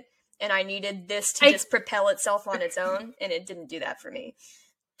out of it, and I needed this to just propel itself on its own, and it didn't do that for me.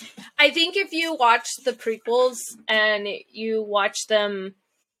 I think if you watch the prequels and you watch them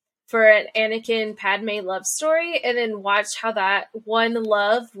for an Anakin Padme love story, and then watch how that one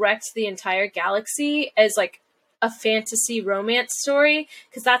love wrecked the entire galaxy as like a fantasy romance story,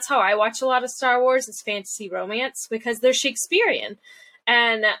 because that's how I watch a lot of Star Wars, is fantasy romance, because they're Shakespearean.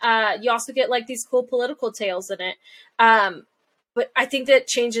 And you also get like these cool political tales in it. But I think that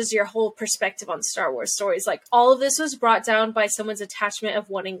changes your whole perspective on Star Wars stories. Like, all of this was brought down by someone's attachment of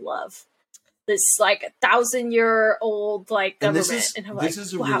wanting love. This like 1,000-year-old like government. This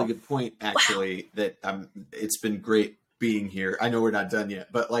is a really good point, actually. That it's been great being here. I know we're not done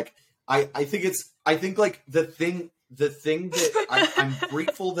yet, but like I think like the thing that I'm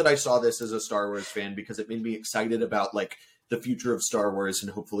grateful that I saw this as a Star Wars fan, because it made me excited about like the future of Star Wars,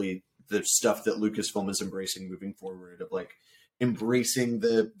 and hopefully the stuff that Lucasfilm is embracing moving forward, of like embracing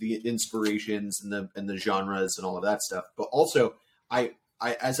the inspirations and the genres and all of that stuff. But also I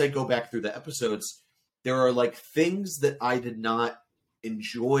as I go back through the episodes, there are like things that I did not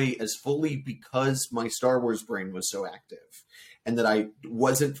enjoy as fully because my Star Wars brain was so active, and that I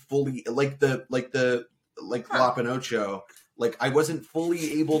wasn't fully like Lop and Ocho. Like, I wasn't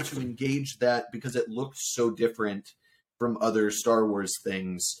fully able to engage that because it looked so different from other Star Wars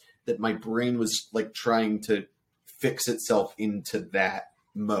things, that my brain was like trying to fix itself into that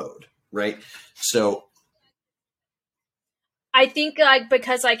mode. Right. So I think like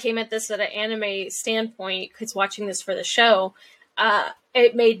because I came at this at an anime standpoint, because watching this for the show,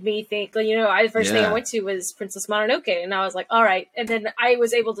 it made me think, like, the first thing I went to was Princess Mononoke, and I was like, all right. And then I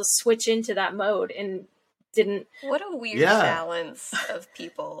was able to switch into that mode and didn't. What a weird balance of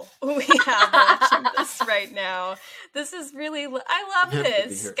people we have watching this right now. This is really, I love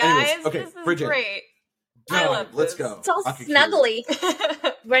this, guys. Anyways, okay, this is Bridget. Great. I love this. Let's go. It's all snuggly.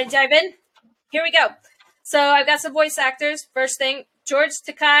 Ready to dive in? Here we go. So I've got some voice actors. First thing, George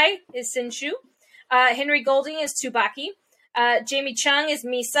Takei is Sinshu. Henry Golding is Tsubaki. Jamie Chung is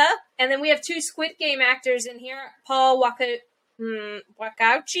Misa. And then we have 2 Squid Game actors in here, Paul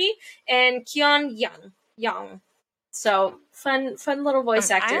Wakauchi and Keon Young. So fun little voice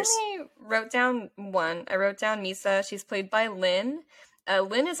actors. I only wrote down one. I wrote down Misa. She's played by Lynn.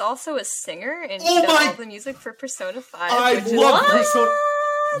 Lynn is also a singer, and she does all the music for Persona 5. I love Persona.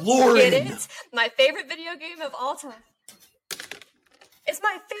 Lauren! Get it? My favorite video game of all time. It's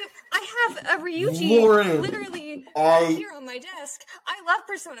my favorite. I have a Ryuji literally here on my desk. I love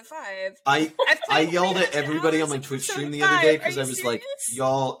Persona 5. I yelled at everybody on my Twitch stream the other day because I was like,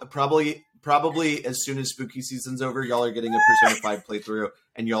 y'all, probably as soon as spooky season's over, y'all are getting a Persona 5 playthrough,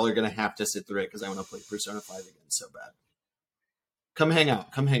 and y'all are going to have to sit through it because I want to play Persona 5 again so bad. Come hang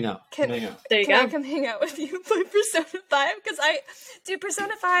out. There you go. I come hang out with you and play Persona 5? Because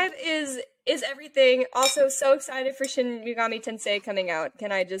Persona 5 is everything. Also, so excited for Shin Megami Tensei coming out.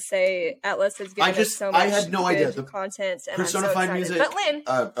 Can I just say, Atlas has given us so much I had no idea. The content, and Persona I'm so 5 excited. music. But Lynn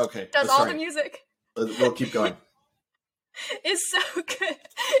does all the music. We'll keep going. Is so good.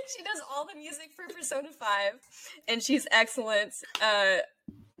 She does all the music for Persona 5, and she's excellent.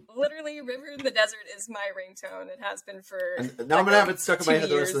 Literally, River in the Desert is my ringtone. It has been for. And now I'm gonna have it stuck in my head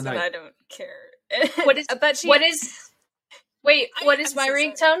the rest of the night. I don't care. What is my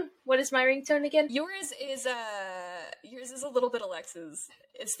ringtone? What is my ringtone again? Yours is a little bit Alexa's.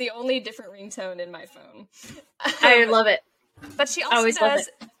 It's the only different ringtone in my phone. I love it. But she also does.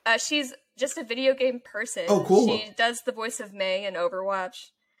 She's just a video game person. Oh, cool. She does the voice of Mei in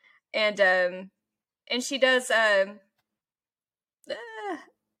Overwatch, and she does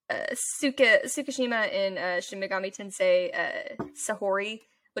Tsukishima in Shin Megami Tensei Sahori,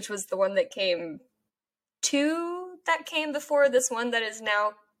 which was the one that came before this one that is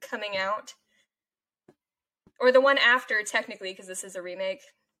now coming out, or the one after technically, because this is a remake.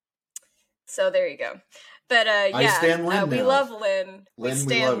 So there you go. But I stand Lynn we now. love Lynn. Lynn, we stand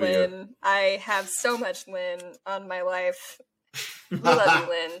we love Lynn. you. I have so much Lynn on my life. We love you,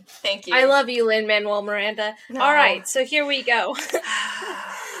 Lynn. Thank you. I love you, Lin-Manuel Miranda. No. All right, so here we go.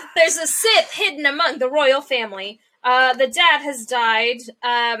 There's a Sith hidden among the royal family. The dad has died.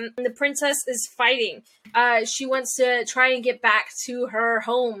 And the princess is fighting. She wants to try and get back to her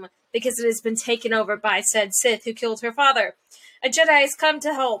home because it has been taken over by said Sith who killed her father. A Jedi has come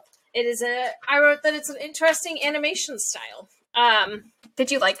to help. I wrote that it's an interesting animation style.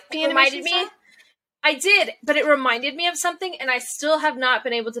 Did you like the reminded animation me? I did, but it reminded me of something, and I still have not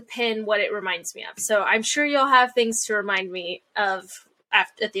been able to pin what it reminds me of. So I'm sure you'll have things to remind me of at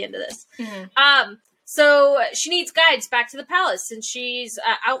the end of this. Mm-hmm. So she needs guides back to the palace, and she's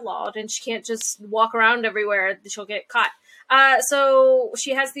outlawed, and she can't just walk around everywhere. She'll get caught. So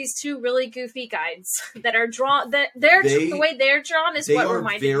she has these two really goofy guides that are drawn. The way they're drawn is what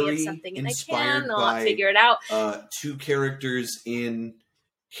reminded me of something, and I cannot figure it out. Two characters in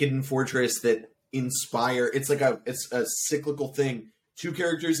Hidden Fortress that inspire. It's a cyclical thing. Two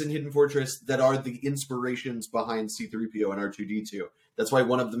characters in Hidden Fortress that are the inspirations behind C-3PO and R2-D2. That's why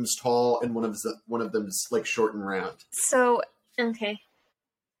one of them's tall and one of them's like short and round. So okay.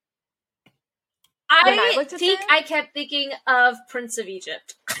 I kept thinking of Prince of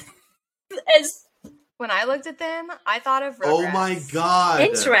Egypt. When I looked at them, I thought of Rugrats. Oh my god!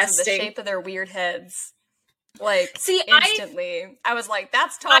 Interesting. The shape of their weird heads. Like, instantly. I was like,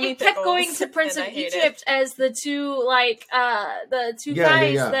 that's Tommy Pickles. I kept going to Prince of Egypt as the two,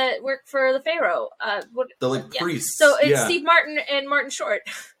 guys that work for the Pharaoh. Priests. So it's Steve Martin and Martin Short.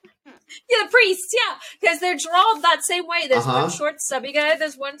 The priests, because they're drawn that same way. There's one short, stubby guy.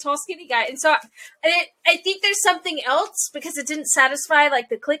 There's one tall, skinny guy. And so I think there's something else because it didn't satisfy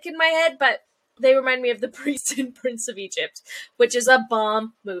the click in my head, but they remind me of the priest in Prince of Egypt, which is a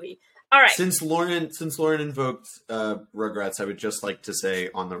bomb movie. All right. Since Lauren invoked Rugrats, I would just like to say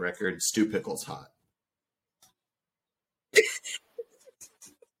on the record, Stu Pickles hot.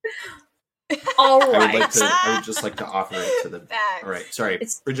 All right. I would just like to offer it to them. Facts. All right. Sorry,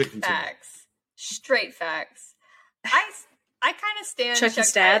 Bridget, continue. Facts. Straight facts. I kind of stand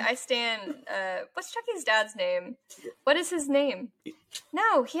Chucky's dad. I stand. What's Chucky's dad's name? What is his name?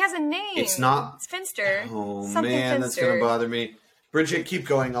 No, he has a name. It's not. It's Finster. Oh Something man, Finster. that's gonna bother me. Bridget, keep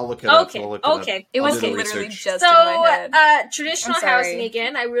going. I'll look it up. Okay. It was literally just in my head. Traditional housing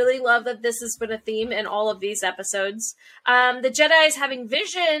again. I really love that this has been a theme in all of these episodes. The Jedi is having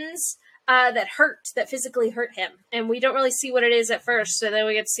visions that physically hurt him, and we don't really see what it is at first, so then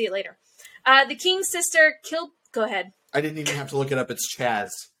we get to see it later. The King's sister killed. Go ahead. I didn't even have to look it up. It's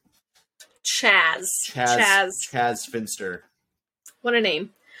Chaz. Chaz Finster. What a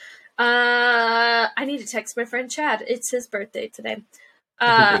name. I need to text my friend Chad. It's his birthday today.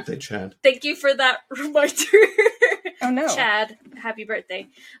 Happy birthday, Chad. Thank you for that reminder. Oh no. Chad, happy birthday.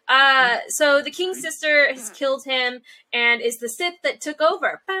 So the King's sister has killed him and is the Sith that took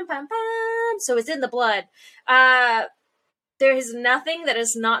over. Bam, bam, bam. So it's in the blood. There is nothing that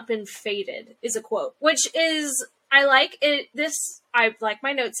has not been fated, is a quote, which is, I like it. Like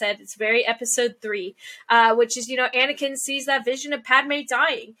my note said, it's very episode 3, which is, Anakin sees that vision of Padme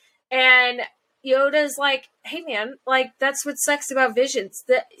dying, and Yoda's like, hey man, like, that's what sucks about visions,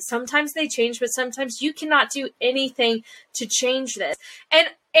 that sometimes they change, but sometimes you cannot do anything to change this. And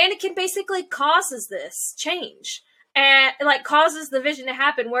Anakin basically causes this change, and like causes the vision to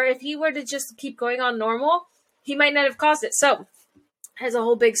happen, where if he were to just keep going on normal, he might not have caused it. So has a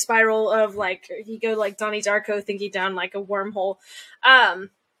whole big spiral of like, he go like Donnie Darko thinking down like a wormhole.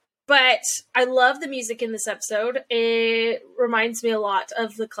 But I love the music in this episode. It reminds me a lot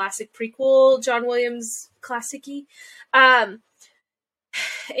of the classic prequel, John Williams classic-y.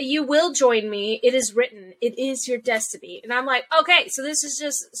 You will join me. It is written. It is your destiny. And I'm like, okay, so this is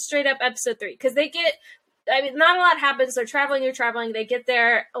just straight up episode 3. Because not a lot happens. They're traveling. They get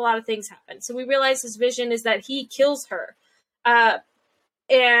there. A lot of things happen. So we realize his vision is that he kills her.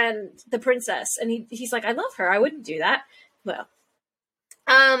 And the princess. And he's like, I love her. I wouldn't do that. Well.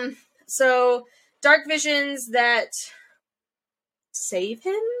 So dark visions that save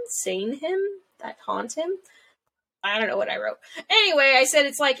him, sane him, that haunt him. I don't know what I wrote. Anyway, I said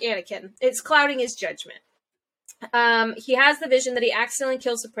it's like Anakin. It's clouding his judgment. He has the vision that he accidentally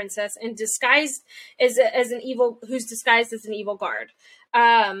kills the princess and disguised as an evil, who's disguised as an evil guard.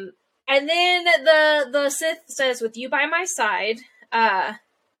 And then the Sith says, with you by my side, well,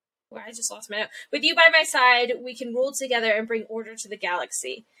 I just lost my note. With you by my side, we can rule together and bring order to the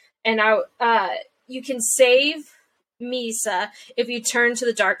galaxy. And you can save Misa if you turn to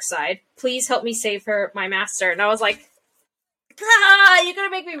the dark side. Please help me save her, my master. And I was like, you're going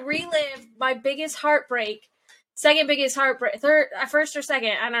to make me relive my biggest heartbreak. Second biggest heartbreak. First or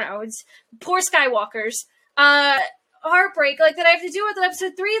second. I don't know. It's poor Skywalkers. Heartbreak, like, that I have to do with in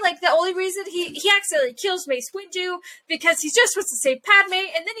episode 3. Like, the only reason he accidentally kills Mace Windu because he's just supposed to save Padme,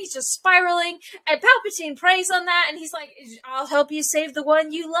 and then he's just spiraling, and Palpatine preys on that, and he's like, I'll help you save the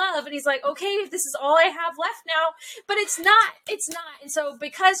one you love, and he's like, okay, this is all I have left now, but it's not, and so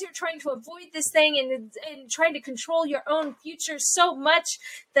because you're trying to avoid this thing, and trying to control your own future so much,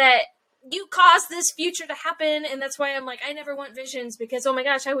 that you caused this future to happen, and that's why I'm like, I never want visions, because, oh my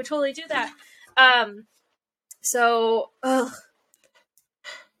gosh, I would totally do that. So, ugh.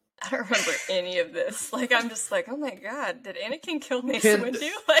 I don't remember any of this. Like, I'm just like, oh my god, did Anakin kill Mace Windu?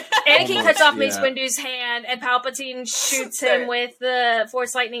 Like, Anakin cuts off Mace Windu's hand, and Palpatine shoots him with the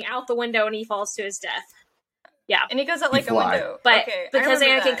Force lightning out the window, and he falls to his death. Yeah. And he goes out like a window. But okay, because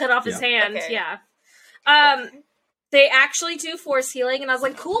Anakin cut off his hand, They actually do Force healing, and I was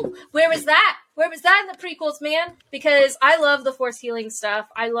like, cool, where was that? Where was that in the prequels, man? Because I love the Force healing stuff.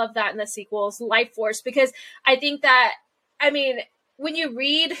 I love that in the sequels, Life Force, because I think that, I mean, when you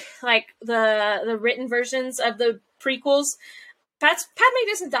read, like, the written versions of the prequels, Padme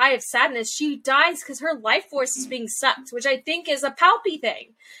doesn't die of sadness. She dies because her life force is being sucked, which I think is a Palpy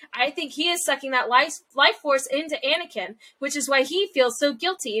thing. I think he is sucking that life force into Anakin, which is why he feels so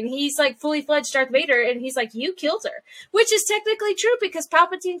guilty. And he's like fully fledged Darth Vader, and he's like, you killed her. Which is technically true because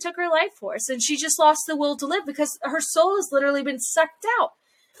Palpatine took her life force, and she just lost the will to live because her soul has literally been sucked out.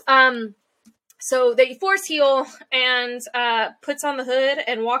 So they force heal and puts on the hood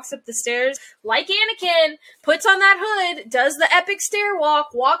and walks up the stairs like Anakin, puts on that hood, does the epic stair walk,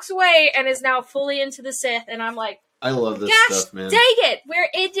 walks away, and is now fully into the Sith. And I'm like, I love this stuff, man. Dang it! We're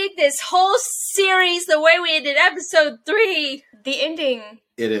ending this whole series the way we ended episode 3. The ending...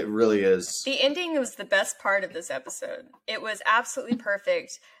 It really is. The ending was the best part of this episode. It was absolutely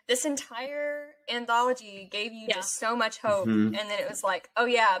perfect. This entire anthology gave you just so much hope. Mm-hmm. And then it was like, oh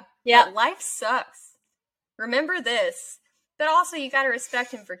yeah, life sucks. Remember this. But also you gotta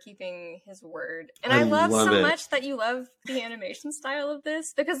respect him for keeping his word. And I love so much that you love the animation style of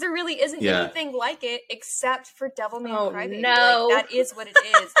this, because there really isn't anything like it except for Devilman Crybaby. No. Like, that is what it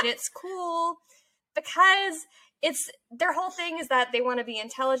is. And it's cool because their whole thing is that they want to be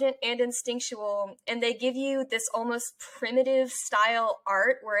intelligent and instinctual, and they give you this almost primitive style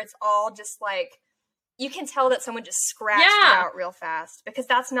art where it's all just like, you can tell that someone just scratched it out real fast, because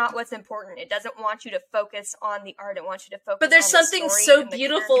that's not what's important. It doesn't want you to focus on the art. It wants you to focus on But there's something so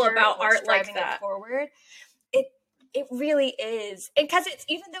beautiful about art like that. Forward. It really is. And because it's,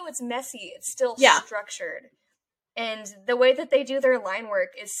 even though it's messy, it's still structured. And the way that they do their line work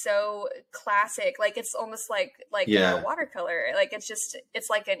is so classic. Like, it's almost like a watercolor. Like, it's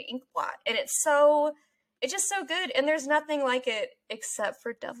like an ink blot. And it's just so good. And there's nothing like it except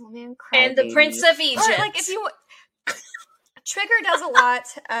for Devilman Crybaby. And the Prince of Egypt. Or, like, if you Trigger does a lot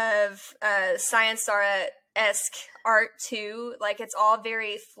of Science Sara-esque art too. Like, it's all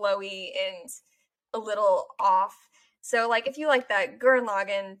very flowy and a little off. So, like, if you like that Gurren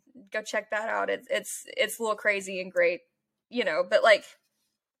Lagann, go check that out. It's a little crazy and great, you know. But like,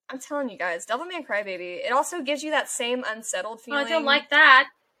 I'm telling you guys, Devilman Crybaby, it also gives you that same unsettled feeling. I don't like that.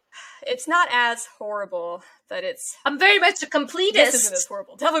 It's not as horrible, but it's... I'm very much a completist. This isn't as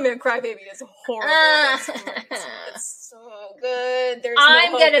horrible. Devilman Crybaby is horrible. It's great. It's so good. There's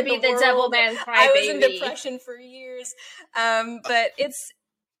I'm no gonna hope be in the world. Devilman Crybaby. I was in depression for years. But it's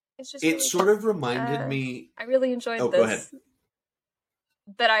just... It really sort of reminded me... I really enjoyed this. Go ahead.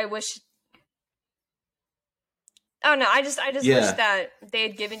 But I wish... Oh no, I just wish that they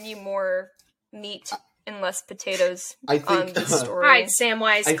had given you more meat and less potatoes on the story. All right,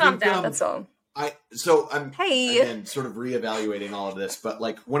 Samwise, calm down. That's all. I'm Hey. again sort of reevaluating all of this, but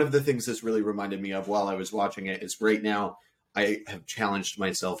like one of the things this really reminded me of while I was watching it is right now I have challenged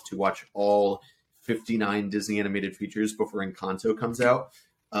myself to watch all 59 Disney animated features before Encanto comes out.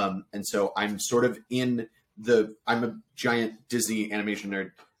 And so I'm sort of I'm a giant Disney animation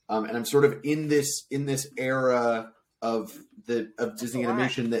nerd. And I'm sort of in this era of Disney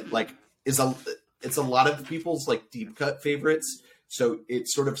animation that like it's a lot of people's like deep cut favorites. So it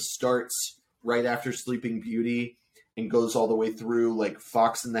sort of starts right after Sleeping Beauty and goes all the way through like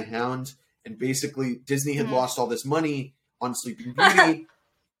Fox and the Hound. And basically Disney had lost all this money on Sleeping Beauty.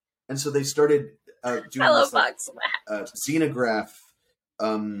 And so they started doing this like, xenograph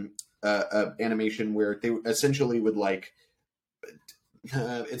animation where they essentially would like,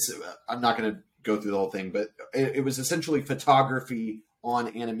 I'm not going to go through the whole thing, but it was essentially photography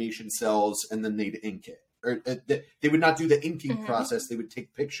on animation cells, and then they'd ink it. Or they would not do the inking process. They would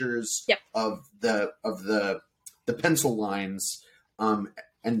take pictures of the pencil lines,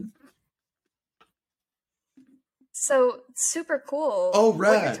 and so super cool. Oh, What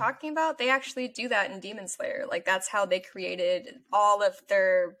rad. you're talking about, they actually do that in Demon Slayer. Like, that's how they created all of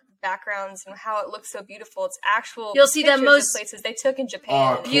their backgrounds and how it looks so beautiful. It's actual. You'll see the pictures of most places they took in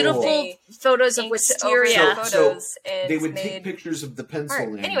Japan. cool. beautiful They photos of inked Wisteria. over photos and they would made... take pictures of the pencil All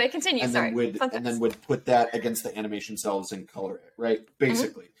right. in, Anyway, continue. and Sorry. then would put that against the animation cells and color it, right?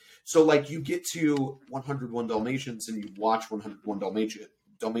 Basically. So like you get to 101 Dalmatians and you watch 101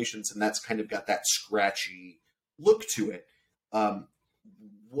 Dalmatians, and that's kind of got that scratchy look to it.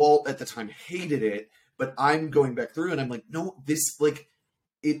 Walt at the time hated it, but I'm going back through and I'm like, no, this like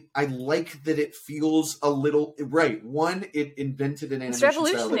it. I like that it feels a little right. One, it invented an animation style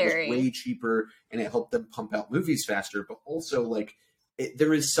that was way cheaper and it helped them pump out movies faster. But also, like,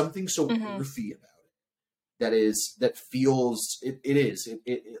 there is something so earthy about it that feels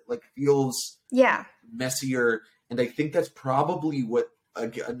it like feels messier. And I think that's probably what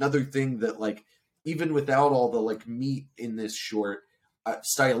another thing that like even without all the like meat in this short,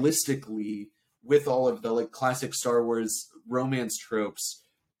 stylistically with all of the like classic Star Wars romance tropes.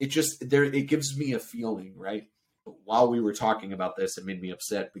 It gives me a feeling, right? But while we were talking about this, it made me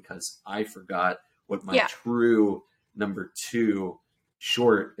upset because I forgot what my true number 2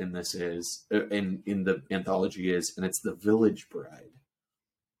 short in this is, in the anthology is, and it's The Village Bride.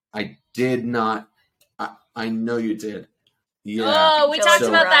 I did not. I know you did. Yeah. Oh, we talked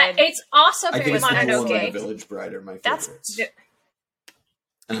about that. It's also I very think it's Nicole Mononoke. and The Village Bride are my favorites.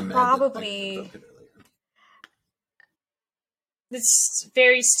 And I'm probably. mad that I broke it earlier. It's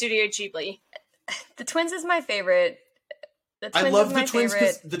very Studio Ghibli. The Twins is my favorite. I love the Twins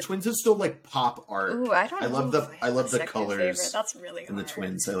because the Twins is still like pop art. Ooh, I don't. I love the colors. Favorite. That's really hard. And the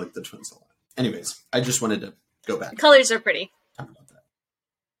Twins. I like the Twins a lot. Anyways, I just wanted to go back. The colors are pretty. Talk about that.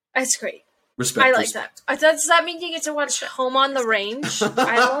 That's great. Respect. I like that. Does that mean you get to watch Home on the Range?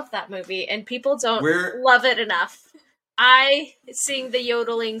 I love that movie, and people don't love it enough. I sing the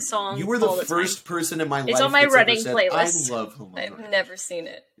yodeling song. You were the first person in my life. It's on my running I playlist. love Home on the Range. I've never seen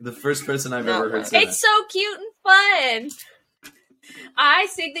it. The first person I've ever heard say it's so cute and fun. I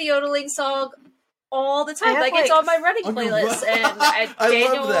sing the yodeling song all the time. Like it's on my running playlist, and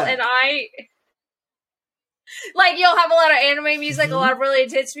Daniel and I. Like, you'll have a lot of anime music, a lot of really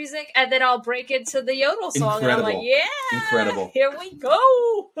intense music, and then I'll break into the yodel song, and I'm like, yeah! Incredible. Here we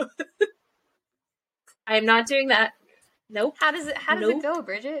go! I am not doing that. Nope. How does it go,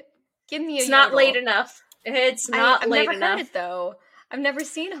 Bridget? Give me a It's not late enough. It's not late enough. I've never heard it, though. I've never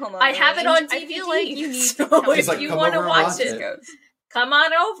seen Home on the I have it on DVD. I feel like you need so to if you want to watch it, come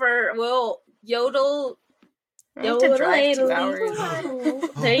on over. We'll yodel. I have to drive 2 hours.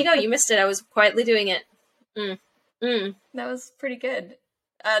 There you go. You missed it. I was quietly doing it. That was pretty good.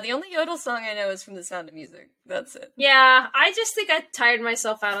 The only yodel song I know is from The Sound of Music. That's it. Yeah, I just think I tired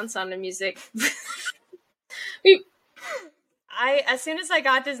myself out on Sound of Music. As soon as I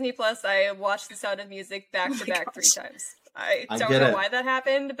got Disney Plus, I watched The Sound of Music back to back 3 times. I don't get know it. why that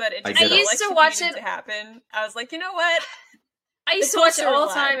happened, but it I just get felt it. like used to it watch needed it- to happen. I was like, you know what? I used The to watch it culture all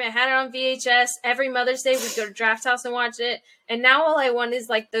the alive. time. I had it on VHS. Every Mother's Day, we'd go to Draft House and watch it. And now all I want is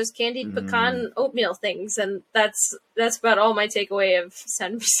like those candied pecan oatmeal things, and that's about all my takeaway of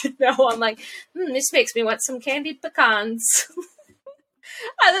Sound of Music. Now I'm like, this makes me want some candied pecans.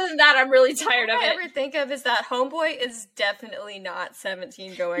 Other than that, I'm really tired of All I it. ever think of is that Homeboy is definitely not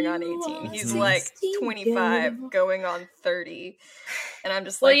 17 going on 18. He's like 25 going on 30. And I'm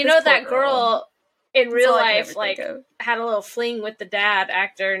just Well, like, you this know poor that girl in That's real all I can life, ever like, think of. had a little fling with the dad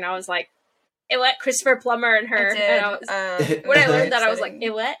actor, and I was like, it what? Christopher Plummer and her. I did. And I was, when I learned that, I was like, upsetting.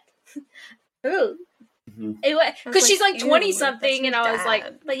 it what? Ooh. Mhm. It what? I was Because she's like, like ew, 20 that's something, your and I was dad.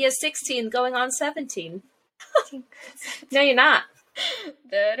 like, but you're 16 going on 17. No, you're not.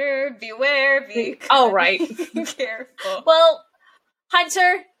 Better beware, be Oh, right. careful. Well,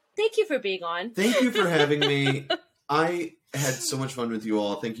 Hunter, thank you for being on. Thank you for having me. I had so much fun with you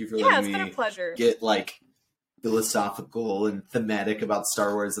all. Thank you for Yeah, it's letting been a me pleasure. get like philosophical and thematic about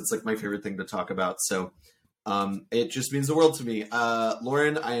Star Wars. It's like my favorite thing to talk about. So it just means the world to me.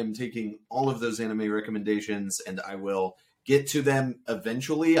 Lauren, I am taking all of those anime recommendations and I will get to them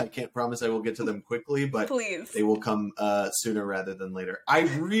eventually. I can't promise I will get to them quickly, but Please. they will come sooner rather than later. I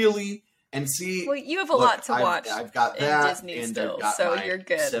really and see. Well, you have a look, lot to I've- watch. I've got in that, Disney and still, I've got so my you're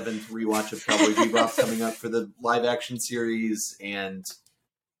good. 7th rewatch of Cowboy Bebop coming up for the live action series and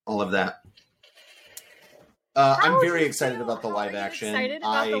all of that. I'm How do very you excited feel? about the How live are you action. Excited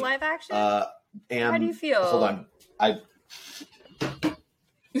about the live action? Am, How do you feel? Hold on.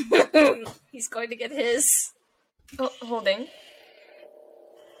 He's going to get his. Holding.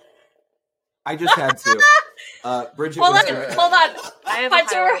 I just had to. Bridget Hold was on, doing- hold on. I have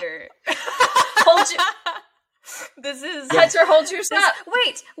Hunter, a highlighter. hold you. This is Hunter, hold your stuff.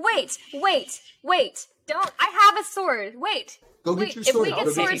 Wait! Don't! I have a sword. Wait. Go Wait. get your If sword. we Go get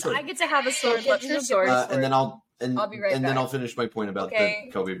get your swords, sword. I get to have a sword. Get Let me your go get sword. my And then I'll be right and then back. I'll finish my point about Okay.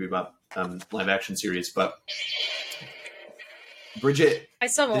 the Cowboy Bebop live action series. But Bridget, I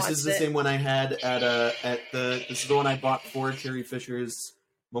still haven't this watched is the it. same one I had at the. This is the one I bought for Carrie Fisher's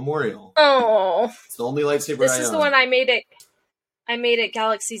memorial. Oh, It's the only lightsaber this I is own. the one I made it. I made it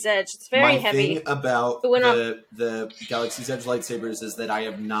Galaxy's Edge. It's very My heavy. thing about It went the Galaxy's Edge lightsabers is that I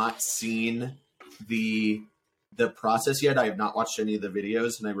have not seen the process yet. I have not watched any of the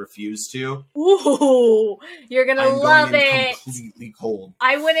videos, and I refuse to. Ooh, you're gonna I'm love going in it. completely cold.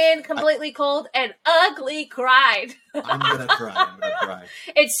 I went in completely cold and ugly cried. I'm gonna cry. I'm gonna cry.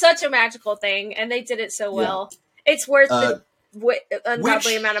 It's such a magical thing, and they did it so Yeah. well. It's worth Uh, the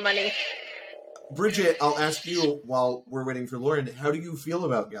ungodly which- amount of money. Bridget, I'll ask you while we're waiting for Lauren. How do you feel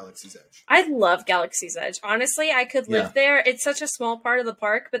about Galaxy's Edge? I love Galaxy's Edge. Honestly, I could live Yeah. there. It's such a small part of the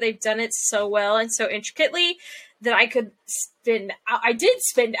park, but they've done it so well and so intricately that I could spend. I did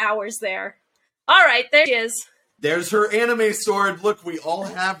spend hours there. All right, there she is. There's her anime sword. Look, we all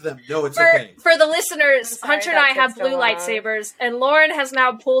have them. No, it's For okay. for the listeners, I'm sorry, Hunter and that I have takes so blue long. lightsabers, and Lauren has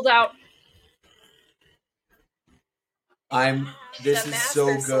now pulled out. This The is so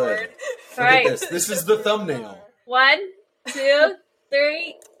Master good. Sword. Look All right, at this. This is the thumbnail. 1, 2,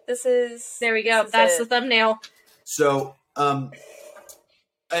 3. This is. There we go. This is That's it. the thumbnail. So,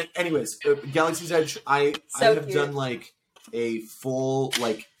 anyways, Galaxy's Edge. I So have cute. done like a full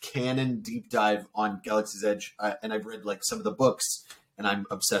like canon deep dive on Galaxy's Edge, and I've read like some of the books, and I'm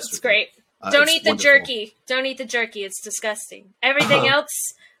obsessed It's with great. it. Don't It's eat the wonderful. jerky. Don't eat the jerky. It's disgusting. Everything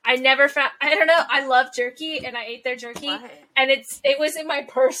else, I never found. I don't know. I love jerky, and I ate their jerky, Why? and it was in my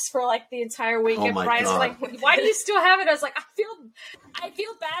purse for like the entire week. Oh and my Brian's God. like, "Why do you still have it?" I was like, I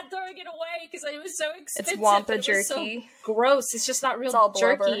feel bad throwing it away because it was so expensive. It's Wampa It was so jerky. gross. It's just not real It's all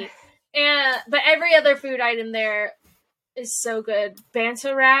jerky. blubber. And but every other food item there is so good.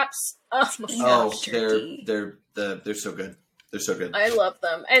 Banta wraps. Oh my Oh, gosh. Jerky. they're so good. They're so good. I love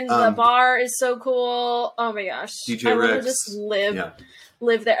them, and the bar is so cool. Oh my gosh, DJ I want to Rex. just live Yeah.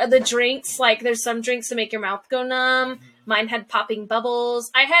 there. The drinks, like there's some drinks that make your mouth go numb. Mine had popping bubbles.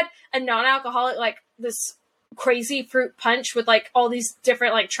 I had a non-alcoholic, like this crazy fruit punch with like all these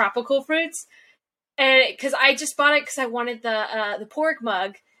different like tropical fruits, and because I just bought it because I wanted the pork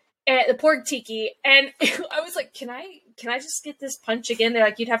mug, and the pork tiki, and I was like, can I just get this punch again? They're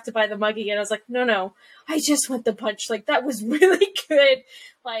like, you'd have to buy the mug again. I was like, no, I just want the punch. Like that was really good.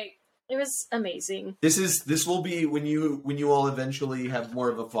 Like it was amazing. This will be when you all eventually have more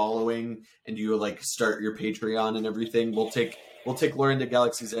of a following and you like start your Patreon and everything. We'll take Lauren to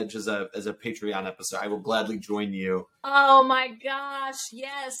Galaxy's Edge as a Patreon episode. I will gladly join you. Oh my gosh,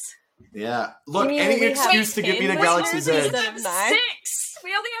 yes. Yeah. Look, You mean any we have excuse to get me to 10 Galaxy's listeners Edge. instead of 9? 6.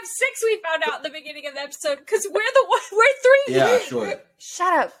 We only have 6. We found out at the beginning of the episode because we're 3. Yeah, sure.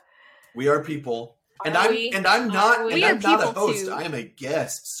 Shut up. We are people. And Are I'm we? and I'm not Are we? and We are I'm not a people, host. too. I am a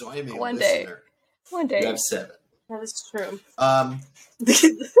guest, so I am a One day. listener. One You day. have 7. That is true.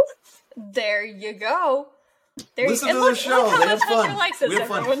 There you go. There Listen you to and the look, show. Look how They much have fun. Hunter likes us, We have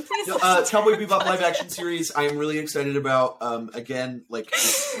fun. everyone. Please Cowboy Bebop live action series. I am really excited about. Again, like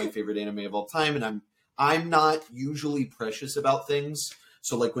it's my favorite anime of all time, and I'm not usually precious about things.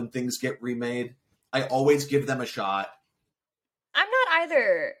 So like when things get remade, I always give them a shot. I'm not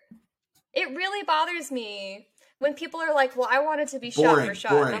either. It really bothers me when people are like, well, I want it to be shot for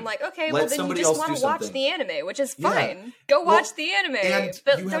shot. And I'm like, okay, well, then you somebody just else want do to watch something. the anime, which is Yeah. fine. Go Well, watch the anime. And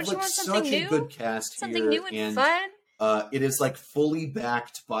But you don't have you like want something such new? a good cast Something here, new and fun? It is like fully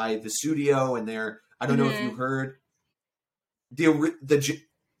backed by the studio, and I don't know if you heard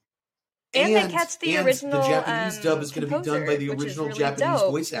and they catch the original the Japanese dub is going to be done by the composer, which is original really Japanese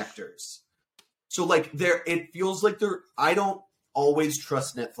dope. voice actors. So like it feels like I don't always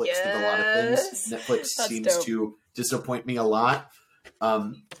trust Netflix with a lot of things. Yes. Netflix That's seems dope. to disappoint me a lot.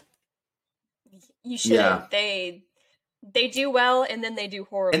 You should. Yeah. They do well, and then they do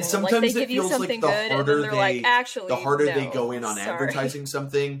horrible. And sometimes like, they it give you feels like something the good, and harder then they're like, they- actually, the harder they no, go in on sorry. advertising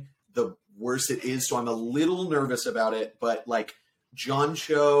something, the worse it is. So I'm a little nervous about it. But like John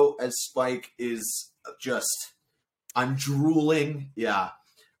Cho as Spike is just, I'm drooling. Yeah.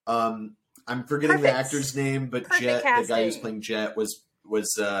 I'm forgetting the Perfect. actor's name, but Perfect Jet, the guy who's casting. playing Jet, was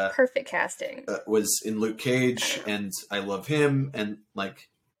Perfect casting. was in Luke Cage, and I love him. And like,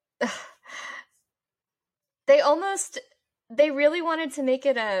 They really wanted to make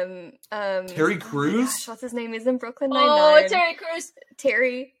it Terry Crews? Gosh, what's his name? Is in Brooklyn Nine-Nine. Oh, Terry Crews.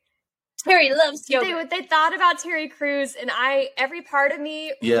 Terry. Terry loves yogurt. They thought about Terry Crews, and every part of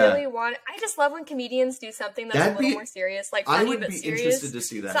me Yeah. really want. I just love when comedians do something that's That'd a little be- more serious, like I funny would but be serious. interested to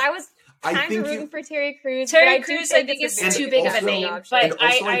see that. So I was I kind think of you- rooting for Terry Crews. Terry but I do Crews, I think, it's is a too very big of a also- name, option. but And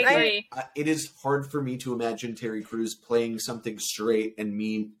also, I think agree. it is hard for me to imagine Terry Crews playing something straight and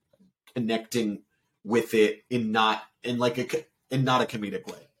me connecting with it in not a comedic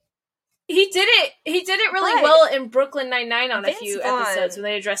way. He did it really But well in Brooklyn Nine-Nine on a Vince few Vaughn- episodes when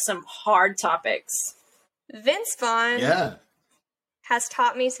they addressed some hard topics. Vince Vaughn Yeah, has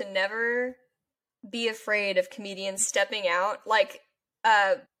taught me to never be afraid of comedians stepping out. Like,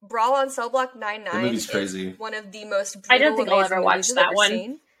 Brawl on Cell Block 99 that movie's is crazy. one of the most I don't brutal, think I'll amazing ever watch movies I've that ever one.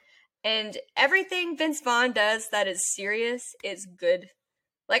 seen. And everything Vince Vaughn does that is serious is good.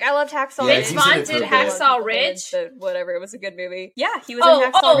 Like, I loved Hacksaw Yeah, Ridge. he's in Vaughn it for did a bit. Hacksaw Ridge? But whatever, it was a good movie. Yeah, he was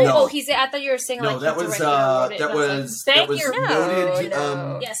in Hacksaw Ridge. No. I thought you were saying No, like that he was directed or wrote it, that and I was was like, that was thank you. noted.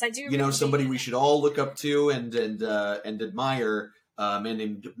 No. Yes, I do. You know, remember somebody seeing we should all look up to and admire. A man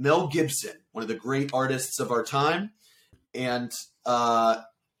named Mel Gibson, one of the great artists of our time, and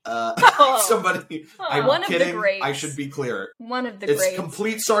somebody. I'm One of the kidding. greats. I should be clear. One of the It's greats.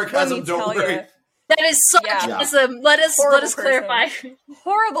 complete Let sarcasm. me Don't tell worry. ya. That is sarcasm. Let us Horrible clarify.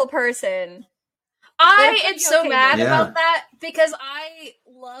 Horrible person. I But am it's so okay, mad man. about that because I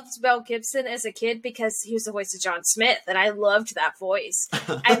loved Mel Gibson as a kid because he was the voice of John Smith, and I loved that voice.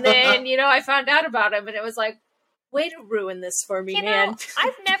 And then I found out about him, and it was like, way to ruin this for me, man.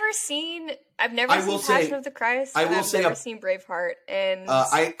 I've never seen I will say- Passion of the Christ. I will I've say never a- seen Braveheart, and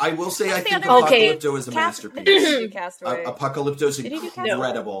I will say I What's the think other one? Okay. Apocalypto is a Cast- masterpiece. Did he do Castaway? Apocalypto is Did he do Castaway?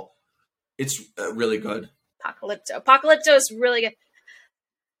 incredible. It's really good. Apocalypto is really good.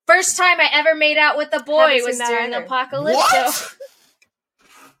 First time I ever made out with a boy Haven't was seen that during either. Apocalypto. What?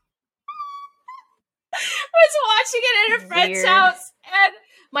 was watching it at a friend's Weird. house, and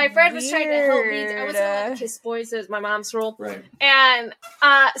my friend was trying to help me. I was Weird. gonna like, kiss boys, it was my mom's rule. Right. And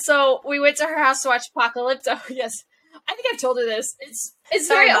so we went to her house to watch Apocalypto. Yes, I think I've told her this. It's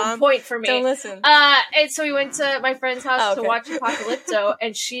Sorry, very Mom. on point for me. Don't listen. And so we went to my friend's house Oh, to okay. watch Apocalypto,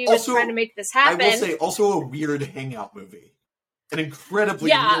 and she was Also, trying to make this I happen. will say also a weird hangout movie. An incredibly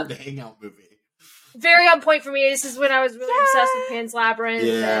Yeah. weird hangout movie. Very on point for me. This is when I was really obsessed with Pan's Labyrinth.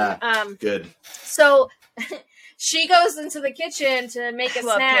 Yeah. And, Good. so she goes into the kitchen to make a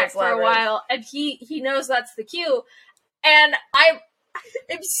Love snack Pan's for a Labyrinth. while, and he knows that's the cue. And I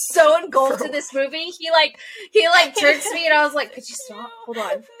am so engulfed in this movie. He turns to me, and I was like, "Could you stop? Hold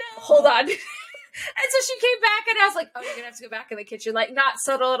on, hold on." And so she came back, and I was like, "Oh, you're gonna have to go back in the kitchen." Like, not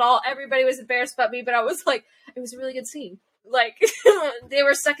subtle at all. Everybody was embarrassed about me, but I was like, it was a really good scene. Like, they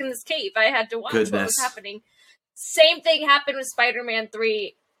were stuck in this cave. I had to watch what Goodness. was happening. Same thing happened with Spider-Man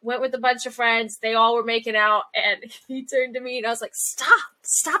 3. Went with a bunch of friends. They all were making out, and he turned to me, and I was like,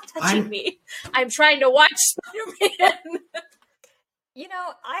 stop touching me. I'm trying to watch Spider-Man.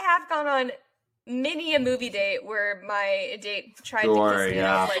 I have gone on many a movie date where my date tried to Sure, kiss me. yeah. And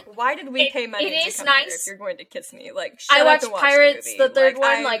I was like, why did we pay money it to is come nice. here if you're going to kiss me? Like, I shut up watched and watch Pirates, movie. the third one,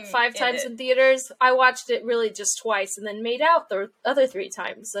 I'm like 5 times it. in theaters. I watched it really just twice and then made out the other 3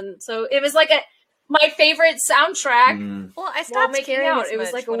 times. And so it was like my favorite soundtrack. Mm. Well, I While stopped making caring out, as it was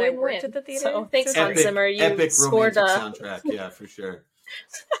much like a when I win-win. worked at the theater. So thanks, So Hans Zimmer. You Epic scored romantic soundtrack, yeah, for sure.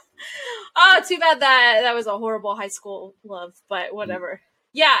 Oh, too bad that was a horrible high school love, but whatever.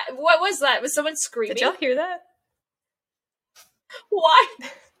 Yeah, what was that? Was someone screaming? Did y'all hear that? Why?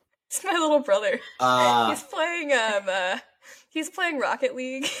 It's my little brother. He's playing Rocket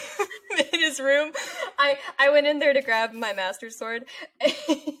League in his room. I went in there to grab my Master Sword.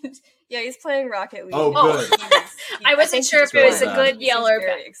 And yeah, he's playing Rocket League. Oh, good. I wasn't sure if it was a good yell or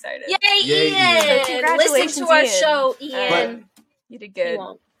very bad. excited. Yay, Yay, Ian! Ian. So Listen congratulations, to our Ian. show, Ian. You did You good.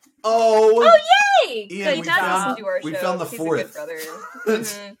 won't. Oh, Yay! Ian, But he we does found- listen to our show. we found the He's fourth. a good brother.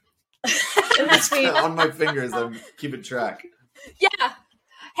 It's Isn't that sweet? on my fingers. I'm keeping track. Yeah.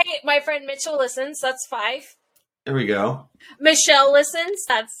 Hey, my friend Mitchell listens. That's 5. There we go. Michelle listens.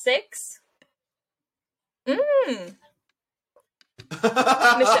 That's 6.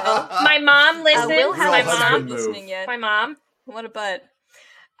 Michelle. My mom listens. Will Real my hasn't husband started move. listening yet. My mom. What a butt.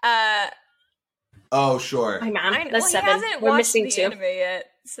 Oh, sure. My mom. Well, That's he 7. hasn't We're watched missing the 2. anime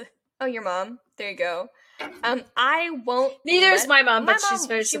yet. So, oh, your mom. There you go. I won't. Neither is let- my mom, but she's mom,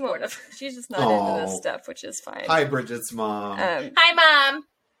 very she won't. supportive. She's just not Aw. into this stuff, which is fine. Hi, Bridget's mom. Hi, Mom.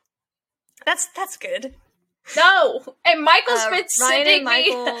 That's good. No, and Michael's been Ryan sending and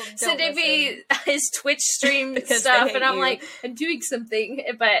Michael me don't sending me his Twitch stream Because they stuff, hate and I'm you. like, I'm doing something,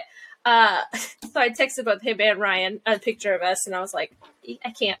 but so I texted both him and Ryan a picture of us, and I was like, I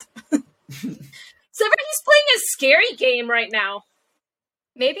can't. So he's playing a scary game right now.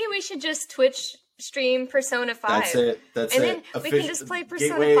 Maybe we should just Twitch stream Persona 5. That's it. That's And it. then we can just play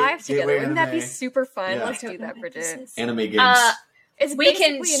Persona Gateway- 5 together. Gateway Wouldn't that be anime. super fun? Yeah. Let's do that, Bridget. Anime games. It's We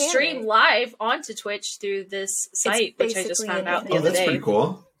can basically an stream anime. live onto Twitch through this site, which I just basically found an out the oh, other that's day. pretty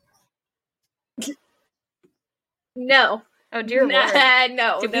cool. No, Oh dear lord. no,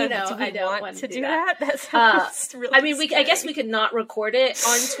 Do I we don't want to do do that. that. That sounds really I mean, I guess scary. we could not record it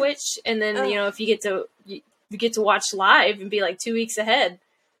on Twitch, and then Ugh. if you get to watch live and be like 2 weeks ahead,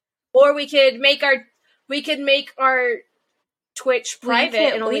 or we could make our Twitch Well, you private,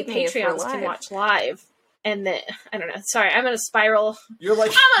 can't and only bleep me if we're Patreons can live. watch live. And then I don't know. Sorry, I'm gonna spiral. You're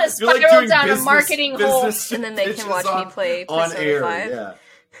like I'm gonna you're like spiral doing down a business- marketing hole. business And then they can pitches watch me play on Persona air. 5. Yeah.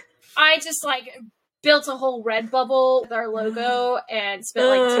 I just built a whole Redbubble with our logo and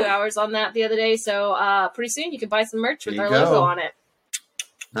spent 2 hours on that the other day. So pretty soon you can buy some merch with There our you logo go. on it.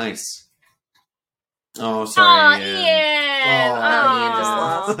 Nice. Oh, Aw, sorry, Ian. Ian. Ian just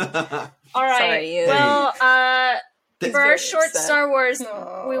Aw. lost. All right. Sorry, Ian. Well, He's for our very short upset. Star Wars,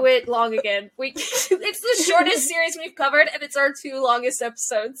 Aw. we went long again. It's the shortest series we've covered, and it's our 2 longest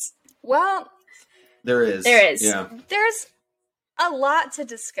episodes. Well, There is. There is. Yeah. there's a lot to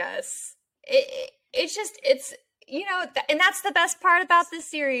discuss. It's and that's the best part about this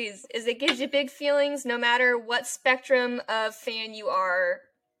series is it gives you big feelings no matter what spectrum of fan you are.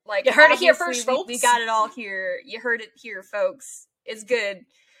 Like You heard it here obviously first, we folks. got it all here. You heard it here, folks. It's good.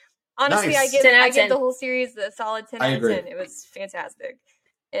 Honestly, Nice. 10 out I of give 10. the whole series the solid 10 I out of agree. 10. It was fantastic.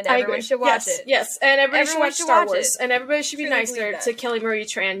 And I everyone agree. should watch it. Yes, and everybody should Everyone watch should Star watch Wars, it. and everybody should be Truly nicer believe that. to Kelly Marie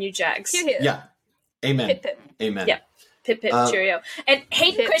Tran, you Jags. Hear, hear. Yeah. Amen. Pip, pip. Amen. Yeah. Pip pip cheerio. And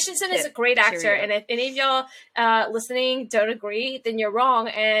Hayden Pip, Christensen is a pip, great actor, cheerio. and if any of y'all listening don't agree, then you're wrong,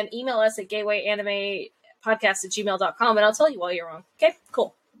 and email us at gatewayanimePodcast@gmail.com, and I'll tell you why you're wrong. Okay,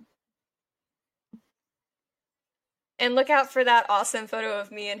 cool. And look out for that awesome photo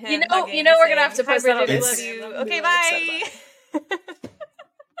of me and him. You know hugging, we're gonna saying, have to "Hi, post that on Bridget, Instagram. love you." I'm Okay, really bye.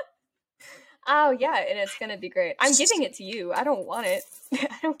 Oh yeah, and it's gonna be great. I'm giving it to you. I don't want it. I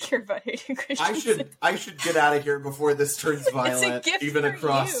don't care about Hayden Christensen. I should get out of here before this turns It's a violent, gift even for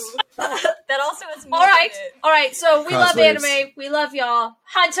across. you. That also has me All right, in it. all right. So we love Crosswaves. anime. We love y'all.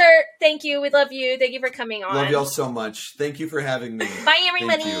 Hunter, thank you. We love you. Thank you for coming on. Love y'all so much. Thank you for having me. Bye, Thank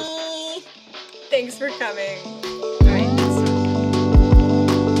everybody. you. Thanks for coming.